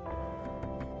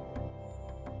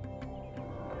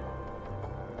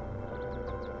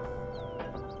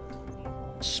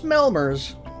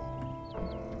 Smelmers.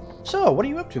 So, what are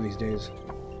you up to these days?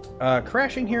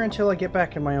 Crashing here until I get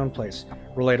back in my own place.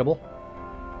 Relatable.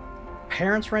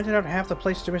 Parents rented out half the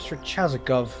place to Mr.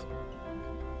 Chazikov.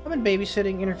 I've been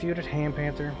babysitting, interviewed at Ham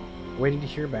Panther, waiting to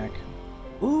hear back.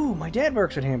 Ooh, my dad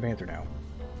works at Ham Panther now.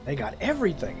 They got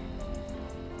everything.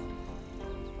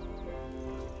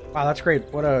 Wow, that's great.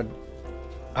 What a...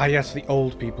 Ah, yes, the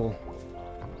old people.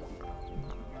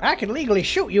 I could legally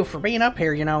shoot you for being up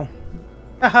here, you know.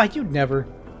 Haha, you'd never.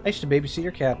 I used to babysit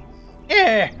your cat.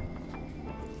 Yeah!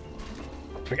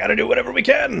 We gotta do whatever we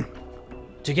can!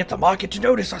 to get the market to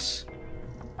notice us.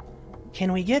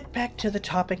 Can we get back to the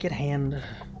topic at hand?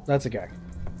 That's a guy.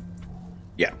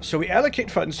 Yeah, so we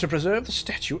allocate funds to preserve the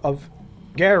statue of...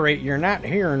 Gary, you're not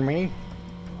hearing me.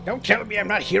 Don't tell me I'm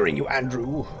not hearing you,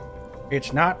 Andrew.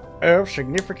 It's not of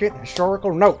significant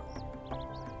historical note.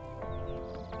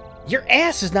 Your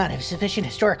ass is not of sufficient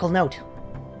historical note.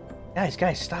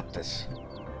 Guys, stop this.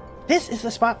 This is the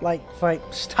stoplight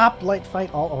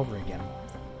fight all over again.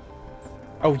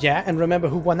 Oh yeah, and remember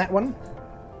who won that one?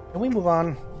 Can we move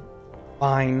on?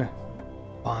 Fine.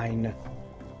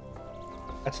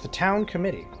 That's the town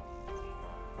committee.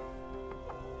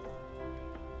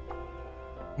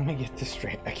 Let me get this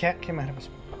straight. A cat came out of his...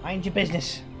 Mind your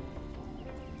business.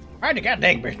 Mind your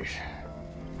goddamn business.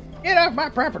 Get off my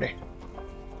property.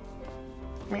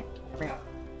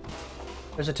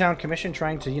 There's a town commission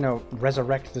trying to, you know,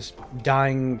 resurrect this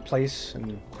dying place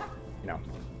and, you know.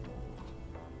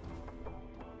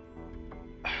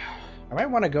 I might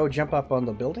want to go jump up on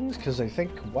the buildings because I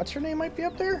think what's-her-name might be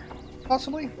up there,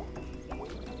 possibly.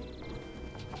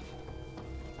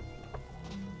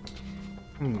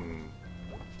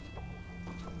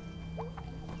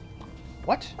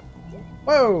 What?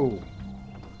 Whoa!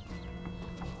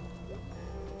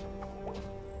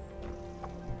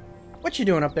 What you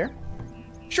doing up there?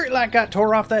 Street light got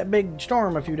tore off that big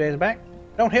storm a few days back.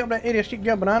 Don't help that idiot keep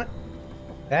jumping on it.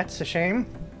 That's a shame.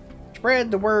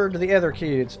 Spread the word to the other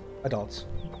kids. Adults.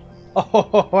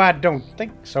 Oh, I don't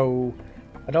think so.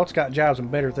 Adults got jobs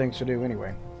and better things to do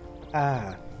anyway.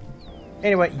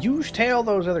 Anyway, you tell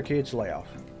those other kids to lay off.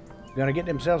 They're gonna get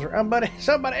themselves or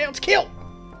somebody else killed.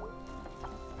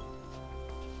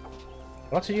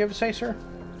 What else did you have to say, sir?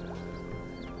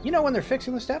 You know when they're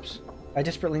fixing the steps? I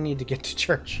desperately need to get to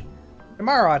church.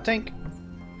 Tomorrow, I think.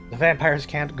 The vampires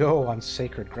can't go on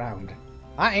sacred ground.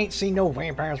 I ain't seen no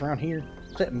vampires around here,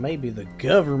 except maybe the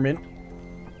government.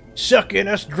 Sucking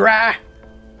us dry.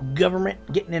 Government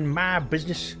getting in my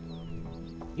business.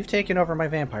 You've taken over my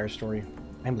vampire story.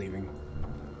 I'm leaving.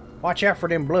 Watch out for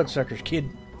them bloodsuckers, kid.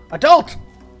 Adult!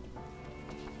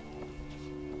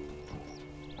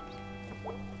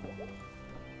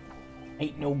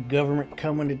 Ain't no government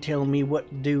coming to tell me what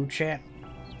to do, chat.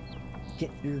 Get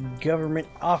your government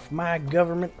off my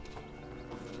government.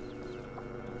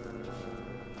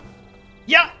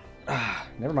 Yeah!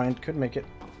 Never mind, couldn't make it.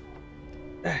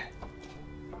 I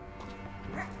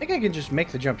think I can just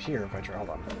make the jump here if I try.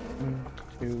 Hold on. 1,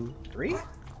 2, 3?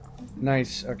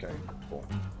 Nice, okay, cool.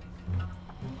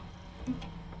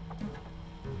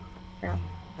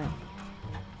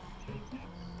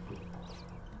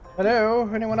 Hello?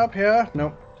 Anyone up here?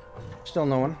 Nope. Still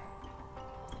no one.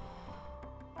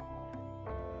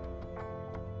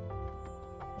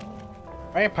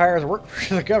 Vampires work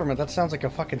for the government. That sounds like a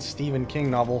fucking Stephen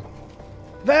King novel.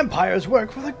 Vampires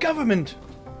work for the government!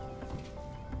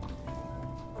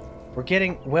 We're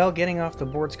getting off the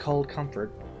board's cold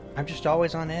comfort. I'm just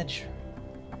always on edge.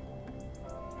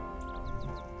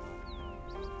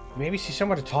 Maybe see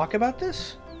someone to talk about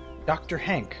this? Dr.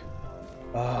 Hank.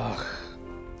 Ugh.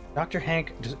 Dr.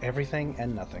 Hank does everything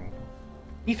and nothing.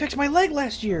 He fixed my leg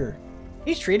last year.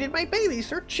 He's treated my babies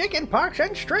for chicken pox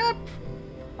and strep.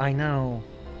 I know.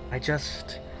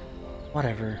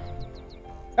 Whatever.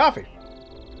 Coffee.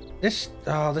 This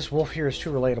wolf here is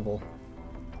too relatable.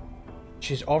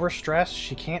 She's overstressed.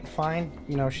 She can't find,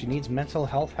 she needs mental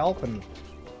health help, and...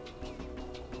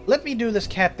 Let me do this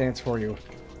cat dance for you.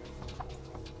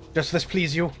 Does this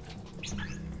please you?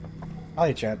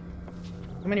 Hi, chat.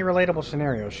 Too many relatable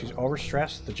scenarios. She's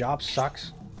overstressed. The job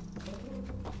sucks.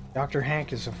 Dr.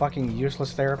 Hank is a fucking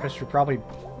useless therapist who probably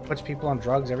puts people on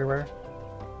drugs everywhere.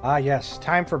 Ah, yes.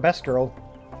 Time for Best Girl.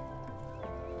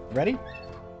 Ready?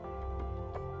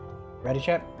 Ready,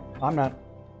 chat? I'm not.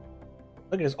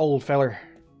 Look at this old feller.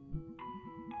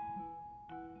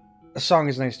 The song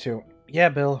is nice, too. Yeah,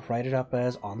 Bill. Write it up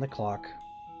as On the Clock.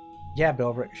 Yeah,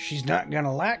 Bill. She's not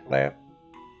gonna like that.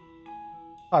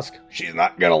 Husk. She's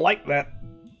not gonna like that.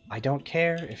 I don't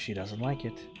care if she doesn't like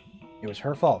it. It was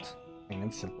her fault. Plain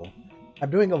and simple. I'm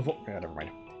doing a never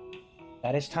mind.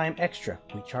 That is time extra.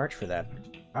 We charge for that.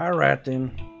 Alright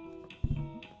then.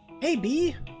 Hey,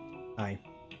 B. Hi.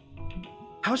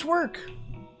 How's work?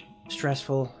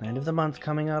 Stressful. End of the month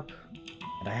coming up.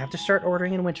 And I have to start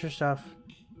ordering in winter stuff.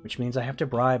 Which means I have to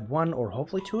bribe one or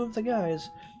hopefully two of the guys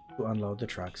to unload the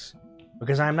trucks.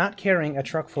 Because I'm not carrying a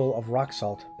truck full of rock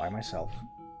salt by myself.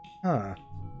 Huh.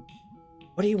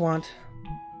 What do you want?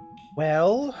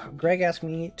 Well, Greg asked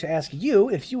me to ask you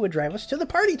if you would drive us to the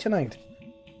party tonight.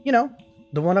 You know,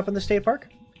 the one up in the state park?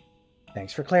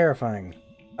 Thanks for clarifying.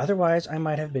 Otherwise, I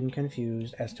might have been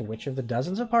confused as to which of the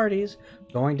dozens of parties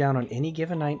going down on any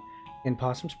given night in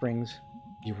Possum Springs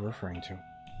you were referring to.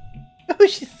 Oh,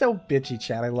 she's so bitchy,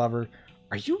 Chad. I love her.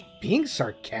 Are you being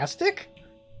sarcastic?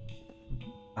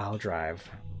 I'll drive.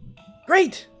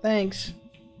 Great, thanks.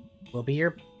 We'll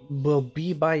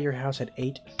be by your house at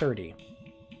 8:30.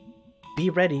 Be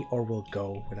ready or we'll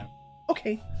go without...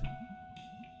 Okay.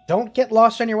 Don't get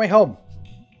lost on your way home.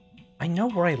 I know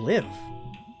where I live.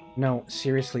 No,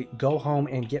 seriously, go home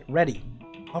and get ready.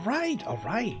 Alright,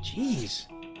 jeez.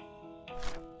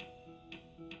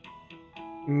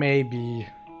 Maybe.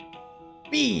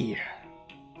 B.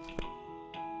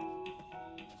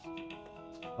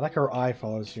 I like her eye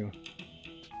follows you.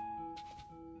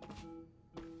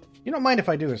 You don't mind if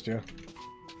I do this, do you?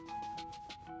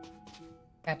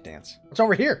 Cat dance. What's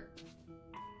over here?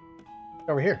 What's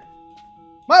over here?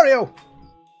 Mario!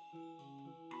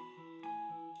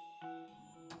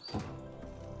 I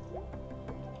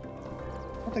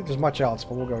don't think there's much else,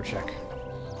 but we'll go check.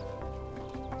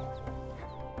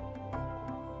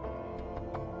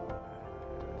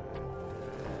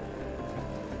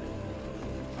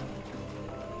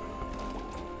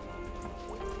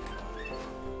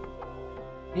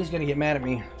 He's gonna get mad at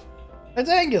me. It's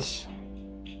Angus!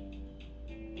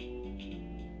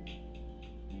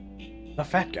 The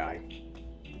fat guy.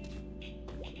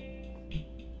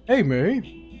 Hey,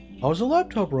 May. How's the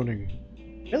laptop running?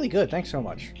 Really good, thanks so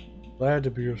much. Glad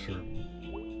to be of service.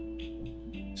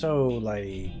 So,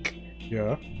 like...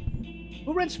 Yeah?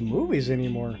 Who rents movies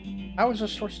anymore? How is the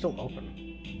store still open?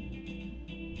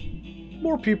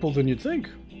 More people than you'd think.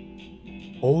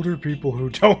 Older people who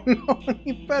don't know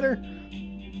any better.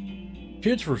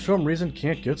 Kids, for some reason,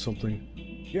 can't get something.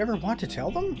 You ever want to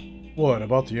tell them? What,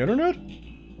 about the internet?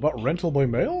 About rental by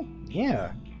mail?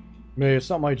 Yeah. May, it's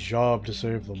not my job to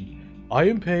save them. I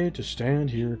am paid to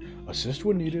stand here, assist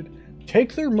when needed,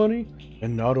 take their money,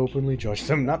 and not openly judge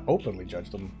them. Not openly judge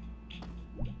them.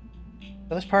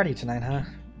 So this party tonight, huh?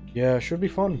 Yeah, should be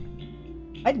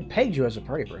fun. I hadn't pegged you as a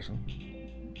party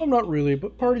person. I'm not really,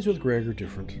 but parties with Greg are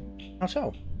different. How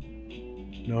so?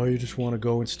 No, you just want to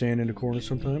go and stand in a corner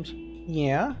sometimes?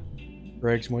 Yeah?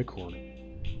 Greg's my corner.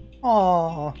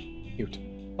 Aww. Cute.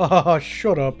 Ah,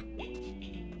 shut up.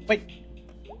 Wait.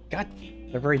 God,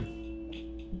 they're very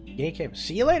gay cave.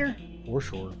 See you later. For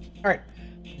sure. Alright.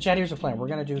 Chad, here's the plan. We're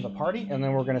going to do the party, and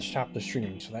then we're going to stop the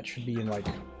stream. So that should be in, like,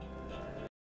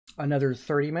 another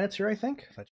 30 minutes here, I think.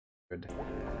 That's good.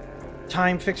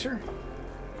 Time fixer.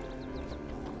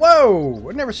 Whoa!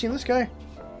 I've never seen this guy.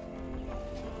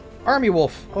 Army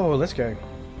Wolf. Oh, this guy.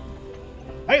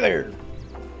 Hey there!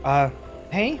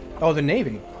 Hey? Oh, the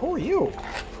Navy. Who are you?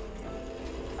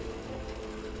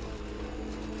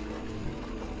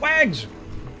 Wags!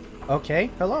 Okay,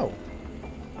 hello.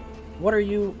 What are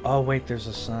you... Oh, wait, there's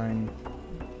a sign.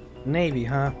 Navy,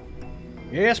 huh?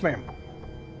 Yes, ma'am.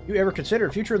 You ever considered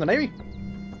a future in the Navy?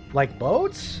 Like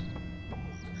boats?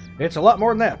 It's a lot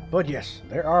more than that, but yes,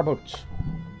 there are boats.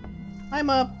 I'm,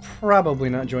 probably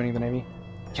not joining the Navy.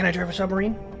 Can I drive a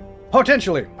submarine?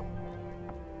 Potentially!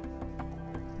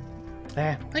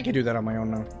 I can do that on my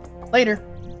own now. Later.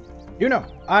 You know,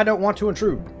 I don't want to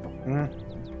intrude.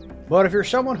 But if you're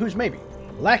someone who's maybe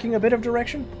lacking a bit of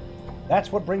direction,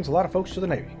 that's what brings a lot of folks to the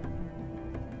Navy.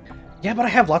 Yeah, but I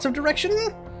have lots of direction?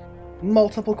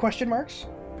 Multiple question marks?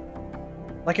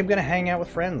 Like I'm gonna hang out with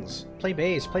friends, play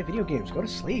bass, play video games, go to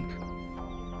sleep,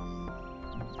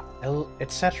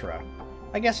 etc.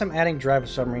 I guess I'm adding drive a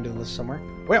submarine to the list somewhere.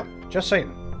 Well, just saying.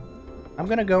 I'm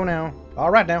gonna go now.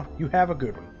 Alright now, you have a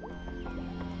good one.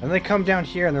 And they come down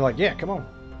here and they're like, yeah, come on.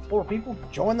 4 people,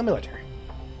 join the military.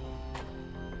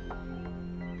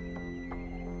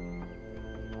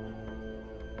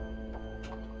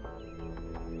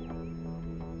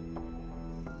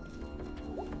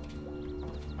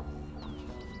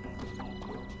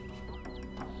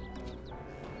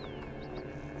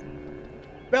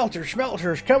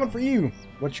 Schmelters, coming for you.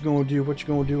 What you gonna do? What you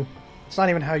gonna do? It's not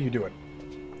even how you do it.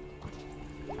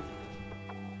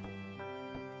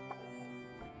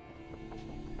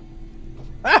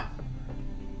 Ah!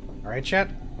 Alright, chat.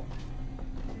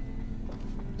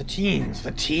 The teens.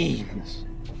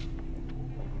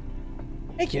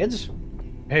 Hey, kids.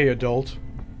 Hey, adult.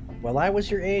 Well, I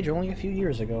was your age only a few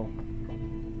years ago.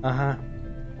 Uh-huh.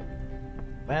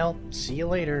 Well, see you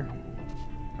later.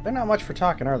 They're not much for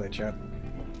talking, are they, chat?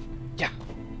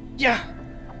 Yeah!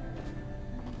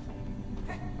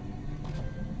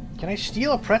 Can I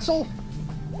steal a pretzel?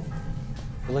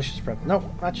 Delicious pretzel.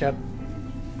 No, not yet.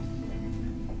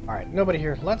 Alright, nobody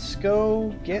here. Let's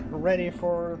go get ready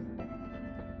for...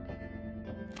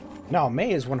 No,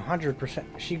 May is 100%.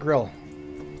 She grill.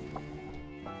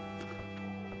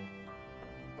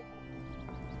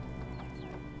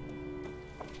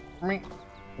 Me.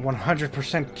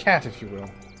 100% cat, if you will.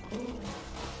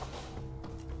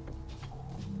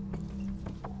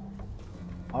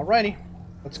 Alrighty,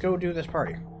 let's go do this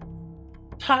party.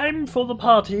 Time for the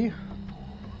party.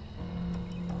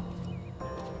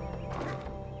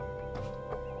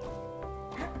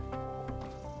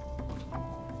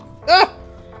 Ah!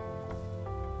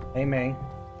 Hey, May.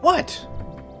 What?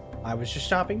 I was just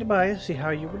stopping to by to see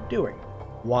how you were doing.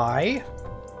 Why?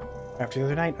 After the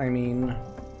other night, I mean,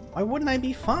 why wouldn't I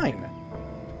be fine?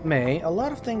 May, a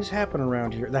lot of things happen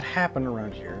around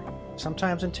here.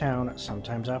 Sometimes in town,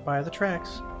 sometimes out by the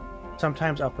tracks,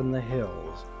 sometimes up in the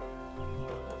hills.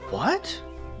 What?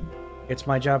 It's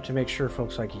my job to make sure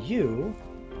folks like you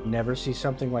never see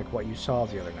something like what you saw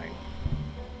the other night.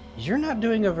 You're not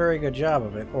doing a very good job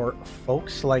of it, or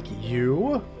folks like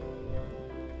you?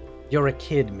 You're a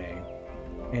kid, May,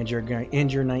 and you're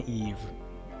naive.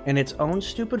 In its own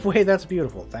stupid way, that's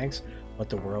beautiful, thanks, but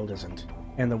the world isn't.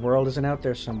 And the world isn't out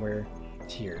there somewhere,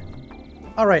 it's here.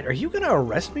 Alright, are you gonna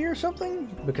arrest me or something?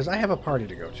 Because I have a party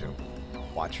to go to.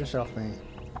 Watch yourself, May.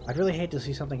 I'd really hate to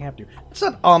see something happen to you. It's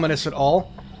not ominous at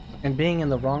all. And being in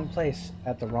the wrong place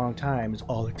at the wrong time is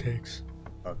all it takes.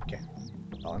 Okay,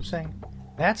 that's all I'm saying.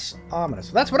 That's ominous.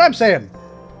 That's what I'm saying!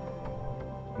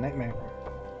 Nightmare.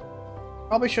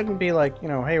 Probably shouldn't be like, you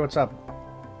know, hey, what's up?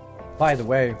 By the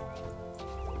way.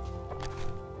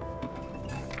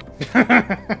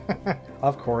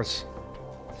 Of course.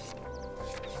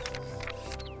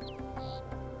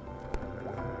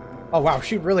 Oh wow,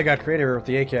 she really got creative with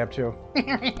the ACAB too.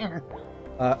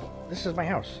 This is my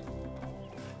house.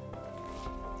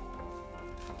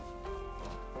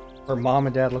 Her mom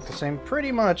and dad look the same,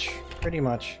 pretty much. Pretty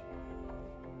much.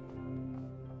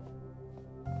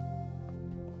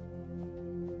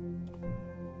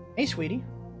 Hey, sweetie.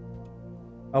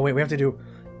 Oh wait, we have to do.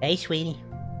 Hey, sweetie.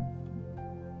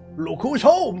 Look who's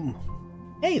home!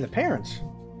 Hey, the parents.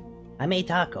 I made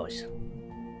tacos.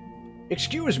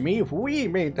 Excuse me, we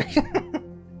made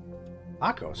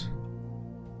tacos.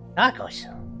 Tacos.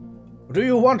 Do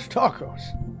you want tacos?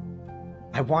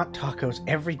 I want tacos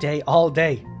every day, all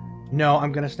day. No,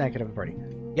 I'm gonna snack it at a party.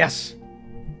 Yes.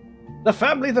 The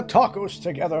family, the tacos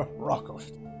together,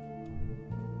 rockos.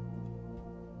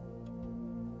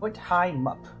 Put him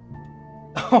up.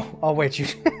 Oh wait, you.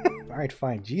 All right,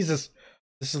 fine. Jesus,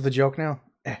 this is the joke now.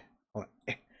 Hold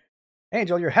on.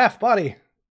 Angel, you're half body.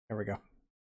 There we go.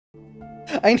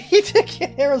 I need to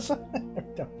get Arizona.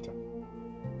 Don't.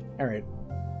 All right.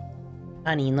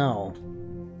 Honey, no.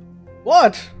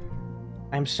 What?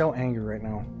 I'm so angry right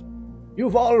now.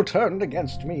 You've all turned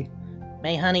against me.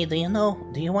 May, honey, do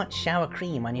you want sour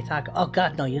cream on your taco? Oh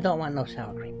god, no, you don't want no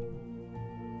sour cream.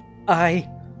 I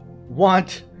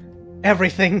want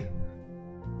everything.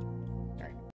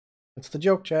 Alright. That's the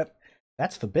joke, chat.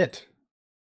 That's the bit.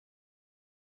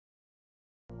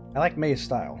 I like May's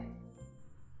style.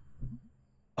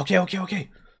 Okay.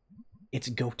 It's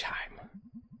go time.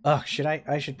 Ugh,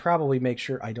 I should probably make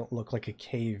sure I don't look like a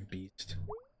cave beast.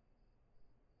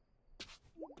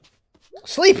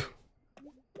 Sleep!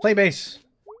 Play base.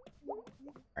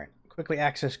 Alright, quickly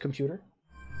access computer.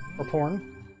 For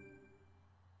porn.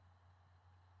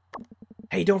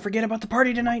 Hey, don't forget about the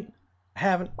party tonight! I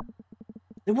haven't.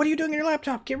 Then what are you doing on your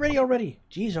laptop? Get ready already!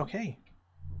 Jeez, okay.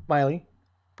 Smiley.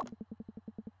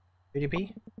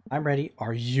 PDP? I'm ready.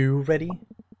 Are you ready?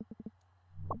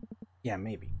 Yeah,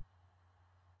 maybe.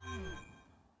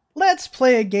 Let's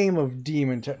play a game of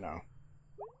Demon Techno.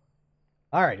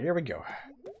 Alright, here we go.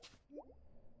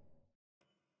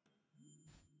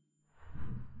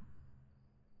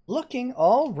 Looking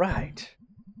all right.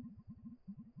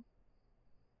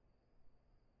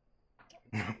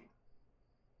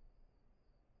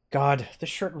 God, this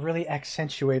shirt really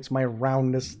accentuates my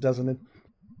roundness, doesn't it?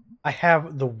 I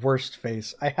have the worst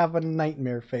face. I have a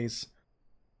nightmare face.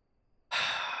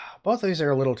 Both of these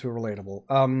are a little too relatable.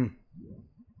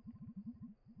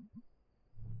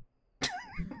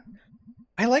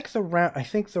 I like the round. I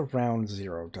think the round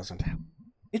 0 doesn't have.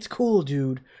 It's cool,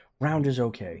 dude. Round is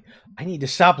okay. I need to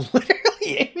stop literally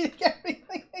aiming at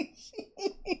everything I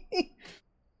see.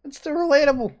 It's too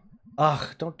relatable.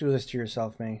 Ugh, don't do this to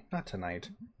yourself, May. Not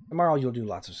tonight. Tomorrow you'll do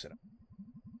lots of sit-ups.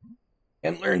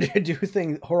 And learn to do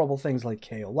horrible things like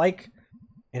kale. And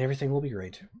everything will be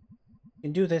great. You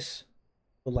can do this.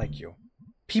 They'll like you.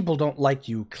 People don't like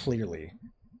you, clearly.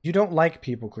 You don't like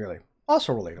people, clearly.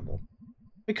 Also relatable.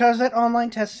 Because that online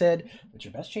test said that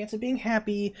your best chance of being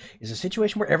happy is a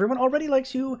situation where everyone already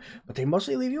likes you, but they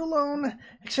mostly leave you alone,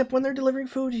 except when they're delivering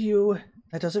food to you.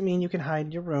 That doesn't mean you can hide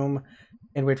in your room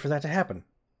and wait for that to happen.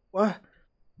 What?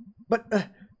 But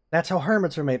that's how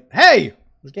hermits are made. Hey!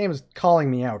 This game is calling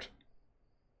me out.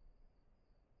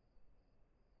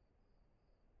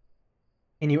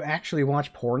 Can you actually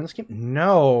watch porn in this game?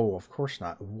 No, of course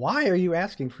not. Why are you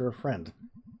asking for a friend?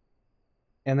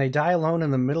 And they die alone in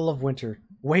the middle of winter,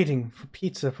 waiting for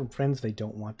pizza from friends they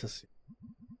don't want to see.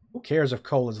 Who cares if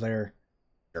Cole is there?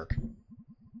 Jerk.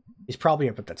 He's probably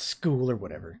up at that school or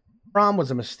whatever. Prom was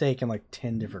a mistake in like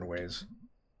 10 different ways.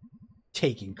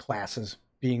 Taking classes,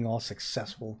 being all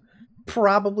successful.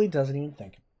 Probably doesn't even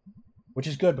think. Which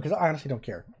is good, because I honestly don't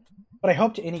care. But I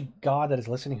hope to any god that is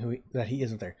listening that he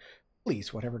isn't there.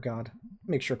 Please, whatever god,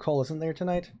 make sure Cole isn't there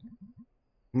tonight.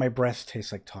 My breath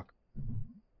tastes like taco.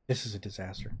 This is a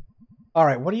disaster.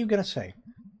 Alright, what are you gonna say?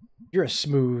 You're a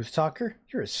smooth talker.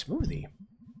 You're a smoothie.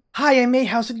 Hi, I'm May.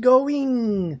 How's it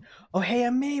going? Oh, hey,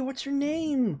 I'm May. What's your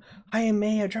name? Hi, I'm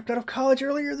May. I dropped out of college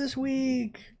earlier this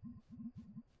week.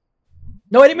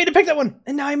 No, I didn't mean to pick that one.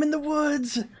 And now I'm in the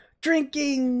woods,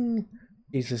 drinking.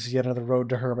 Jesus, yet another road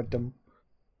to hermitdom.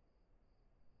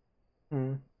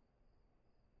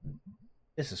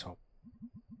 This is hope.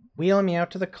 Wheeling me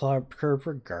out to the curb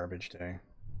for garbage day.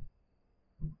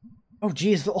 Oh,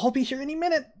 geez, they'll all be here any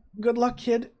minute. Good luck,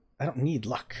 kid. I don't need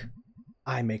luck.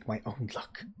 I make my own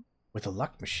luck with a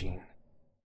luck machine.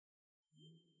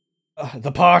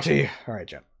 The party. All right,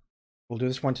 Jen. We'll do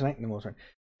this one tonight, and then we'll start.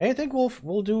 I think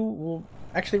we'll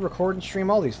actually record and stream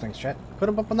all these things, chat. Put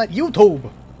them up on that YouTube.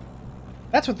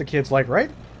 That's what the kids like, right?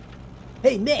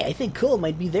 Hey, May, I think Cole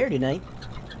might be there tonight.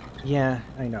 Yeah,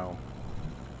 I know.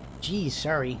 Geez,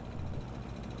 sorry.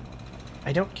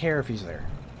 I don't care if he's there.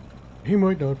 He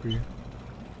might not be.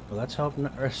 Well, let's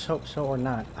hope so or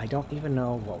not. I don't even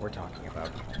know what we're talking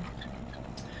about.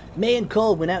 May and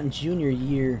Cole went out in junior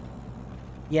year.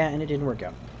 Yeah, and it didn't work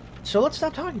out. So let's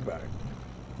stop talking about it.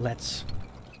 Let's...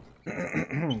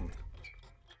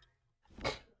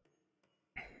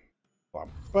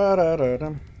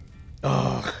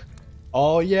 Ugh.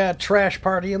 Oh yeah, trash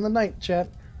party in the night, chat.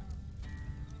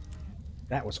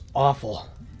 That was awful.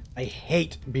 I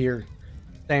hate beer.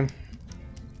 Same.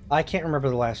 I can't remember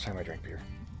the last time I drank beer.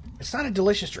 It's not a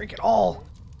delicious drink at all.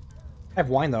 I have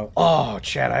wine though. Oh,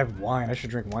 chat, I have wine. I should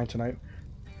drink wine tonight.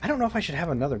 I don't know if I should have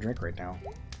another drink right now.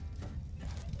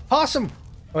 Possum!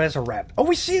 Oh, that's a rat. Oh,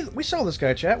 we saw this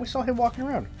guy, chat. We saw him walking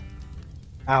around.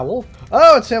 Owl.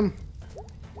 Oh, it's him.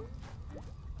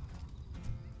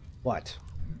 What?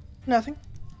 Nothing.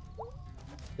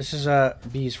 This is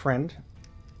Bee's friend.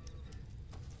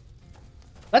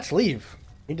 Let's leave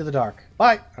into the dark.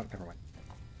 Bye. Oh, never mind.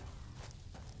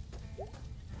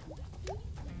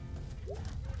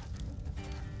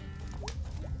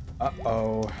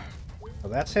 Uh-oh. Oh,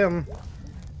 that's him.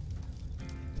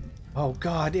 Oh,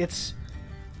 God, it's...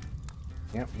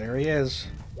 Yep, there he is.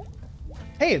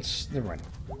 Hey, it's... Never mind.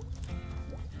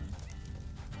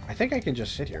 I think I can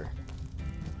just sit here.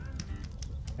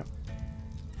 Yep.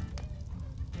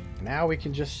 Now we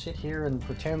can just sit here and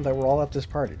pretend that we're all at this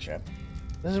party, chat.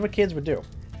 This is what kids would do.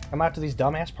 Come out to these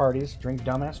dumbass parties, drink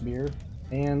dumbass beer,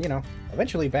 and, you know,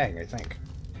 eventually bang, I think.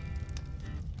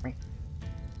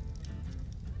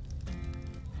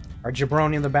 Our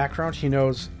jabroni in the background, he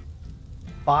knows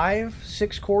 5,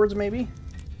 6 chords, maybe?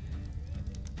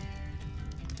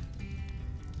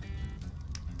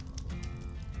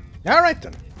 Alright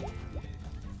then.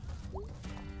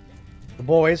 The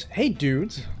boys. Hey,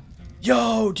 dudes.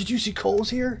 Yo, did you see Cole's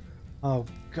here? Oh,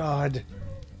 God.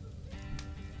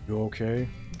 You okay?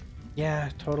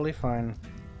 Yeah, totally fine.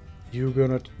 You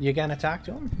gonna talk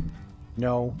to him?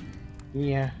 No.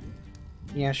 Yeah.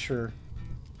 Yeah, sure.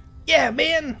 Yeah,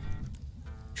 man!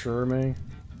 Sure, May.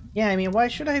 Yeah, I mean, why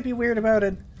should I be weird about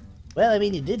it? Well, I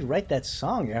mean, you did write that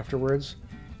song afterwards.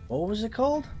 What was it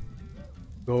called?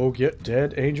 Go Get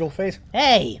Dead Angel Face.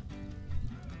 Hey!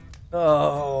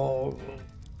 Oh.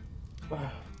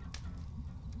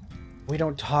 We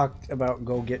don't talk about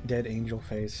Go Get Dead Angel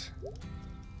Face.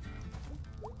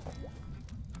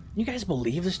 You guys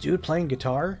believe this dude playing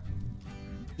guitar?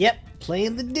 Yep,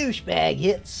 playing the douchebag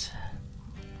hits.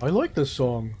 I like this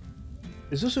song.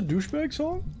 Is this a douchebag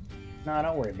song? No,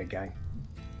 don't worry, big guy.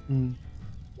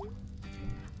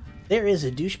 There is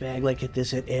a douchebag like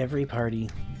this at every party.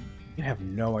 You have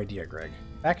no idea, Greg.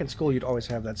 Back in school, you'd always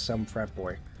have that some frat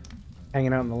boy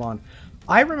hanging out in the lawn.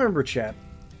 I remember, chat.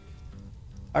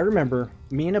 I remember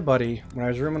me and a buddy, when I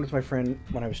was rooming with my friend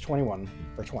when I was 21,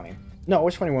 or 20. No, I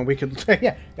was 21. We could,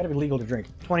 yeah, gotta be legal to drink.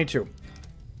 22.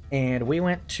 And we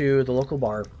went to the local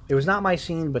bar. It was not my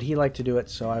scene, but he liked to do it,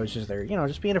 so I was just there, you know,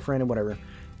 just being a friend and whatever.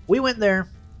 We went there,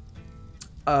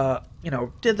 you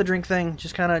know, did the drink thing,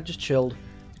 just kind of, just chilled.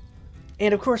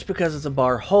 And of course, because it's a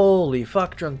bar, holy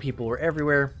fuck, drunk people were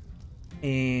everywhere.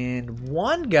 And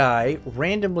one guy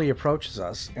randomly approaches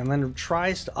us and then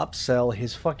tries to upsell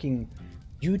his fucking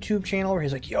YouTube channel where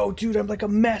he's like, yo, dude, I'm like a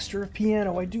master of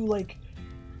piano. I do like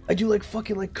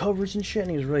fucking like covers and shit.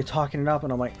 And he was really talking it up.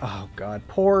 And I'm like, oh god,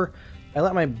 I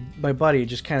let my buddy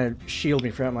just kind of shield me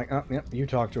from it. I'm like, oh, yep, you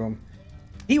talk to him.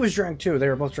 He was drunk too. They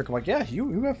were both drunk. I'm like, yeah,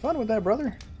 you have fun with that,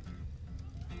 brother.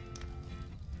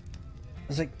 I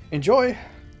was like, enjoy.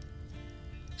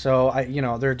 So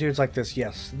there are dudes like this,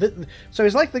 yes. So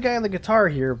he's like the guy on the guitar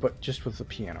here, but just with the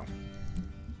piano.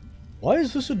 Why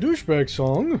is this a douchebag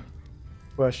song?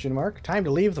 Question mark. Time to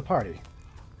leave the party.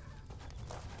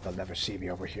 They'll never see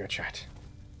me over here, chat.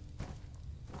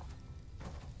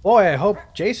 Boy, I hope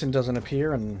Jason doesn't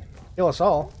appear and kill us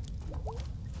all.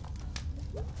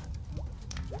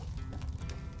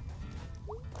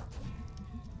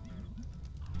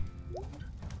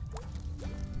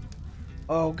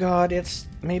 Oh god,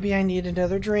 maybe I need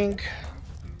another drink.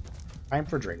 Time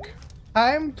for drink.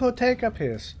 Time to take a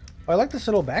piss. Oh, I like this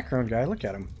little background guy. Look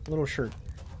at him. Little shirt.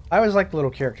 I always like the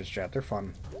little characters, chat. They're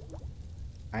fun.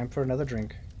 Time for another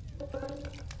drink.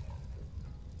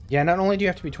 Yeah, not only do you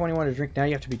have to be 21 to drink, now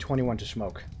you have to be 21 to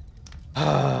smoke.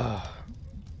 I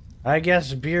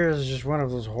guess beer is just one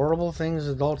of those horrible things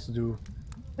adults do.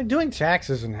 Like doing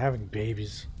taxes and having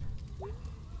babies.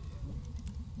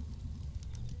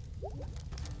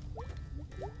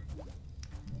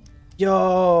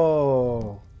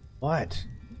 Yo! What?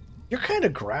 You're kind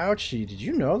of grouchy. Did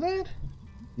you know that?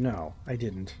 No, I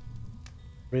didn't.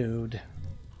 Rude.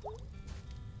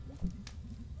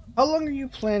 How long are you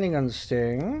planning on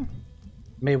staying?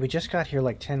 May, we just got here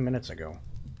like 10 minutes ago.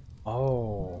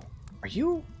 Oh. Are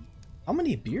you... How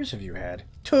many beers have you had?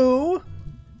 2?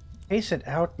 Pace it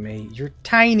out, May. You're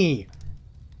tiny.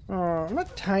 Oh, I'm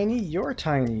not tiny. You're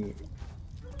tiny.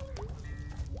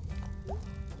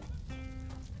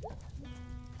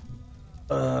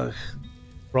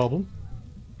 Problem?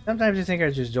 Sometimes I think I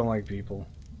just don't like people.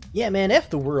 Yeah, man, F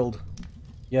the world.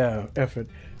 Yeah, F it.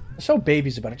 So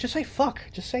babies about it. Just say fuck.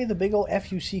 Just say the big ol'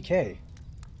 F-U-C-K.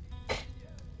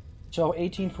 So,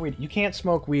 18 for weed. You can't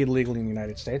smoke weed legally in the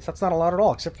United States. That's not allowed at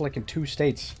all, except for like in 2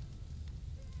 states.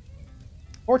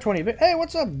 420. Hey,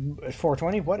 what's up,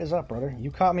 420? What is up, brother?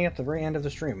 You caught me at the very end of the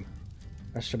stream.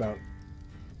 That's about...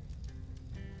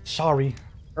 Sorry.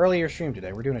 Earlier stream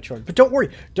today. We're doing a chore. But don't worry.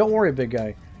 Don't worry, big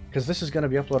guy. Because this is going to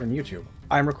be uploaded on YouTube.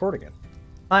 I'm recording it.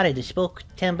 Part the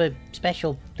Spooktember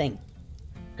special thing.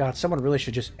 God, someone really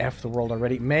should just F the world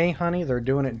already. May, honey, they're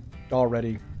doing it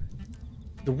already.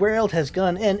 The world has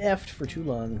gone NF'd for too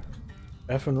long.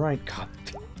 Effing right. God.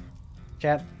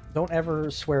 Chat, don't ever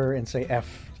swear and say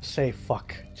F. Just say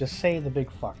fuck. Just say the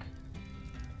big fuck.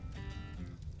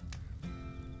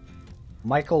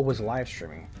 Michael was live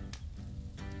streaming.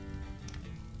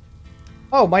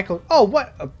 Oh, Michael. Oh,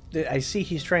 what? I see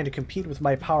he's trying to compete with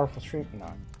my powerful stream.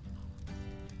 No.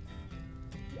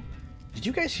 Did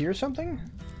you guys hear something?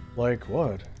 Like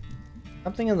what?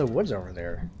 Something in the woods over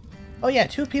there. Oh yeah,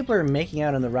 2 people are making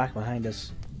out on the rock behind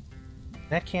us.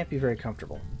 That can't be very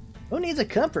comfortable. Who needs a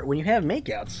comfort when you have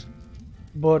makeouts?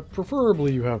 But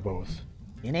preferably you have both.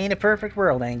 It ain't a perfect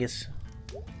world, Angus.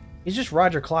 He's just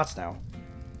Roger Klotz now.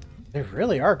 They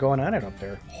really are going on it up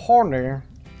there. Horner.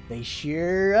 They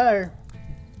sure are.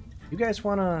 You guys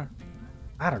wanna,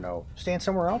 I don't know, stand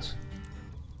somewhere else?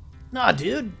 Nah,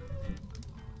 dude.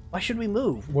 Why should we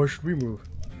move? Why should we move?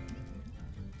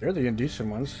 They're the indecent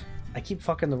ones. I keep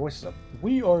fucking the voices up.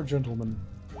 We are gentlemen.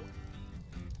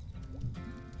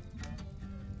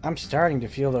 I'm starting to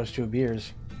feel those 2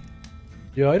 beers.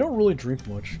 Yeah, I don't really drink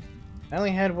much. I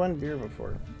only had 1 beer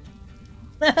before.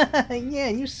 Yeah,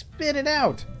 you spit it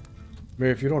out.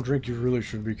 Man, if you don't drink, you really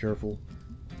should be careful.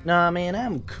 Nah, man,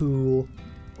 I'm cool.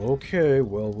 Okay,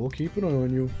 well, we'll keep an eye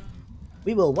on you.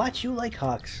 We will watch you like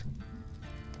hawks.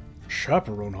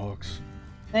 Chaperone hawks.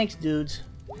 Thanks, dudes.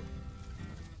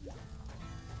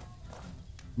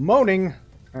 Moaning.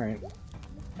 Alright.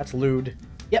 That's lewd.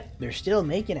 Yep, they're still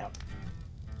making out.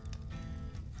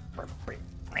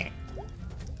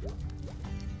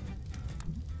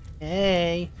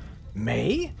 Hey.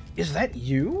 May? Is that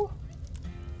you?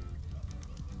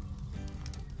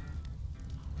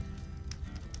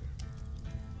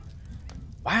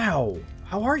 Wow.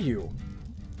 How are you?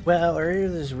 Well, earlier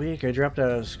this week I dropped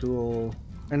out of school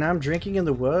and I'm drinking in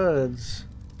the woods.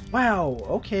 Wow,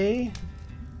 okay.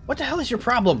 What the hell is your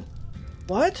problem?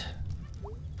 What?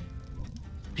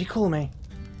 Be cool, May.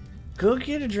 Go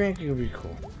get a drink, you'll be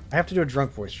cool. I have to do a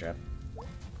drunk voice chat.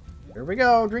 Here we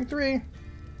go, drink 3.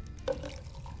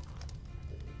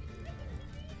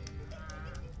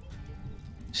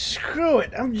 Screw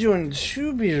it, I'm doing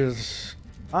 2 beers.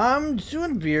 I'm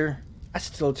doing beer. I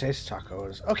still taste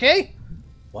tacos. Okay?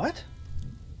 What?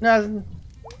 Nothing.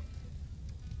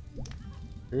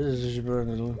 Is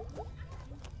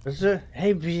it?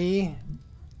 Hey, B.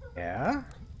 Yeah?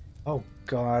 Oh,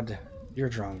 God. You're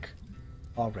drunk.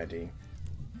 Already.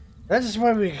 That's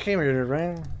why we came here,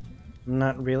 right?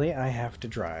 Not really. I have to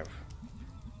drive.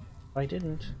 I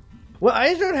didn't. Well,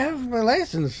 I don't have my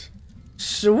license.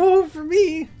 So woo for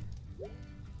me.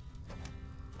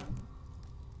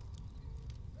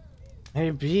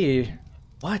 Hey, B.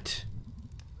 What?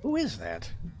 Who is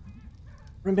that?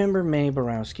 Remember May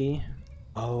Borowski?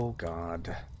 Oh,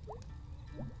 God.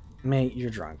 May, you're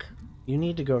drunk. You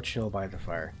need to go chill by the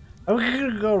fire. I'm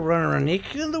gonna go run around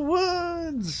naked in the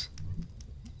woods.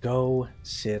 Go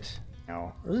sit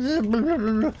now.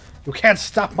 You can't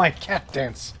stop my cat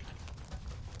dance.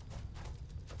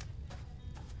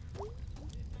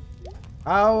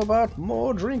 How about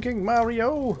more drinking,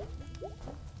 Mario?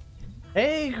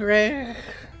 Hey, Greg.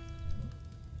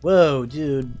 Whoa,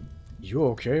 dude. You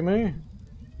okay, man?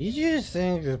 You just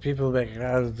think the people that got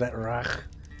out of that rock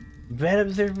bet up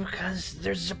there because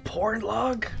there's a porn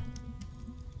log?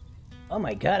 Oh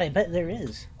my god, I bet there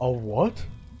is. A what?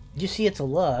 You see, it's a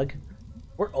log.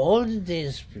 We're old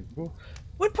days people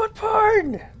would put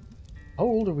porn. How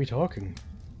old are we talking?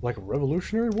 Like a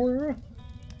Revolutionary War?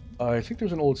 I think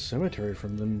there's an old cemetery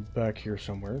from them back here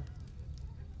somewhere.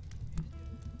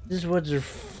 These woods are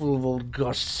full of old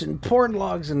ghosts and porn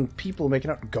logs and people making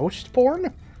out ghost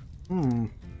porn?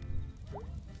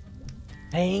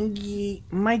 Hangy,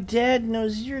 my dad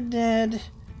knows your dad.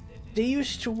 They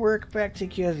used to work back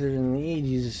together in the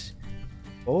 80s.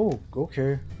 Oh,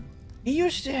 okay. He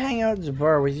used to hang out at the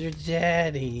bar with your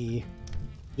daddy.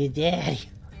 Your daddy.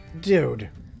 Dude,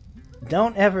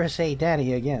 don't ever say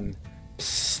daddy again.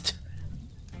 Psst.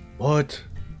 What?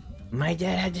 My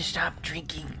dad had to stop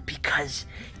drinking because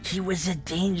he was a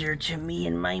danger to me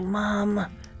and my mom.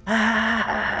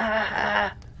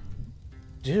 Ah.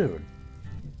 Dude.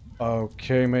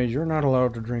 Okay, May, you're not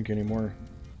allowed to drink anymore.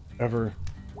 Ever.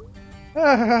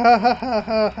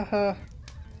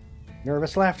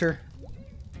 Nervous laughter.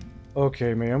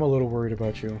 Okay, May, I'm a little worried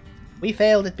about you. We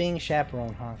failed at being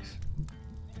chaperone hawks.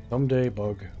 Someday,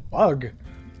 Bug. Bug?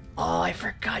 Oh, I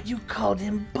forgot you called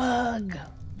him Bug.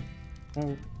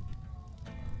 Well,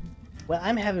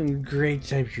 I'm having a great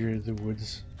time here in the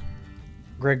woods.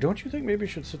 Greg, don't you think maybe you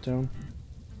should sit down?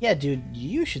 Yeah, dude,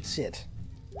 you should sit.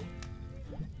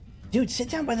 Dude, sit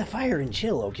down by the fire and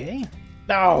chill, okay?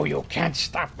 No, you can't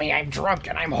stop me. I'm drunk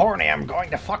and I'm horny. I'm going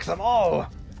to fuck them all.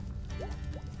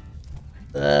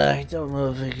 I don't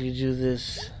know if I could do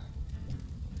this.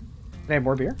 Can I have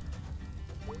more beer?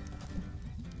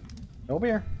 No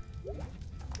beer.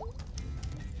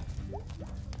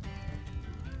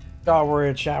 Oh, we're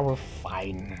in shower.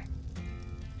 Fine.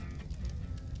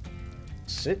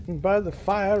 Sitting by the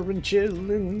fire and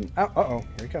chilling. Oh, uh-oh.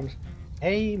 Here he comes.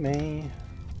 Hey, May.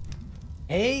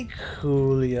 Hey,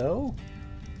 Coolio.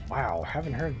 Wow,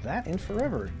 haven't heard that in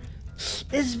forever.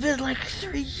 It's been like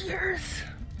 3 years.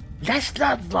 That's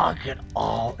not long at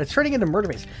all. It's turning into murder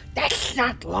base. That's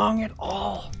not long at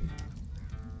all.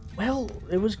 Well,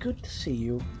 it was good to see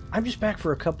you. I'm just back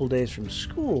for a couple days from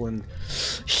school and...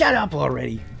 Shut up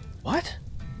already. What?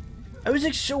 I was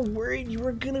like so worried you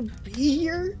were gonna be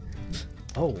here.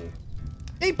 Oh.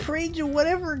 They prayed to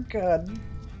whatever god.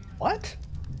 What?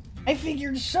 I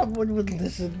figured someone would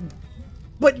listen.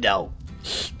 But no.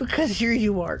 Because here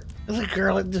you are. The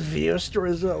girl at the video store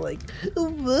is all like, oh,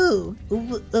 whoa,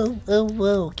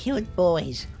 whoa, cute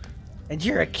boys. And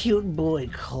you're a cute boy,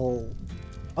 Cole.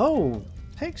 Oh,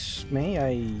 thanks,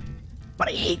 May. But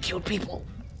I hate cute people.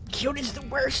 Cute is the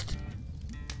worst.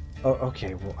 Oh,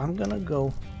 okay, well, I'm gonna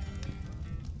go.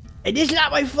 It is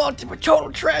not my fault I'm a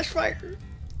total trash fire.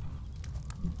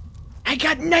 I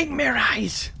got nightmare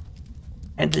eyes.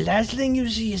 And the last thing you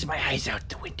see is my eyes out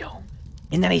the window.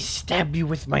 And then I stab you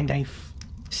with my knife.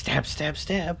 Stab, stab,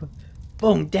 stab.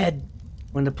 Boom, dead.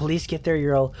 When the police get there,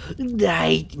 you're all,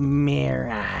 nightmare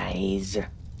eyes.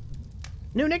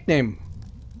 New nickname.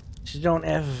 Just don't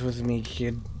F with me,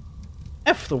 kid.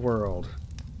 F the world.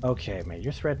 Okay, man,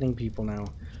 you're threatening people now.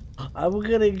 I'm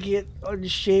gonna get on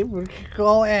shape and kick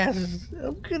all asses.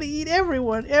 I'm gonna eat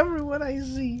everyone I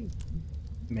see.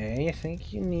 May, I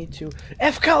think you need to...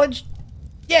 F college!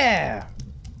 Yeah!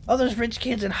 All those rich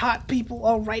kids and hot people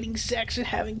all writing sex and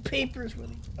having papers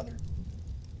with each other.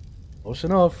 Close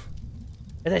enough.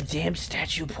 And that damn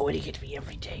statue pointing at me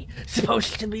every day.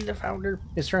 Supposed to be the founder.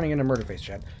 It's turning into murder face,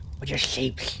 Chad. With your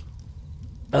shapes.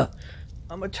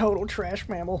 I'm a total trash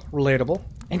mammal. Relatable.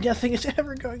 And nothing is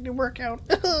ever going to work out.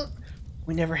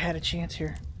 We never had a chance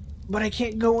here. But I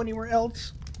can't go anywhere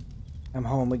else. I'm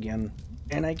home again.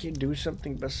 And I can do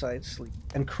something besides sleep.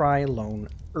 And cry alone.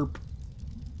 Erp.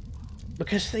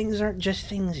 Because things aren't just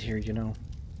things here, you know.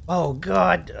 Oh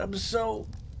God, I'm so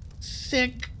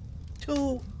sick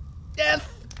to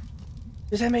death.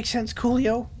 Does that make sense,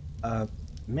 Coolio?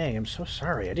 May, I'm so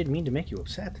sorry. I didn't mean to make you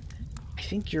upset. I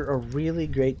think you're a really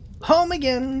great... Home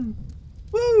again!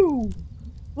 Woo!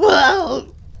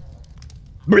 Whoa!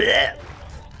 Bleh.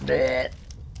 Bleh.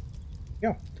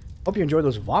 Yo, hope you enjoyed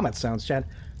those vomit sounds, Chad.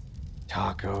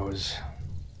 Tacos.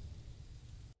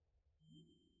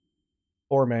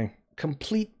 Poor May.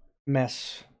 Complete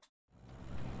mess.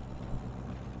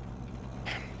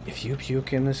 If you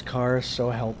puke in this car, so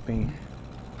help me.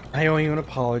 I owe you an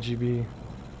apology, B.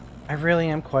 I really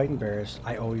am quite embarrassed.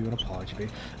 I owe you an apology, B.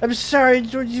 I'm sorry,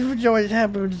 don't you know what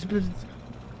happened?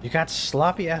 You got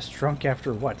sloppy-ass drunk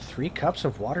after, what, 3 cups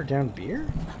of watered-down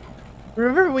beer?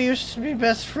 Remember we used to be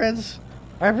best friends?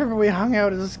 I remember we hung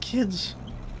out as kids.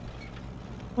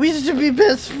 We used to be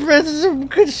best friends and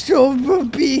could still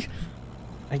be.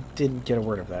 I didn't get a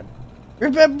word of that.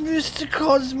 Remember you used to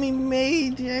call me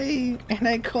Mayday, and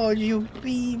I called you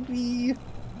BB.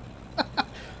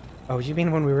 Oh, you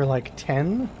mean when we were like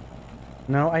 10?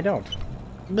 No, I don't.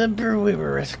 Remember we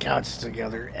were scouts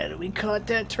together, and we caught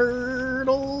that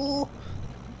turtle?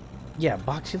 Yeah,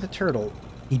 Boxy the Turtle.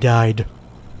 He died.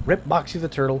 Rip Boxy the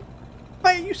Turtle.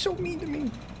 Why are you so mean to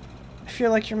me? I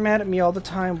feel like you're mad at me all the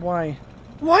time. Why?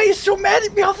 Why are you so mad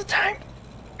at me all the time?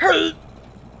 Hurt.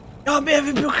 Oh man,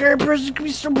 if you care, person can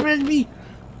be so mad at me.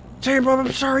 Tell your mom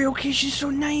I'm sorry, okay? She's so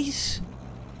nice.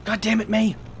 God damn it,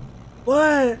 May.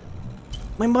 What?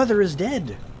 My mother is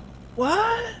dead.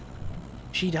 What?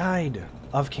 She died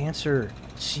of cancer.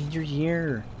 Senior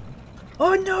year.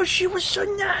 Oh no, she was so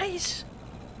nice.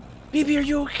 Baby, are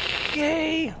you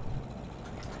okay?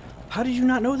 How did you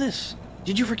not know this?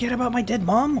 Did you forget about my dead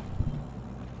mom?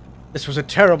 This was a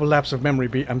terrible lapse of memory,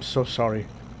 B. I'm so sorry.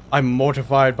 I'm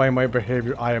mortified by my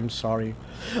behavior. I am sorry.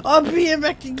 I'll be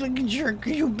acting like a jerk.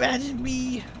 You mad at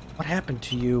me? What happened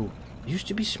to you? You used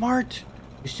to be smart.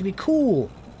 You used to be cool.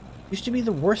 You used to be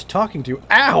the worst talking to.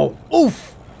 Ow!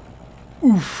 Oof!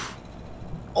 Oof!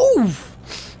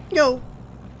 Oof! Yo!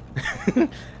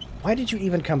 Why did you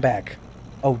even come back?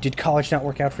 Oh, did college not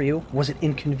work out for you? Was it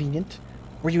inconvenient?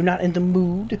 Were you not in the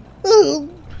mood?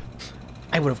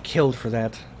 I would have killed for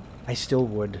that. I still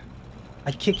would.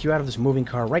 I'd kick you out of this moving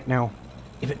car right now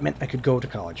if it meant I could go to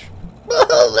college.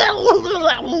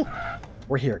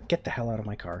 We're here. Get the hell out of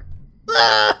my car.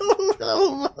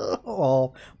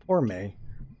 Oh, poor May.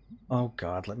 Oh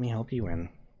God, let me help you in.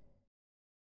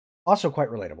 Also quite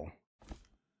relatable.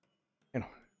 You know.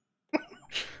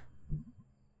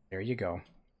 There you go.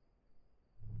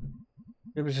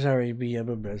 I'm sorry, be a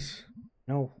buzz.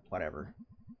 No, whatever.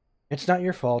 It's not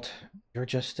your fault. You're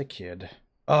just a kid.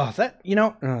 Oh,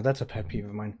 that's a pet peeve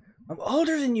of mine. I'm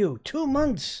older than you. 2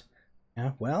 months.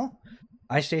 Yeah, well,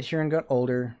 I stayed here and got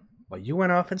older, but you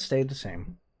went off and stayed the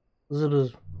same.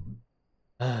 Good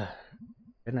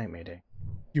night, Mayday.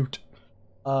 Cute.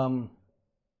 That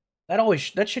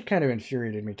shit kind of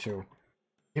infuriated me too.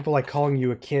 People like calling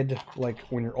you a kid, like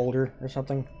when you're older or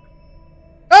something.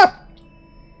 Ah!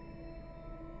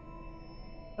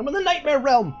 I'm in the nightmare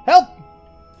realm. Help!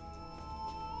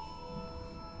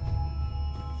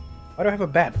 Why do I have a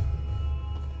bat?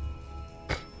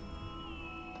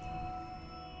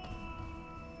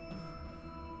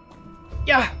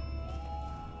 Yeah!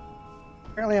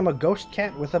 Apparently I'm a ghost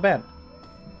cat with a bat.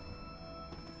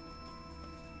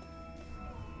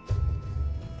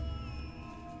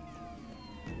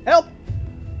 Help!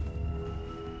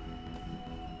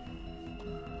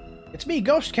 It's me,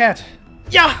 Ghost Cat!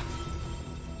 Yeah!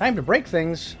 Time to break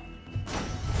things.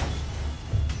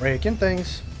 Breaking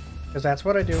things. Because that's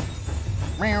what I do.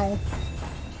 Meow.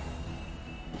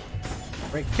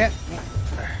 Break cat.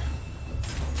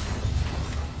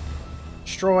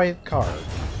 Destroy car.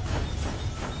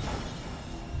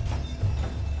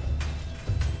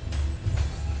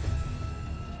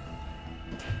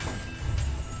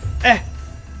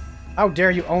 How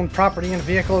dare you own property and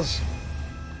vehicles?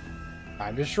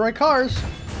 Time to destroy cars.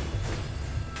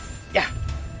 Yeah.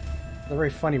 It's a very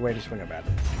funny way to swing a bat.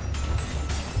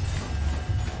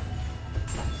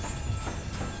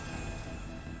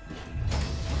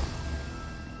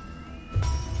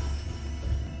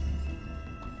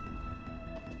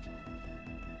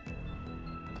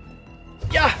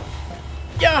 Yeah!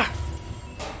 Yeah!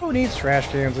 Who needs trash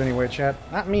cans anyway, chat?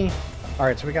 Not me.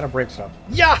 Alright, so we gotta break stuff.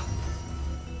 Yeah!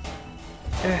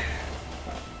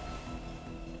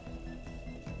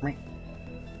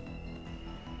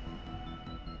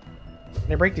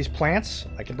 Can I break these plants?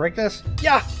 I can break this?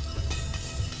 Yeah!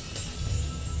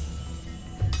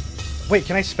 Wait,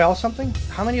 can I spell something?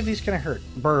 How many of these can I hurt?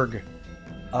 Berg.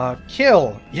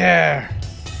 Kill! Yeah!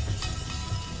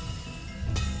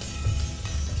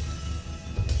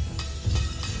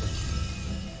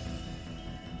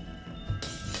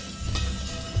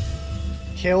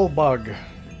 Kill bug.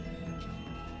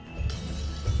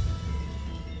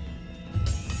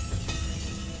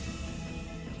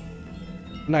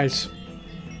 Nice.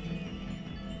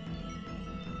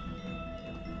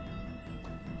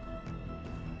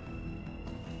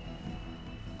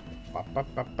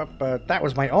 That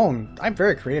was my own. I'm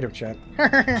very creative, chat.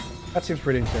 That seems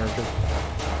pretty in character.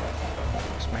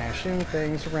 Smashing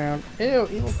things around. Ew,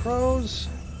 evil crows.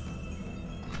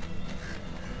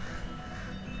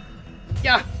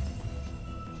 Yeah.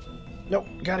 Nope,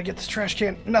 gotta get this trash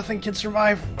can. Nothing can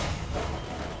survive.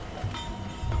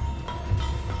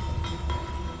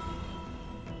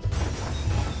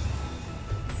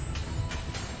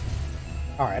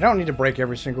 Alright, I don't need to break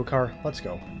every single car. Let's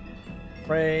go.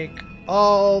 Break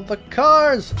all the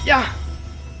cars! Yeah!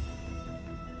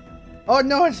 Oh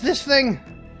no, it's this thing!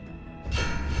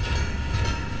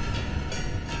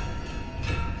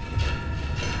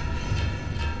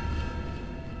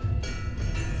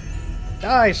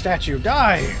 Die, statue,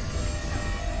 die!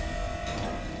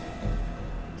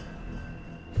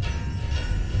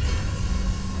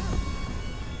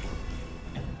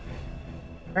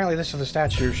 Apparently this is the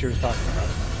statue she was talking about.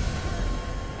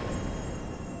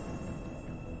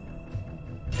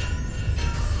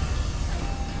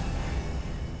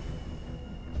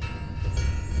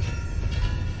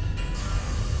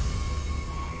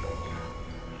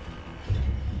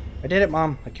 I did it,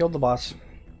 Mom. I killed the boss.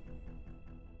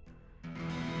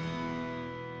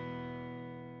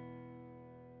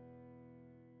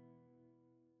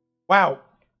 Wow.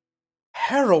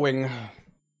 Harrowing.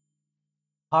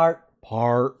 Part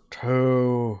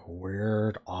 2.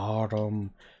 Weird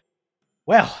Autumn.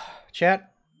 Well,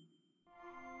 chat.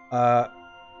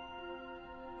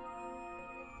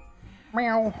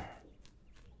 Meow.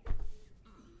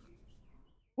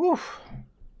 Woof.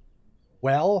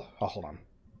 Well, oh, hold on.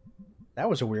 That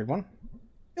was a weird one.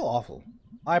 I feel awful.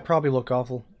 I probably look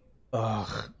awful.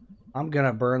 Ugh. I'm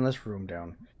gonna burn this room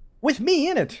down. With me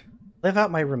in it! Live out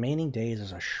my remaining days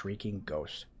as a shrieking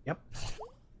ghost. Yep.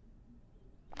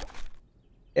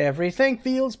 Everything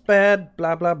feels bad.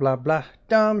 Blah, blah, blah, blah.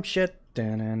 Dumb shit.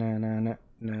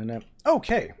 Da-na-na-na-na-na-na.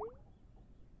 Okay.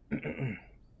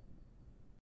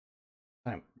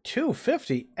 I'm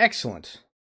 250. Excellent.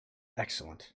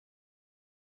 Excellent.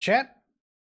 Chat.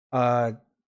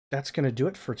 That's gonna do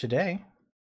it for today.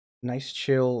 Nice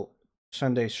chill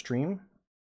Sunday stream.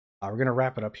 We're gonna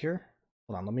wrap it up here.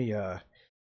 Hold on, let me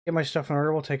get my stuff in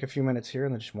order. We'll take a few minutes here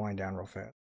and then just wind down real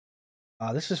fast.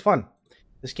 This is fun.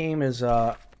 This game is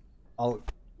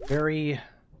very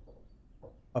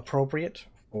appropriate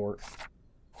for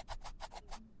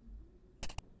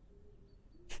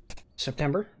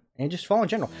September and just fall in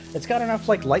general. It's got enough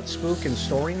like light spook and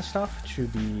story and stuff to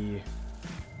be,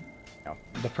 you know,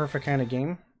 the perfect kind of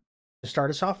game to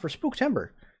start us off for Spooktember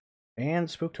and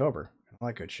Spooktober. All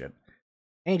that good shit.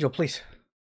 Angel, please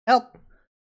help.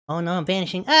 Oh no, I'm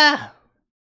vanishing. Ah!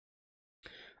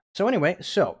 So anyway,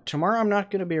 so tomorrow I'm not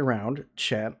going to be around,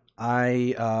 chat.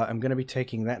 I am going to be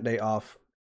taking that day off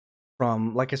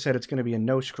from, like I said, it's going to be a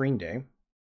no screen day.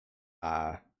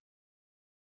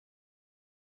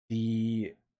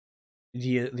 The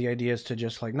idea is to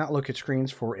just like not look at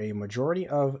screens for a majority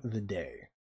of the day.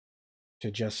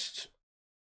 To just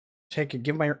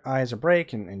give my eyes a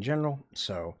break in general.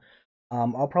 So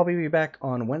I'll probably be back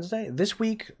on Wednesday. This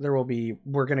week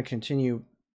we're going to continue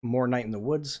more Night in the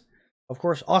Woods. Of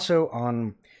course, also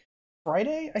on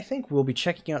Friday, I think we'll be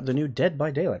checking out the new Dead by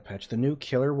Daylight patch. The new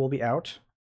killer will be out.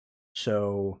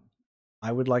 So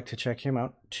I would like to check him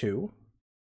out too.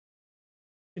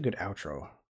 A good outro.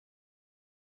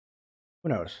 Who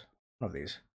knows? One of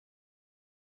these.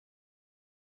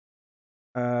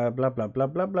 Blah blah blah blah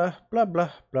blah blah blah blah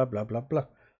blah blah blah blah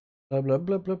blah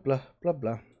blah blah blah blah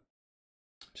blah.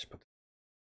 Just put.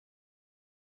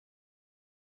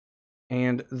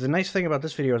 And the nice thing about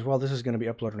this video as well, this is going to be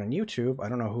uploaded on YouTube. I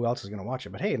don't know who else is going to watch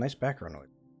it, but hey, nice background noise.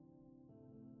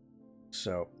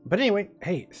 So, but anyway,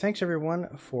 hey, thanks everyone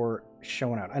for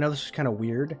showing out. I know this is kind of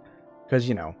weird because,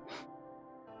 you know,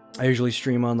 I usually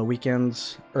stream on the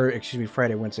weekends, or excuse me,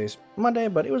 Friday, Wednesdays, Monday,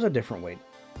 but it was a different week.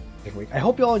 I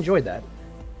hope you all enjoyed that.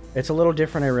 It's a little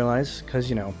different, I realize, because,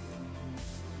 you know,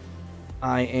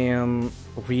 I am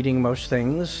reading most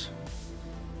things.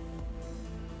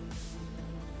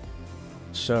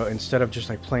 So instead of just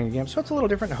like playing a game, so it's a little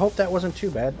different. I hope that wasn't too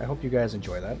bad. I hope you guys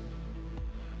enjoy that.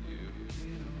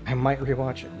 I might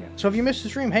rewatch it. Yeah. So if you missed the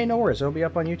stream, hey, no worries. It'll be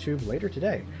up on YouTube later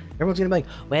today. Everyone's gonna be like,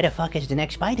 where the fuck is the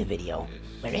next spider video?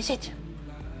 Where is it?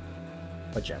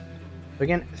 But yeah.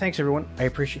 Again, thanks everyone. I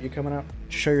appreciate you coming out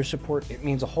to show your support. It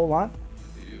means a whole lot.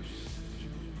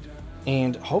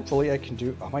 And hopefully I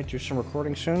might do some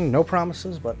recording soon. No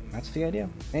promises, but that's the idea.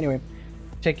 Anyway,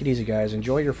 take it easy, guys.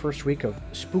 Enjoy your first week of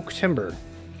Spooktember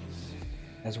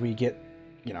as we get,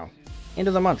 into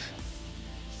the month.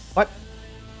 But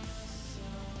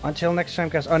until next time,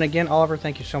 guys. And again, Oliver,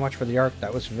 thank you so much for the art.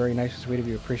 That was very nice and sweet of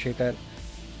you. Appreciate that.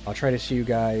 I'll try to see you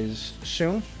guys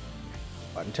soon.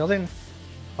 But until then,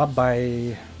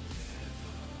 bye-bye.